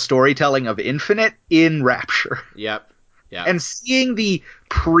driven storytelling of Infinite in Rapture. Yep. Yeah. And seeing the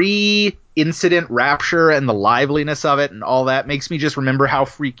pre-incident Rapture and the liveliness of it and all that makes me just remember how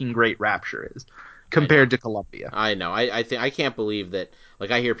freaking great Rapture is compared to Columbia. I know. I can't believe that. Like,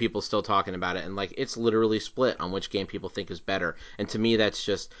 I hear people still talking about it, and like it's literally split on which game people think is better. And to me, that's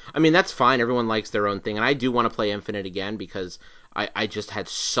just. I mean, that's fine. Everyone likes their own thing, and I do want to play Infinite again because I just had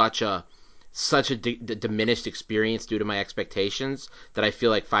such a diminished experience due to my expectations that I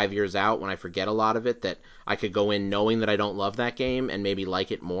feel like 5 years out, when I forget a lot of it, that I could go in knowing that I don't love that game and maybe like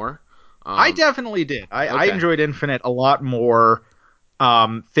it more. I definitely did. I enjoyed Infinite a lot more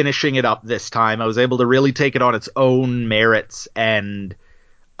finishing it up this time. I was able to really take it on its own merits and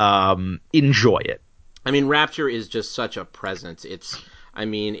enjoy it. I mean, Rapture is just such a presence. I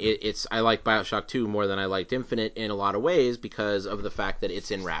like BioShock 2 more than I liked Infinite in a lot of ways because of the fact that it's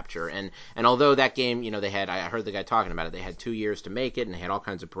in Rapture. And although that game, I heard the guy talking about it, they had 2 years to make it and they had all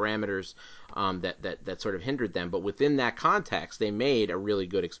kinds of parameters that sort of hindered them. But within that context, they made a really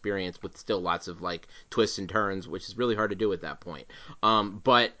good experience with still lots of like twists and turns, which is really hard to do at that point.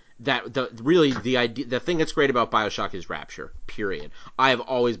 But that the idea, the thing that's great about BioShock is Rapture. Period. I have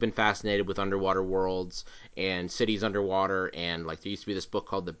always been fascinated with underwater worlds and cities underwater, and like there used to be this book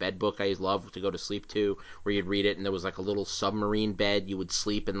called The Bed Book I used to love to go to sleep to, where you'd read it and there was like a little submarine bed you would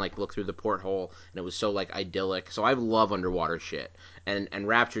sleep and like look through the porthole, and it was so like idyllic. So I love underwater shit. And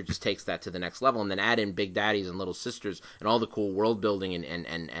Rapture just takes that to the next level, and then add in Big Daddies and Little Sisters and all the cool world building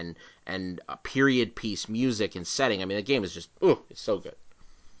and period piece music and setting. I mean, the game is just it's so good.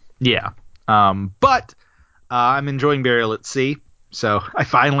 Yeah. But I'm enjoying Burial at Sea, so I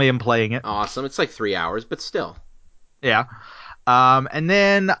finally am playing it. Awesome. It's like 3 hours, but still. Yeah. And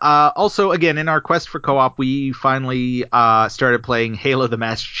then also, again, in our quest for co-op, we finally started playing Halo the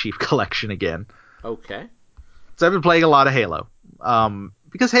Master Chief Collection again. Okay. So I've been playing a lot of Halo.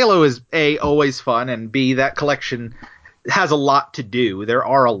 Because Halo is, A, always fun, and B, that collection has a lot to do. There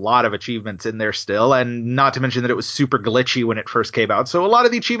are a lot of achievements in there still, and not to mention that it was super glitchy when it first came out. So a lot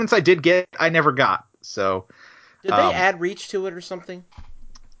of the achievements I did get, I never got. So did they add Reach to it or something?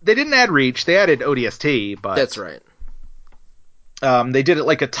 They didn't add Reach. They added ODST, but that's right. They did it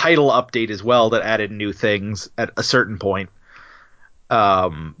like a title update as well that added new things at a certain point.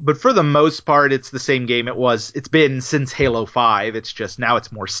 But for the most part, it's the same game it's been since Halo 5. It's just now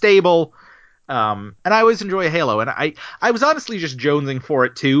it's more stable. And I always enjoy Halo, and I was honestly just jonesing for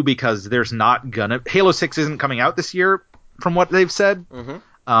it too, because Halo 6 isn't coming out this year from what they've said,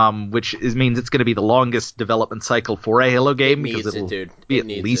 which means it's going to be the longest development cycle for a Halo game, because it'll be at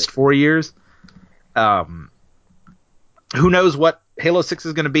least 4 years. Who knows what Halo 6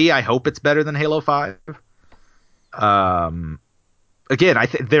 is going to be? I hope it's better than Halo 5. Again,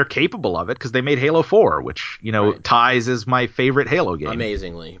 they're capable of it because they made Halo 4, which, right, ties as my favorite Halo game.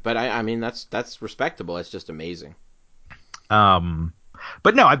 Amazingly. But I mean, that's respectable. It's just amazing. But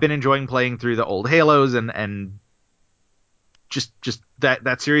no, I've been enjoying playing through the old Halos, and just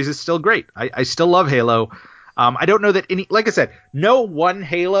that series is still great. I still love Halo. I don't know that like I said, no one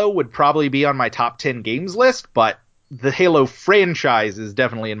Halo would probably be on my top 10 games list, but the Halo franchise is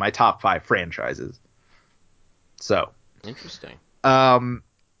definitely in my top 5 franchises. So. Interesting.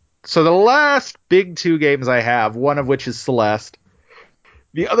 So the last big 2 games I have, one of which is Celeste,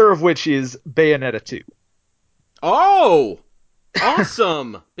 the other of which is Bayonetta 2. Oh,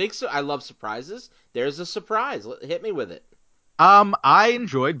 awesome! I love surprises. There's a surprise. Hit me with it. I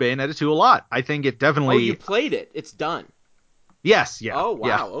enjoyed Bayonetta 2 a lot. I think it definitely. Oh, you played it. It's done. Yes. Yeah. Oh, wow.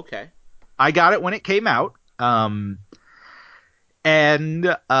 Yeah. Okay. I got it when it came out.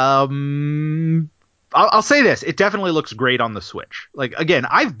 I'll say this: it definitely looks great on the Switch. Like, again,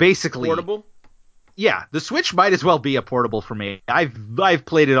 I've basically portable. Yeah, the Switch might as well be a portable for me. I've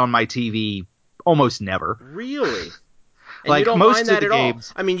played it on my TV almost never. Really? And like you don't most mind that of the at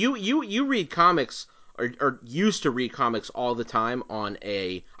games. all? I mean, you read comics or used to read comics all the time on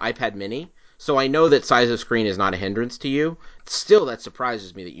a iPad Mini, so I know that size of screen is not a hindrance to you. Still, that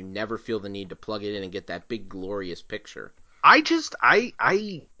surprises me that you never feel the need to plug it in and get that big glorious picture. I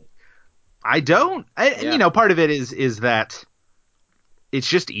don't. And part of it is that it's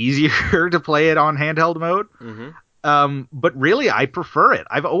just easier to play it on handheld mode. Mm-hmm. But really, I prefer it.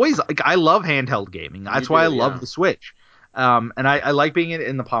 I love handheld gaming. That's why I love the Switch. And I like being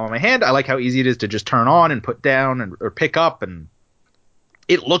in the palm of my hand. I like how easy it is to just turn on and put down or pick up, and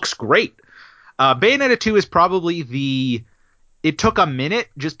it looks great. Bayonetta 2 is probably it took a minute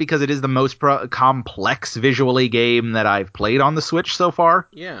just because it is the most complex visually game that I've played on the Switch so far.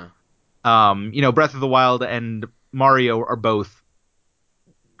 Yeah. Breath of the Wild and Mario are both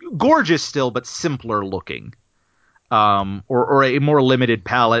gorgeous still, but simpler looking. Or a more limited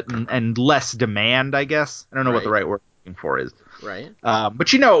palette and less demand, I guess. I don't know what the right word I'm looking for is. Right.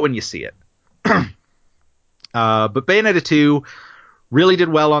 But you know it when you see it. But Bayonetta 2 really did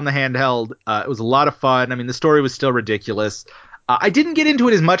well on the handheld. It was a lot of fun. I mean, the story was still ridiculous. I didn't get into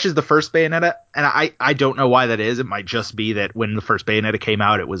it as much as the first Bayonetta, and I don't know why that is. It might just be that when the first Bayonetta came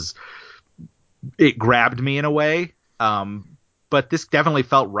out, it grabbed me in a way. But this definitely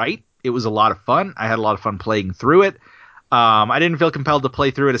felt right. It was a lot of fun. I had a lot of fun playing through it. I didn't feel compelled to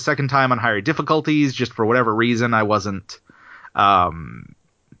play through it a second time on higher difficulties, just for whatever reason. I wasn't. I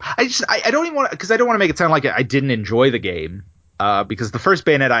don't even want, because I don't want to make it sound like I didn't enjoy the game. Because the first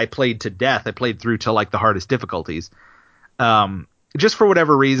Bayonetta I played to death. I played through to like the hardest difficulties. Just for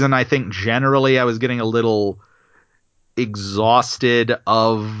whatever reason, I think generally I was getting a little exhausted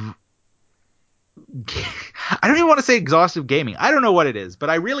of. I don't even want to say exhaustive gaming. I don't know what it is, but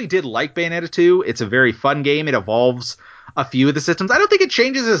I really did like Bayonetta 2. It's a very fun game. It evolves a few of the systems. I don't think it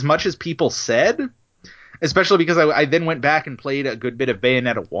changes as much as people said. especially because I then went back and played a good bit of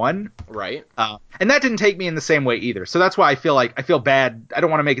Bayonetta 1. Right. And that didn't take me in the same way either. So that's why I feel bad. I don't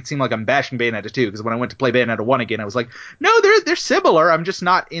want to make it seem like I'm bashing Bayonetta 2, because when I went to play Bayonetta 1 again, I was like, no, they're similar. I'm just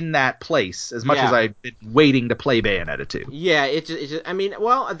not in that place as much as I've been waiting to play Bayonetta 2. Yeah, it just, I mean,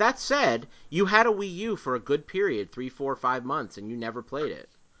 well, that said, you had a Wii U for a good period, 3, 4, 5 months, and you never played it.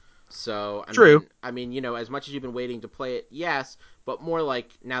 So, True. I mean, as much as you've been waiting to play it, yes, but more like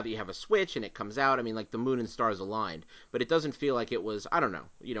now that you have a Switch and it comes out, I mean, like the moon and stars aligned. But it doesn't feel like it was, I don't know,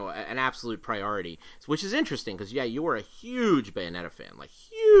 an absolute priority, which is interesting because, yeah, you were a huge Bayonetta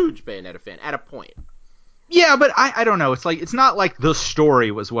fan, at a point. Yeah, but I don't know. It's not like the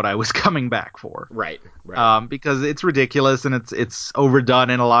story was what I was coming back for. Right. Because it's ridiculous and it's overdone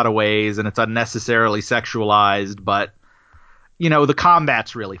in a lot of ways and it's unnecessarily sexualized, but the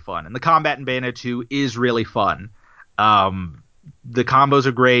combat's really fun, and the combat in Bayonetta 2 is really fun. The combos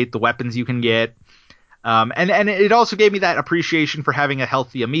are great, the weapons you can get, and it also gave me that appreciation for having a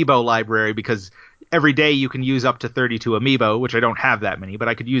healthy amiibo library, because every day you can use up to 32 amiibo, which I don't have that many, but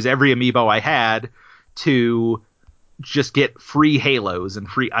I could use every amiibo I had to just get free halos and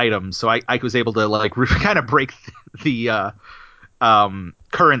free items. So I was able to kind of break the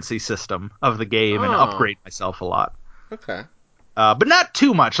currency system of the game and upgrade myself a lot. Okay. But not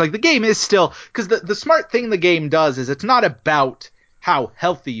too much. Like, the game is still, because the smart thing the game does is it's not about how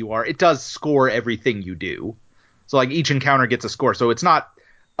healthy you are. It does score everything you do. So like each encounter gets a score. So it's not,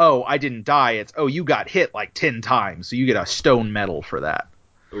 oh, I didn't die. It's, oh, you got hit like 10 times. So you get a stone medal for that.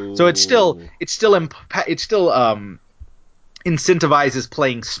 Ooh. So it still incentivizes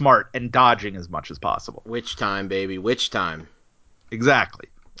playing smart and dodging as much as possible. Which time, baby? Which time? Exactly.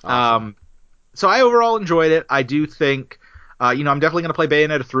 Awesome. So I overall enjoyed it. I do think, I'm definitely going to play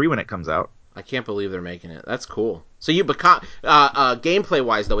Bayonetta 3 when it comes out. I can't believe they're making it. That's cool. So you become gameplay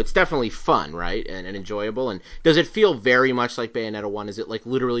wise though, it's definitely fun, right, and enjoyable. And does it feel very much like Bayonetta 1? Is it like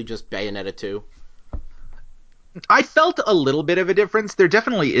literally just Bayonetta 2? I felt a little bit of a difference. There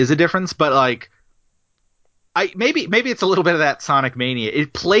definitely is a difference, but like, maybe it's a little bit of that Sonic Mania.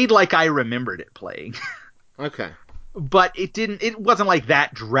 It played like I remembered it playing. Okay. But it wasn't like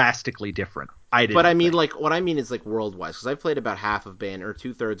that drastically different. But I mean, like, what I mean is like worldwide, because I've played about half of Bayonetta, or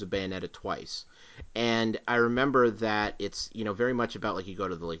 2/3 of Bayonetta twice, and I remember that it's very much about like you go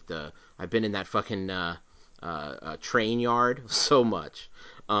to the I've been in that fucking train yard so much,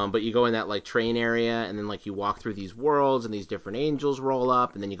 but you go in that like train area, and then like you walk through these worlds, and these different angels roll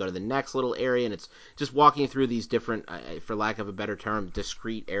up, and then you go to the next little area, and it's just walking through these different, for lack of a better term,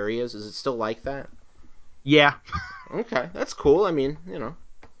 discrete areas. Is it still like that? Yeah. Okay, that's cool. I mean,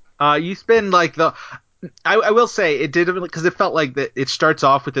 You spend like I will say it did, because it felt like that it starts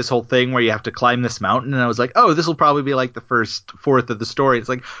off with this whole thing where you have to climb this mountain, and I was like, oh, this will probably be like the first fourth of the story. It's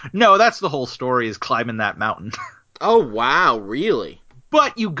like, no, that's the whole story, is climbing that mountain. Oh wow, really?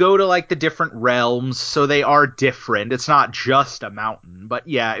 But you go to like the different realms, so they are different. It's not just a mountain. But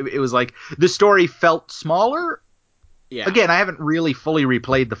yeah, it was like the story felt smaller. Yeah. Again, I haven't really fully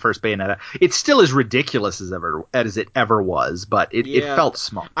replayed the first Bayonetta. It's still as ridiculous as it ever was, but it felt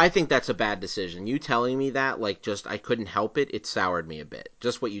small. I think that's a bad decision. You telling me that, like, just I couldn't help it, it soured me a bit.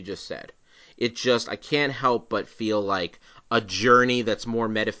 Just what you just said. I can't help but feel like a journey that's more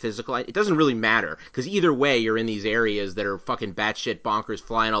metaphysical. It doesn't really matter, because either way, you're in these areas that are fucking batshit bonkers,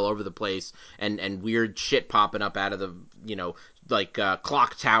 flying all over the place, and weird shit popping up out of the, like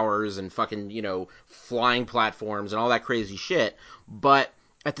clock towers and fucking, flying platforms and all that crazy shit. But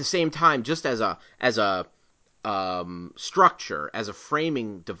at the same time, just as a structure, as a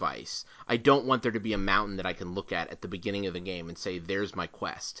framing device, I don't want there to be a mountain that I can look at the beginning of the game and say, there's my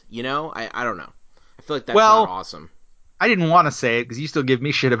quest. I don't know. I feel like that's not awesome. I didn't want to say it because you still give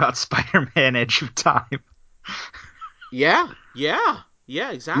me shit about Spider-Man Edge of Time. Yeah,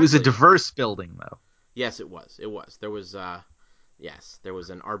 exactly. It was a diverse building, though. Yes, it was. There was, there was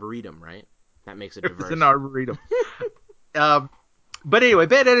an arboretum, right? That makes it diverse. It was an arboretum. But anyway,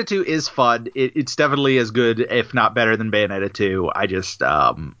 Bayonetta 2 is fun. It's definitely as good, if not better, than Bayonetta 2. I just,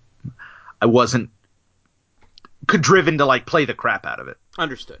 I wasn't driven to, like, play the crap out of it.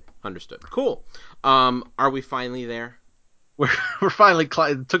 Understood. Cool. Are we finally there? We're finally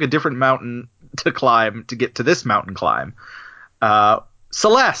took a different mountain to climb to get to this mountain climb.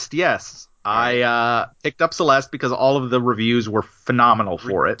 Celeste, yes. I picked up Celeste because all of the reviews were phenomenal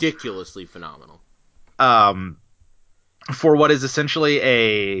for it. Ridiculously phenomenal. For what is essentially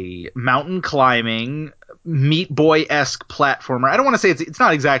a mountain climbing Meat Boy-esque platformer. I don't want to say it's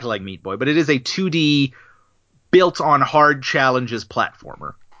not exactly like Meat Boy, but it is a 2D built on hard challenges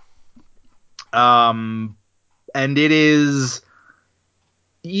platformer. And it is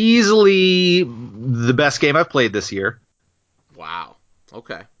easily the best game I've played this year. Wow.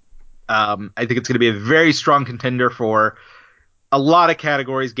 Okay. I think it's going to be a very strong contender for a lot of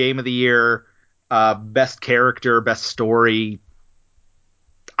categories. Game of the year, best character, best story.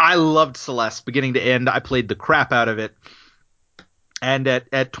 I loved Celeste beginning to end. I played the crap out of it. And at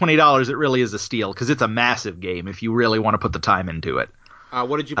 $20, it really is a steal because it's a massive game if you really want to put the time into it.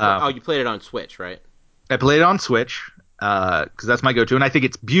 What did you play? You played it on Switch, right? I played it on Switch because that's my go-to. And I think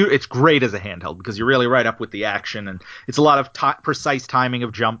it's great as a handheld because you're really right up with the action. And it's a lot of precise timing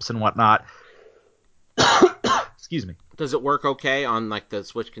of jumps and whatnot. Excuse me. Does it work okay on like the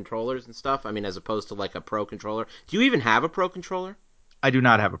Switch controllers and stuff? I mean, as opposed to like a Pro controller. Do you even have a Pro controller? I do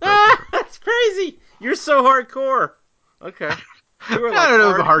not have a Pro controller. That's crazy. You're so hardcore. Okay. You were like I don't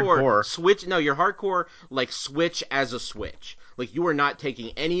know if hardcore. Switch. No, you're hardcore like Switch as a Switch. Like you are not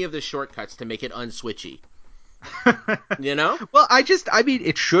taking any of the shortcuts to make it unswitchy. You know? Well, I mean,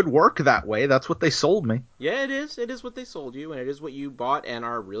 it should work that way. That's what they sold me. Yeah, it is. It is what they sold you, and it is what you bought and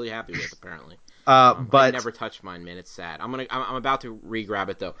are really happy with, apparently. But I never touched mine, man. It's sad. I'm about to re-grab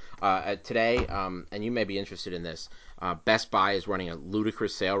it though. Today, and you may be interested in this. Best Buy is running a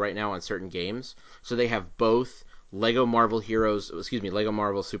ludicrous sale right now on certain games, so they have both Lego Marvel Superheroes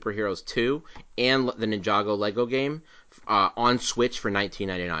 2 and the Ninjago Lego game on Switch for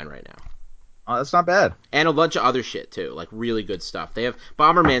 $19.99 right now. Oh, that's not bad. And a bunch of other shit too, like really good stuff. They have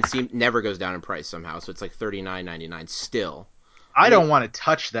Bomberman never goes down in price somehow, so it's like $39.99 still. I don't want to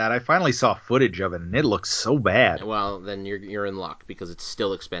touch that. I finally saw footage of it, and it looks so bad. Well, then you're in luck because it's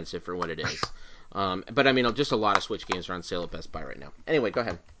still expensive for what it is. But I mean, just a lot of Switch games are on sale at Best Buy right now. Anyway, go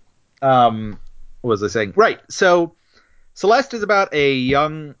ahead. What was I saying? Right. So Celeste is about a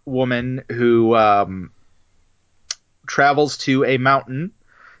young woman who travels to a mountain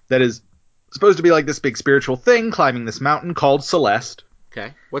that is supposed to be like this big spiritual thing, climbing this mountain called Celeste.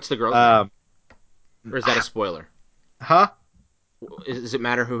 Okay. What's the girl's name? Or is that a spoiler? Huh? Does it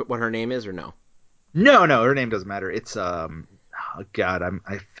matter what her name is or no? No, her name doesn't matter. It's oh God,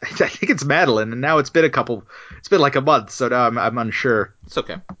 I think it's Madeline, and now it's been like a month, so now I'm unsure. It's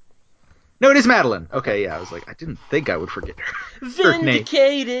okay. No, it is Madeline. Okay, yeah, I was like, I didn't think I would forget her.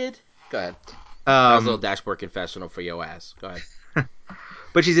 Vindicated. Go ahead. That was a little dashboard confessional for your ass. Go ahead.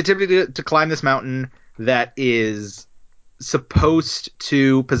 But she's attempting to climb this mountain that is supposed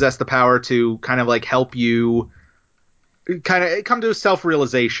to possess the power to kind of like help you kind of come to a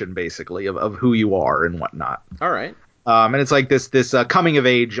self-realization, basically, of who you are and whatnot. All right. And it's like this coming of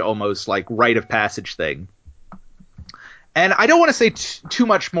age, almost like rite of passage thing. And I don't want to say too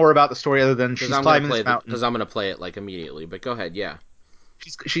much more about the story other than she's climbing this mountain. Because I'm going to play it like immediately, but go ahead, yeah.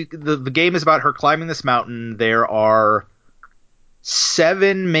 The game is about her climbing this mountain. There are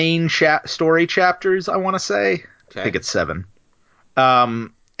 7 main story chapters, I want to say. Okay. I think it's 7.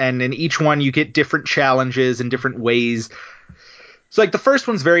 And in each one you get different challenges and different ways. So like the first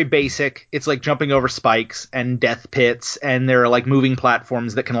one's very basic. It's like jumping over spikes and death pits, and there are like moving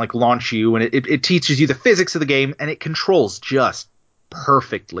platforms that can like launch you, and it teaches you the physics of the game, and it controls just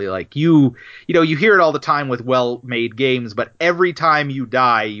perfectly. Like you hear it all the time with well-made games, but every time you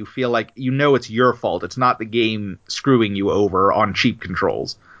die, you feel like it's your fault. It's not the game screwing you over on cheap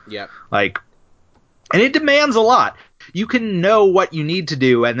controls. Yeah. And it demands a lot. You can know what you need to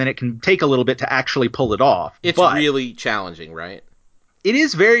do, and then it can take a little bit to actually pull it off. It's really challenging, right? It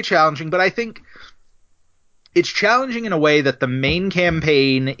is very challenging, but I think it's challenging in a way that the main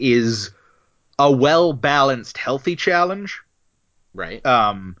campaign is a well-balanced, healthy challenge. Right.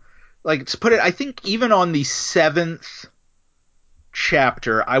 Like, to put it, I think even on the 7th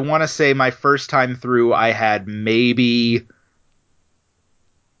chapter, I want to say my first time through, I had maybe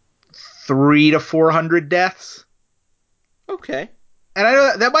 300 to 400 deaths. Okay. And I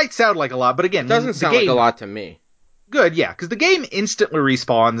know that might sound like a lot, but again, it doesn't sound like a lot to me. Good, yeah, because the game instantly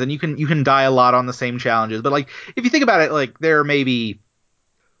respawns, and you can die a lot on the same challenges. But like, if you think about it, like there are maybe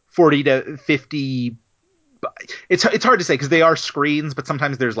 40 to 50. It's hard to say because they are screens, but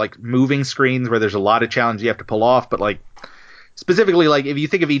sometimes there's like moving screens where there's a lot of challenges you have to pull off. But like specifically, like if you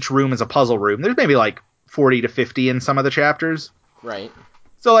think of each room as a puzzle room, there's maybe like 40 to 50 in some of the chapters. Right.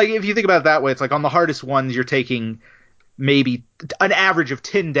 So like if you think about it that way, it's like on the hardest ones you're taking maybe an average of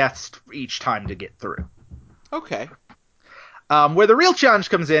 10 deaths each time to get through. Okay. Where the real challenge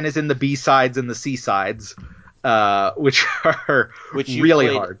comes in is in the B-sides and the C-sides, which are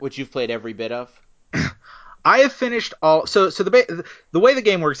really hard. Which you've played every bit of? I have finished all. So the way the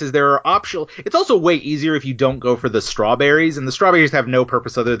game works is there are optional. It's also way easier if you don't go for the strawberries, and the strawberries have no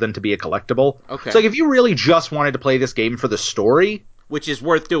purpose other than to be a collectible. Okay. So like if you really just wanted to play this game for the story, which is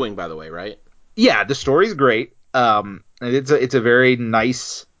worth doing, by the way, right? Yeah, the story's great. It's a very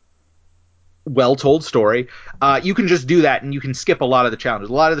nice well-told story, you can just do that and you can skip a lot of the challenges.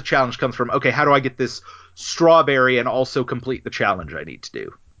 A lot of the challenge comes from, okay, how do I get this strawberry and also complete the challenge I need to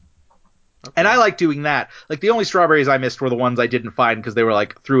do? Okay. And I like doing that. Like, the only strawberries I missed were the ones I didn't find because they were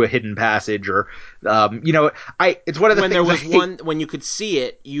like through a hidden passage, or it's one of the when things there was one when you could see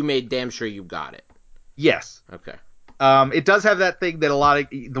it, you made damn sure you got it. Yes. Okay. It does have that thing that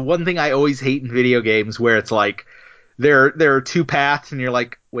the one thing I always hate in video games, where it's like there are two paths and you're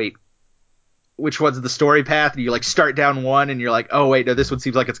like, wait, which one's the story path? And you like start down one and you're like, oh wait, no, this one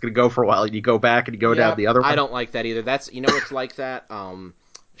seems like it's gonna go for a while, and you go back and you go down the other one. I don't like that either. That's what's like that.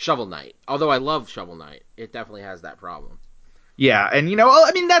 Shovel Knight. Although I love Shovel Knight, it definitely has that problem. Yeah, and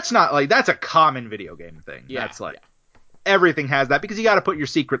I mean, that's not like, that's a common video game thing. Yeah, that's like everything has that, because you got to put your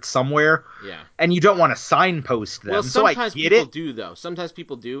secrets somewhere. Yeah. And you don't want to signpost them. Well, sometimes people do, though. Sometimes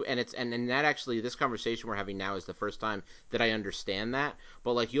people do, and that actually, this conversation we're having now is the first time that I understand that.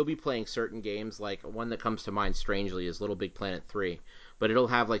 But like, you'll be playing certain games, like one that comes to mind strangely is Little Big Planet 3. But it'll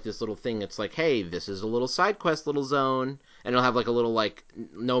have like this little thing that's like, hey, this is a little side quest little zone, and it'll have like a little like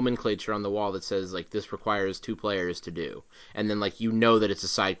nomenclature on the wall that says like, this requires 2 players to do, and then like that it's a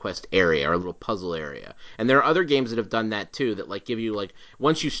side quest area or a little puzzle area. And there are other games that have done that too, that like give you like,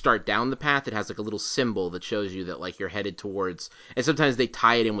 once you start down the path, it has like a little symbol that shows you that like you're headed towards, and sometimes they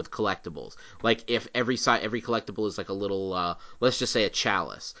tie it in with collectibles. Like if every collectible is like a little let's just say a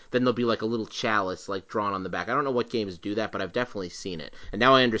chalice, then there'll be like a little chalice like drawn on the back. I don't know what games do that, but I've definitely seen it. And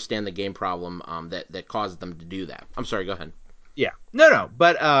now I understand the game problem that caused them to do that. I'm sorry, go ahead. Yeah. No.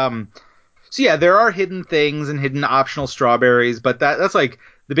 But, so yeah, there are hidden things and hidden optional strawberries, but that's like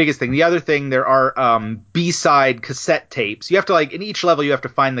the biggest thing. The other thing, there are B-side cassette tapes. You have to, like, in each level, you have to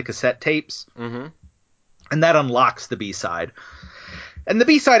find the cassette tapes. Mm-hmm. And that unlocks the B-side. And the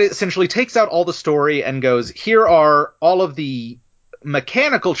B-side essentially takes out all the story and goes, here are all of the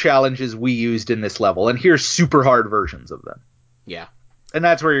mechanical challenges we used in this level, and here's super hard versions of them. Yeah. And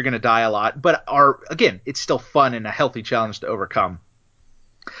that's where you're going to die a lot. But again, it's still fun and a healthy challenge to overcome.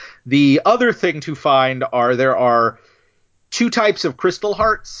 The other thing to find there are 2 types of crystal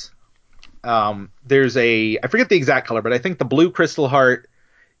hearts. There's I forget the exact color, but I think the blue crystal heart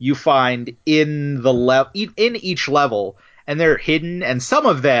you find in each level, and they're hidden, and some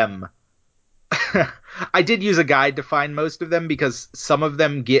of them I did use a guide to find most of them, because some of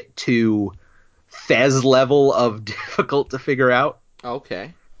them get to Fez level of difficult to figure out.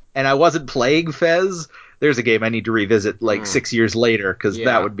 Okay. And I wasn't playing Fez. There's a game I need to revisit 6 years later, because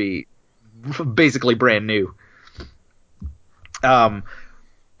that would be basically brand new. But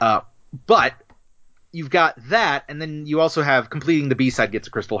you've got that, and then you also have completing the B-side gets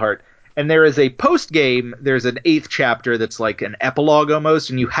a crystal heart. And there is a post-game, there's an 8th chapter that's like an epilogue almost,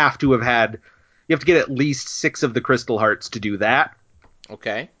 and you have to get at least 6 of the crystal hearts to do that.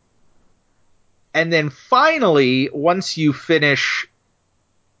 Okay. And then finally, once you finish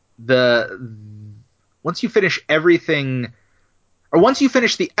everything, or once you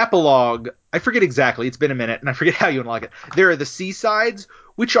finish the epilogue, I forget exactly, it's been a minute, and I forget how you unlock it. There are the C-sides,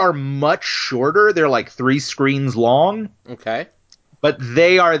 which are much shorter. They're like 3 screens long. Okay. But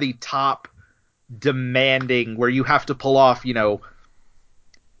they are the top demanding, where you have to pull off,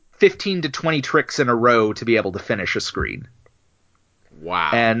 15 to 20 tricks in a row to be able to finish a screen. Wow.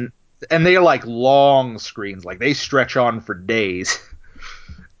 And they are like long screens, like they stretch on for days.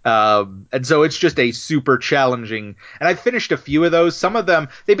 And so it's just a super challenging, and I've finished a few of those. Some of them,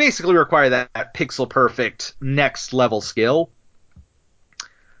 they basically require that pixel perfect next level skill.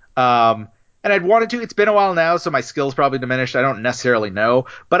 And I'd wanted to, it's been a while now, so my skill's probably diminished. I don't necessarily know,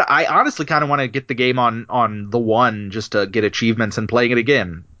 but I honestly kind of want to get the game on the one just to get achievements and playing it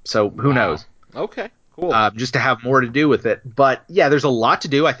again. So who knows? Okay, cool. Just to have more to do with it. But yeah, there's a lot to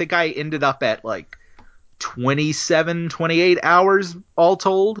do. I think I ended up at like 27, 28 hours all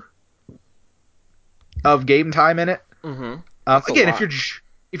told of game time in it. Mm-hmm. Again,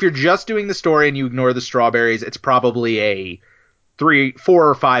 if you're just doing the story and you ignore the strawberries, it's probably a 3, 4,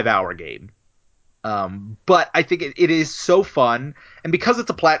 or 5 hour game. But I think it is so fun, and because it's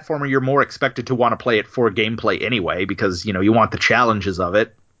a platformer, you're more expected to want to play it for gameplay anyway, because you want the challenges of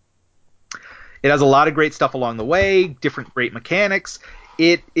it. It has a lot of great stuff along the way, different great mechanics.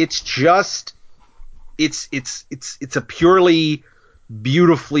 It's a purely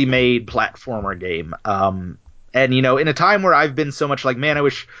beautifully made platformer game. And in a time where I've been so much like, man,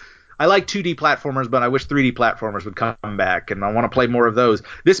 I like 2D platformers, but I wish 3D platformers would come back, and I want to play more of those.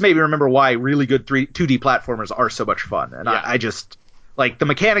 This made me remember why really good 2D platformers are so much fun. And I just like the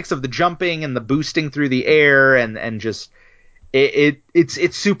mechanics of the jumping and the boosting through the air, and just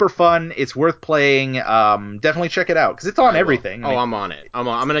It's super fun. It's worth playing. Definitely check it out because it's on I will. everything. I'm on it. I'm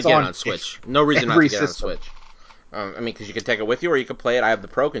gonna It's get it on on Switch. No reason not every to get it on system. Switch. Because you can take it with you, or you can play it. I have the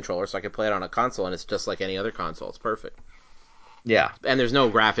Pro controller, so I can play it on a console, and it's just like any other console. It's perfect. Yeah, And there's no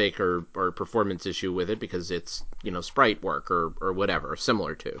graphic or performance issue with it because it's sprite work or whatever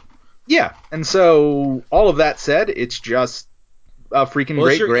similar to. yeah. And so all of that said, it's just a freaking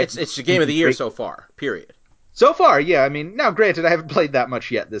Well, great, it's the game of the year great. so far. Period. So far, yeah. I mean, now granted, I haven't played that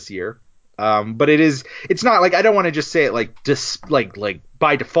much yet this year, but it's not like I don't want to just say it like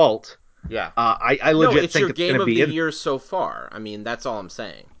by default. Yeah. I No, legit it's your think it's going game to of be the in. year so far. I mean, that's all I'm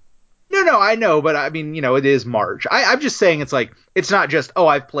saying. No, I know, but I mean, it is March. I'm just saying it's like it's not just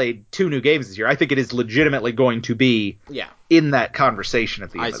I've played 2 new games this year. I think it is legitimately going to be Yeah. in that conversation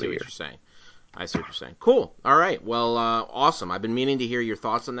at the I end of see the what year. you're saying. I see what you're saying. Cool. All right. Well, awesome. I've been meaning to hear your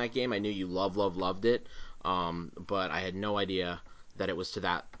thoughts on that game. I knew you loved it, but I had no idea that it was to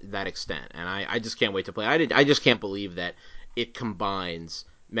that extent, and I just can't wait to play. I just can't believe that it combines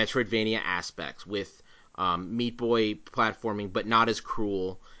Metroidvania aspects with Meat Boy platforming, but not as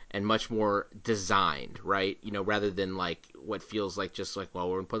cruel and much more designed, right? Rather than like what feels like just like, well,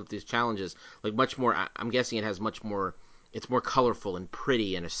 we're gonna put up these challenges, like much more. I'm guessing it has much more. It's more colorful and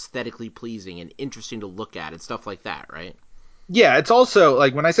pretty and aesthetically pleasing and interesting to look at and stuff like that, right? Yeah, it's also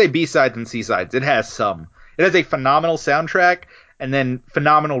like when I say B-sides and C-sides, it has some. It has a phenomenal soundtrack and then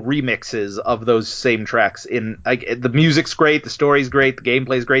phenomenal remixes of those same tracks. In like the music's great, the story's great, the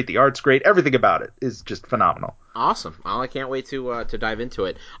gameplay's great, the art's great, everything about it is just phenomenal. Awesome. Well, I can't wait to dive into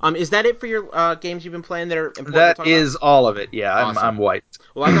it. Is that it for your games you've been playing that are important to That talk about? is all of it. Yeah, Awesome. I'm white.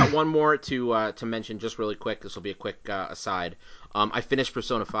 Well, I got one more to mention just really quick. This will be a quick aside. I finished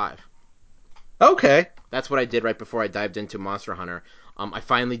Persona 5. Okay. That's what I did right before I dived into Monster Hunter. I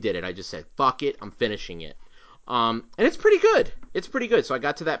finally did it. I just said, "Fuck it, I'm finishing it." And it's pretty good. It's pretty good. So I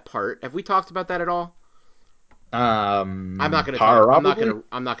got to that part. Have we talked about that at all? I'm not going to tell you. Probably.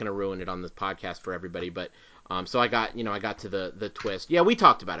 I'm not gonna ruin it on this podcast for everybody. But so I got to the twist. Yeah, we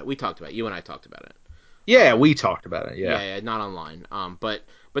talked about it. We talked about it. You and I talked about it. Yeah, we talked about it. Yeah. Yeah, not online.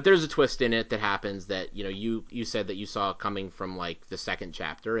 But there's a twist in it that happens that you said that you saw coming from like the second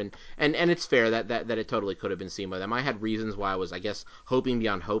chapter, and it's fair that it totally could have been seen by them. I had reasons why I was, I guess, hoping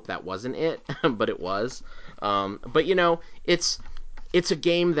beyond hope that wasn't it, but it was. But it's a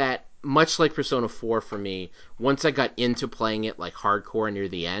game that, much like Persona 4 for me, once I got into playing it like hardcore near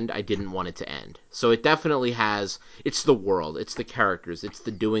the end, I didn't want it to end. So it definitely has, it's the world, it's the characters, it's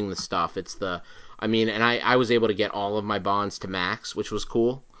the doing the stuff, it's the, I mean, and I was able to get all of my bonds to max, which was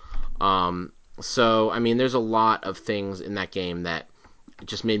cool. So, I mean, there's a lot of things in that game that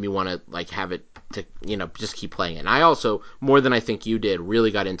just made me want to, like, have it to, just keep playing it. And I also, more than I think you did, really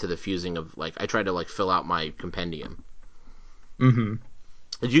got into the fusing of, like, I tried to, like, fill out my compendium. Mm-hmm.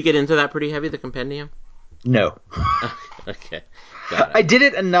 Did you get into that pretty heavy, the compendium? No. Okay, got it. I did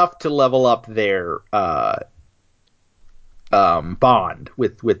it enough to level up their bond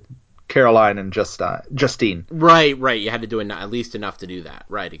with Caroline and Justine. Right. You had to do at least enough to do that.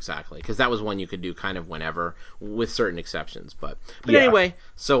 Right, exactly. Because that was one you could do kind of whenever, with certain exceptions. But Yeah. anyway,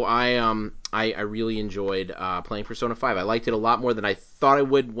 so I really enjoyed playing Persona 5. I liked it a lot more than I thought I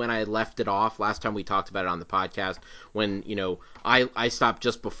would when I left it off last time we talked about it on the podcast. When I stopped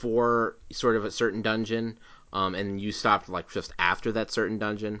just before sort of a certain dungeon, and you stopped like just after that certain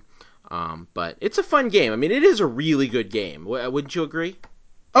dungeon. But it's a fun game. I mean, it is a really good game. Wouldn't you agree?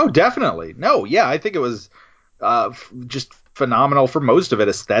 Oh, definitely. No, yeah, I think it was just phenomenal for most of it,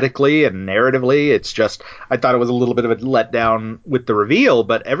 aesthetically and narratively. It's just, I thought it was a little bit of a letdown with the reveal,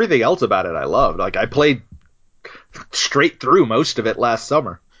 but everything else about it I loved. Like, I played straight through most of it last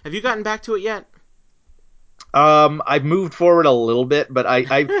summer. Have you gotten back to it yet? I've moved forward a little bit, but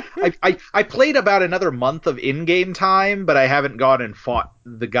I played about another month of in-game time, but I haven't gone and fought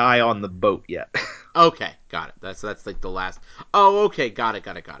the guy on the boat yet. Okay, got it. That's like the last. Oh, okay, got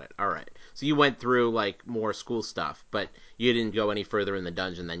it. All right. So you went through like more school stuff, but you didn't go any further in the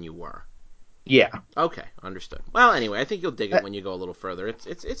dungeon than you were. Yeah. Okay, understood. Well, anyway, I think you'll dig it when you go a little further.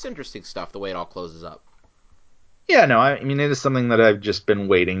 It's interesting stuff the way it all closes up. Yeah, no, I mean, it is something that I've just been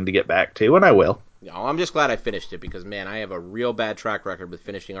waiting to get back to, and I will. I'm just glad I finished it because, man, I have a real bad track record with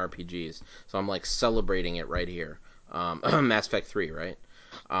finishing RPGs, so I'm like celebrating it right here. Mass Effect 3, right?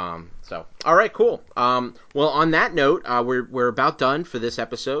 So, all right, cool. Well, on that note, we're about done for this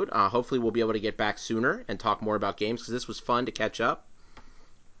episode. Hopefully, we'll be able to get back sooner and talk more about games because this was fun to catch up.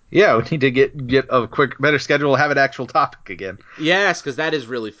 Yeah, we need to get a better schedule, have an actual topic again. Yes, because that is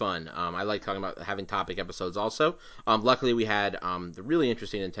really fun. I like talking about having topic episodes also. Luckily, we had the really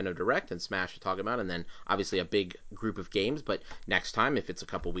interesting Nintendo Direct and Smash to talk about, and then obviously a big group of games. But next time, if it's a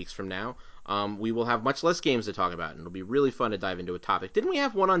couple weeks from now, we will have much less games to talk about, and it'll be really fun to dive into a topic. Didn't we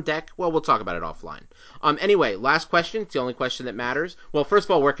have one on deck? Well, we'll talk about it offline. Anyway, last question. It's the only question that matters. Well, first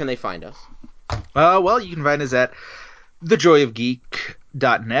of all, where can they find us? Well, you can find us at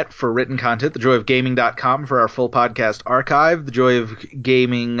thejoyofgeek.net for written content, thejoyofgaming.com for our full podcast archive, The Joy of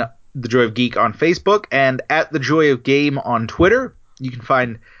Gaming, The Joy of Geek on Facebook, and at The Joy of Game on Twitter. You can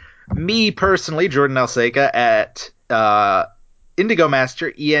find me personally, Jordan Alseca, at Indigo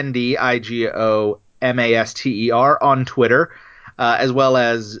Master, ENDIGOMASTER on Twitter, as well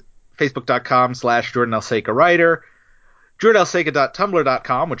as facebook.com/Jordan Alseca Writer,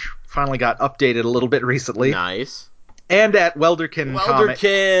 jordanalseca.tumblr.com, which finally got updated a little bit recently. Nice. And at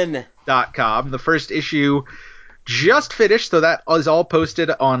welderkincomics.com. The first issue just finished, so that is all posted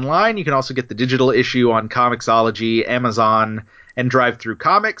online. You can also get the digital issue on Comixology, Amazon, and Drive-Thru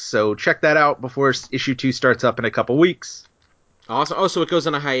Comics, so check that out before issue 2 starts up in a couple weeks. Awesome. Oh, so it goes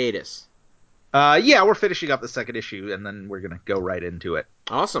on a hiatus. Yeah, we're finishing up the second issue, and then we're going to go right into it.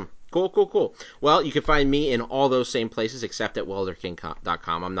 Awesome. Cool. Well, you can find me in all those same places except at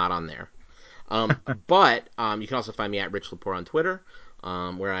welderking.com. I'm not on there. But you can also find me at Rich Lepore on Twitter,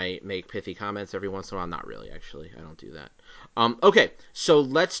 where I make pithy comments every once in a while. Not really, actually. I don't do that. Okay, so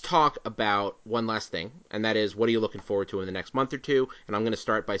let's talk about one last thing, and that is, what are you looking forward to in the next month or two? And I'm going to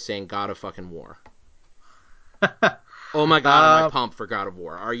start by saying God of fucking War. Oh my God, am I pumped for God of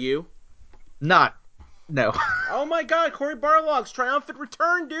War. Are you? No. Oh my God, Cory Barlog's triumphant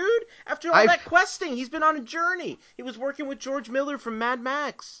return, dude! After all that questing, he's been on a journey. He was working with George Miller from Mad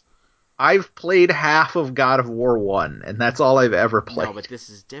Max. I've played half of God of War 1, and that's all I've ever played. No, but this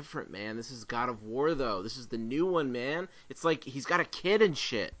is different, man. This is God of War, though. This is the new one, man. It's like he's got a kid and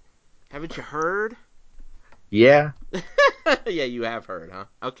shit. Haven't you heard? Yeah. Yeah, you have heard, huh?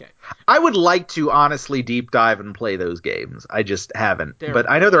 Okay. I would like to honestly deep dive and play those games. I just haven't. But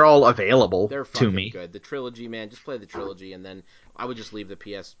I know good. they're all available to me. They're fucking good. The trilogy, man. Just play the trilogy, and then I would just leave the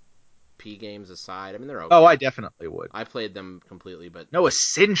PSP games aside. I mean, they're okay. Oh, I definitely would. I played them completely, but... No,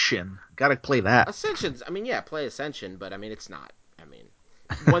 Ascension. Gotta play that. Ascension's... I mean, yeah, play Ascension, but I mean, it's not... I mean,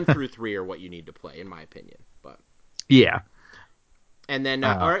 1 through 3 are what you need to play, in my opinion. But yeah. And then,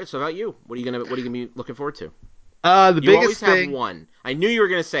 all right, so about you. What are you gonna be looking forward to? The you biggest always thing... have one. I knew you were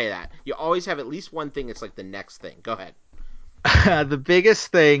going to say that. You always have at least one thing that's like the next thing. Go ahead. The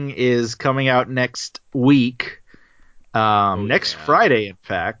biggest thing is coming out next week. Next Friday, in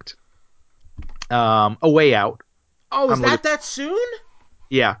fact. A Way Out. Oh, is that soon?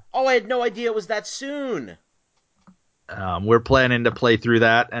 Yeah. Oh, I had no idea it was that soon. We're planning to play through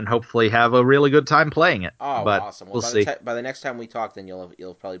that and hopefully have a really good time playing it. Oh, but awesome! Well, we'll see. By the next time we talk, then you'll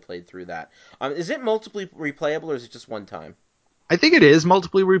have probably played through that. Is it multiply replayable or is it just one time? I think it is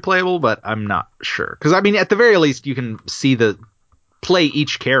multiply replayable, but I'm not sure. Because I mean, at the very least, you can play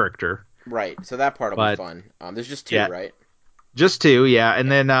each character. Right. So that part will be fun. There's just 2, right? Just 2, yeah.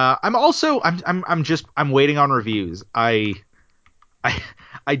 And then I'm waiting on reviews. I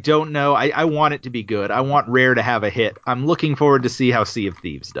don't know. I want it to be good. I want Rare to have a hit. I'm looking forward to see how Sea of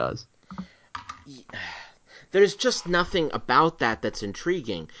Thieves does. There's just nothing about that that's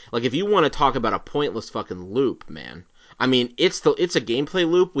intriguing. Like, if you want to talk about a pointless fucking loop, man. I mean, it's a gameplay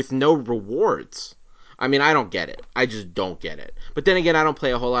loop with no rewards. I mean, I don't get it. I just don't get it. But then again, I don't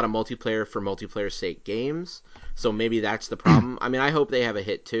play a whole lot of multiplayer for multiplayer's sake games, so maybe that's the problem. I mean, I hope they have a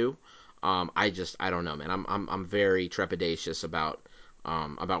hit too. I don't know, man. I'm very trepidatious about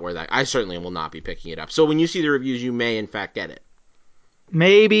where that. I certainly will not be picking it up. So when you see the reviews, you may in fact get it.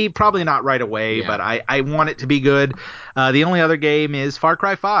 Maybe, probably not right away, but I want it to be good. The only other game is Far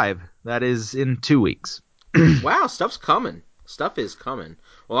Cry 5. That is in 2 weeks. Wow, stuff's coming. Stuff is coming.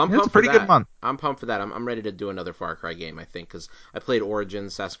 Well, I'm pumped for that. It's a pretty good month. I'm pumped for that. I'm ready to do another Far Cry game, I think, because I played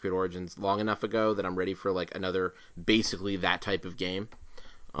Assassin's Creed Origins long enough ago that I'm ready for like another, basically that type of game.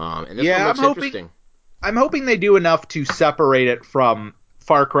 And this one looks interesting. I'm hoping they do enough to separate it from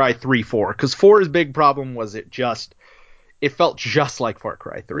Far Cry 3-4, because 4's big problem was it felt just like Far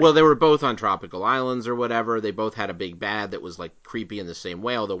Cry 3. Well, they were both on tropical islands or whatever. They both had a big bad that was like creepy in the same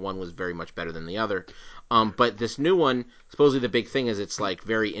way, although one was very much better than the other. But this new one, supposedly the big thing is it's like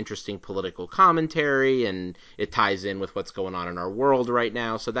very interesting political commentary, and it ties in with what's going on in our world right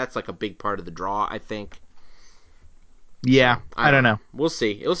now. So that's like a big part of the draw, I think. Yeah, I don't know. We'll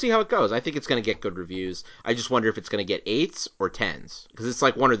see. We'll see how it goes. I think it's going to get good reviews. I just wonder if it's going to get 8s or 10s, because it's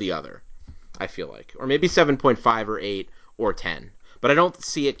like one or the other, I feel like. Or maybe 7.5 or 8 or 10. but I don't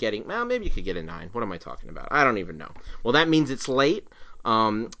see it getting. Well, maybe you could get a 9. What am I talking about? I don't even know. Well, that means it's late.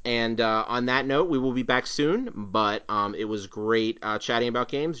 And on that note, we will be back soon. But it was great chatting about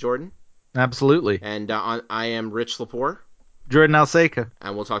games, Jordan. Absolutely. And I am Rich Lepore. Jordan Alseca.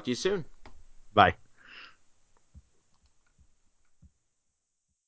 And we'll talk to you soon. Bye.